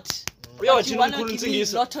hut. But Uyawathini you want umkhulu to give me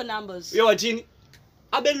umthengisi? lotto numbers. Uyawathini?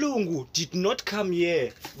 Abelungu did not come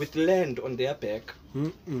here with land on their back.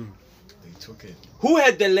 They took it. Who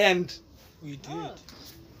had the land? We did.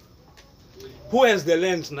 Who has the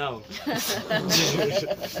land now?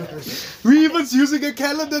 We even using a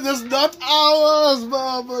calendar that's not ours,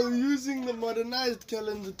 but we're using the modernized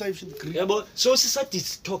calendar type shit. Yabo, so sisa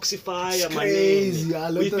detoxify It's crazy. I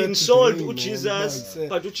We've looked been at sold today, to man, Jesus,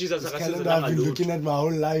 but but Jesus this akasiza calendar I've been ngalutho. looking at my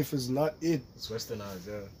whole life is not it. It's westernized,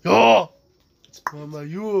 yeah. Yo! Mama,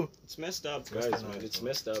 you. It's messed up, guys, man. It's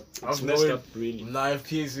messed up. It's I've messed known up, really. live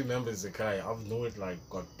PhD members, Zakai. I've known it like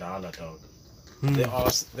got dollar dog. There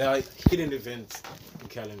are hidden events in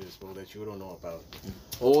calendars, bro, that you don't know about.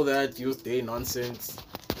 All that Youth Day nonsense,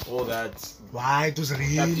 all that Why it was Happy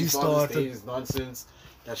really Father's Day started. is nonsense.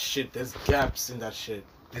 That shit, there's gaps in that shit.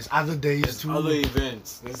 There's other days There's too. other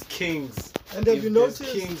events. There's kings. And have you There's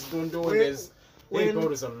noticed kings don't do when- it. There's when- bro,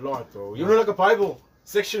 there's a lot, bro. You know, like a Bible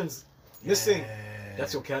sections missing.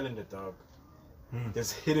 That's your calendar, dog.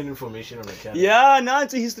 There's hidden information on the calendar. Yeah,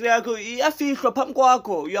 nansi history yakho iyafihlwa phambi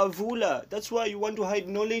kwakho, uyavula. That's why you want to hide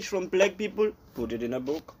knowledge from black people, put it in a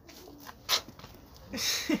book.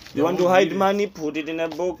 You want to won't hide read it. money, put it in a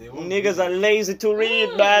book. They won't Niggas read are lazy to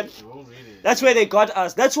read, man. You won't read it. That's where they got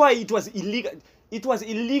us. That's why it was illegal. It was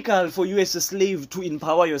illegal for you as a slave to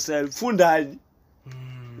empower yourself. Fundal.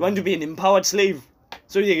 You want to be an empowered slave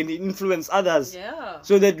so you can influence others. Yeah.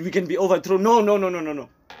 So that we can be overthrown. No.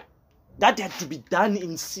 That had to be done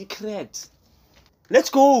in secret. Let's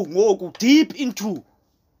go deep into,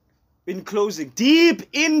 in closing, deep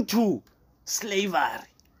into slavery.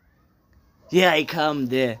 Here I come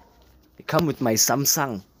there. I come with my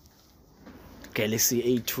Samsung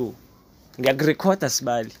Galaxy A2. Ngiyakurekhoda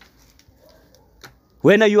sibali.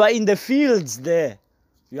 When you are in the fields there,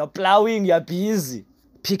 you are plowing, you are busy,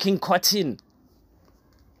 picking cotton.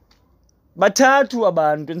 Bathathu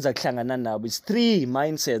abantu enzakuhlangana nabo. It's 3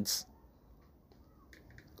 mindsets.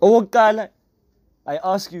 Owokuqala, I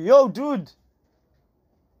ask you, yo dude,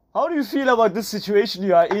 how do you feel about this situation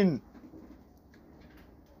you are in?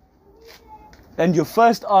 And your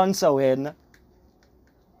first answer, when,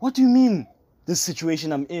 what do you mean, this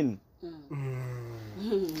situation I'm in?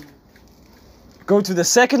 Go to the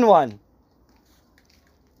second one.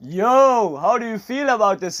 Yo, how do you feel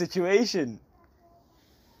about this situation?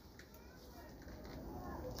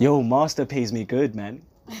 Yo, master pays me good, man.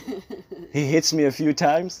 He hits me a few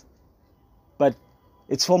times, but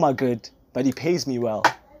it's for my good, but he pays me well.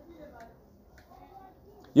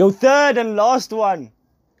 Yo, third and last one.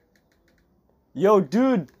 Yo,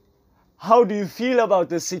 dude, how do you feel about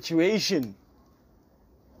this situation?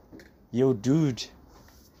 Yo, dude,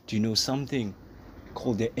 do you know something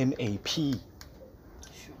called the MAP?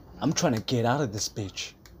 I'm trying to get out of this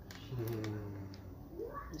bitch.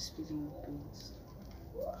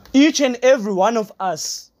 Each and every one of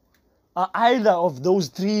us are either of those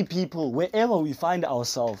 3 people wherever we find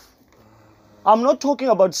ourselves. I'm not talking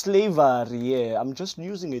about slavery here. I'm just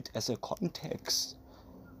using it as a context.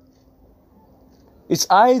 It's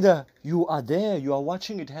either you are there, you are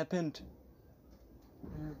watching it happen,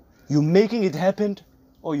 you're making it happen,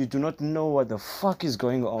 or you do not know what the fuck is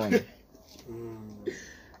going on.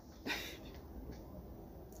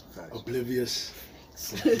 Oblivious.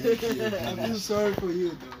 I feel sorry for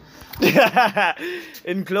you, though.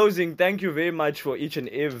 In closing, thank you very much for each and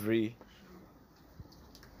every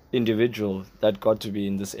individual that got to be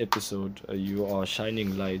in this episode. You are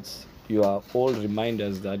shining lights. You are all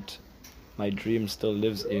reminders that my dream still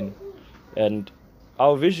lives in. And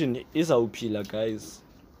our vision is our pillar, guys.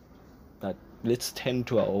 That let's tend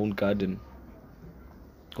to our own garden.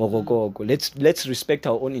 Let's respect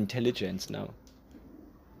our own intelligence now.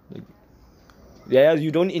 Yeah,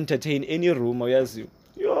 you don't entertain any rumor. Yes,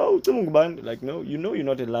 like, no, you know you're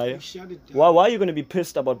not a liar. Why are you going to be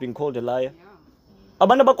pissed about being called a liar?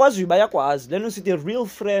 Abantu bakwazi bayakwazi. Then you see the real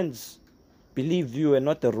friends believe you and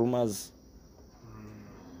not the rumors.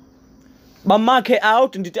 Bamake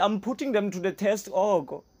out and I'm putting them to the test.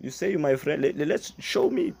 Oh, you say you're my friend. Let's show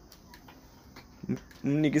me.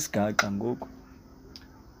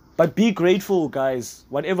 But be grateful, guys.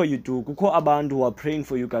 Whatever you do, kukho abantu who are praying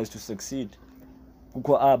for you guys to succeed.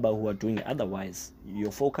 Kukho aba who are doing otherwise.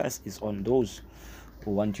 Your focus is on those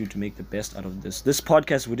who want you to make the best out of this. This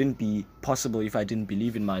podcast wouldn't be possible if I didn't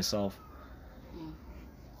believe in myself.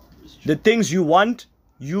 The things you want,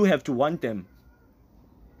 you have to want them.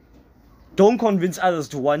 Don't convince others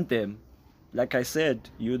to want them. Like I said,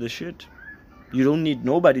 you're the shit. You don't need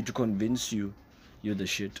nobody to convince you you're the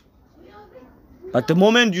shit. But the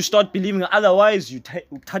moment you start believing otherwise, you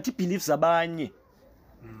believe zabanye.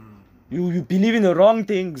 You believe in the wrong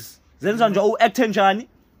things. Zenza nje acte njani?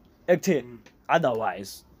 Acte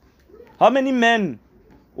otherwise. How many men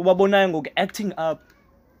ubabonayo ngoku acting up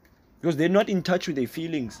because they're not in touch with their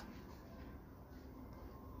feelings?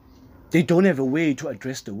 They don't have a way to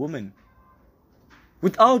address the woman.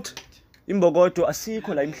 Without imbokoto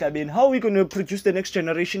asikho la emhlabeni, how are we going to produce the next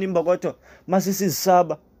generation imbokoto?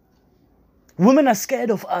 Masisizaba. Women are scared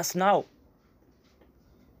of us now.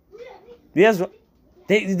 Yes,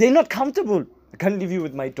 they're not comfortable. I can't leave you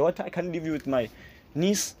with my daughter. I can't leave you with my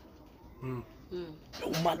niece.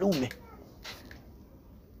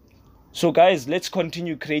 So guys, let's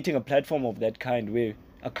continue creating a platform of that kind where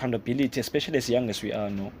accountability, especially as young as we are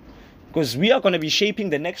now, because we are going to be shaping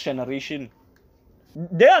the next generation.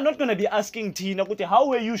 They are not going to be asking Tina, how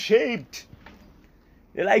were you shaped?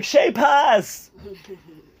 They're like, shape us.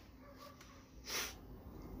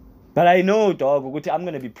 But I know, dog, I'm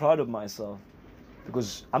going to be proud of myself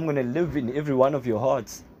because I'm going to live in every one of your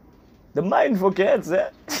hearts. The mind forgets, eh?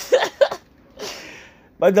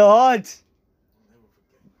 But the heart,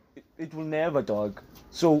 it will never, dog.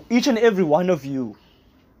 So each and every one of you,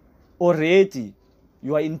 already,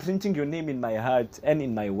 you are imprinting your name in my heart and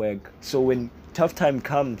in my work. So when tough time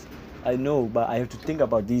comes, I know, but I have to think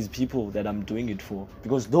about these people that I'm doing it for.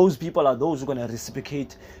 Because those people are those who are going to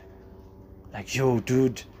reciprocate. Like, yo,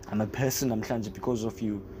 dude, I'm a person, I'm trying because of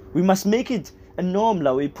you. We must make it a norm,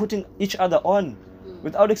 like we're putting each other on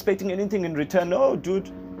without expecting anything in return. No,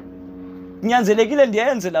 dude. Nyanzelekile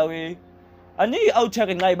ndiyenze la we. Ani out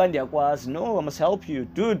here nxa iba ndiyakwazi. No, I must help you,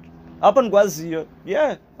 dude. Apha ndikwaziyo.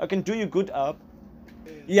 Yeah, I can do you good up.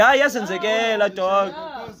 Yeah, yasenzekela, dog.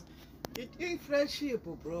 It ain't friendship,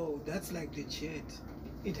 bro. That's like the shit.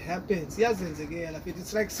 It happens. Yasenzekela.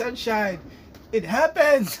 It's like sunshine. It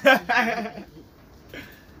happens.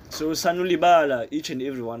 So sanulibala, each and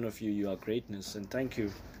every one of you are greatness, and thank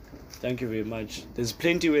you very much. There's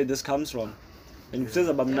plenty where this comes from, and it says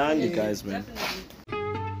about Nandi, guys, man.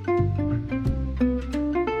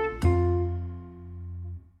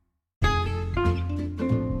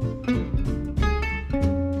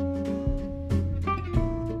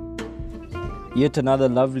 Yet another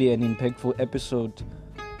lovely and impactful episode.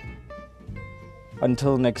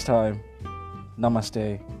 Until next time,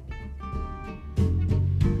 Namaste.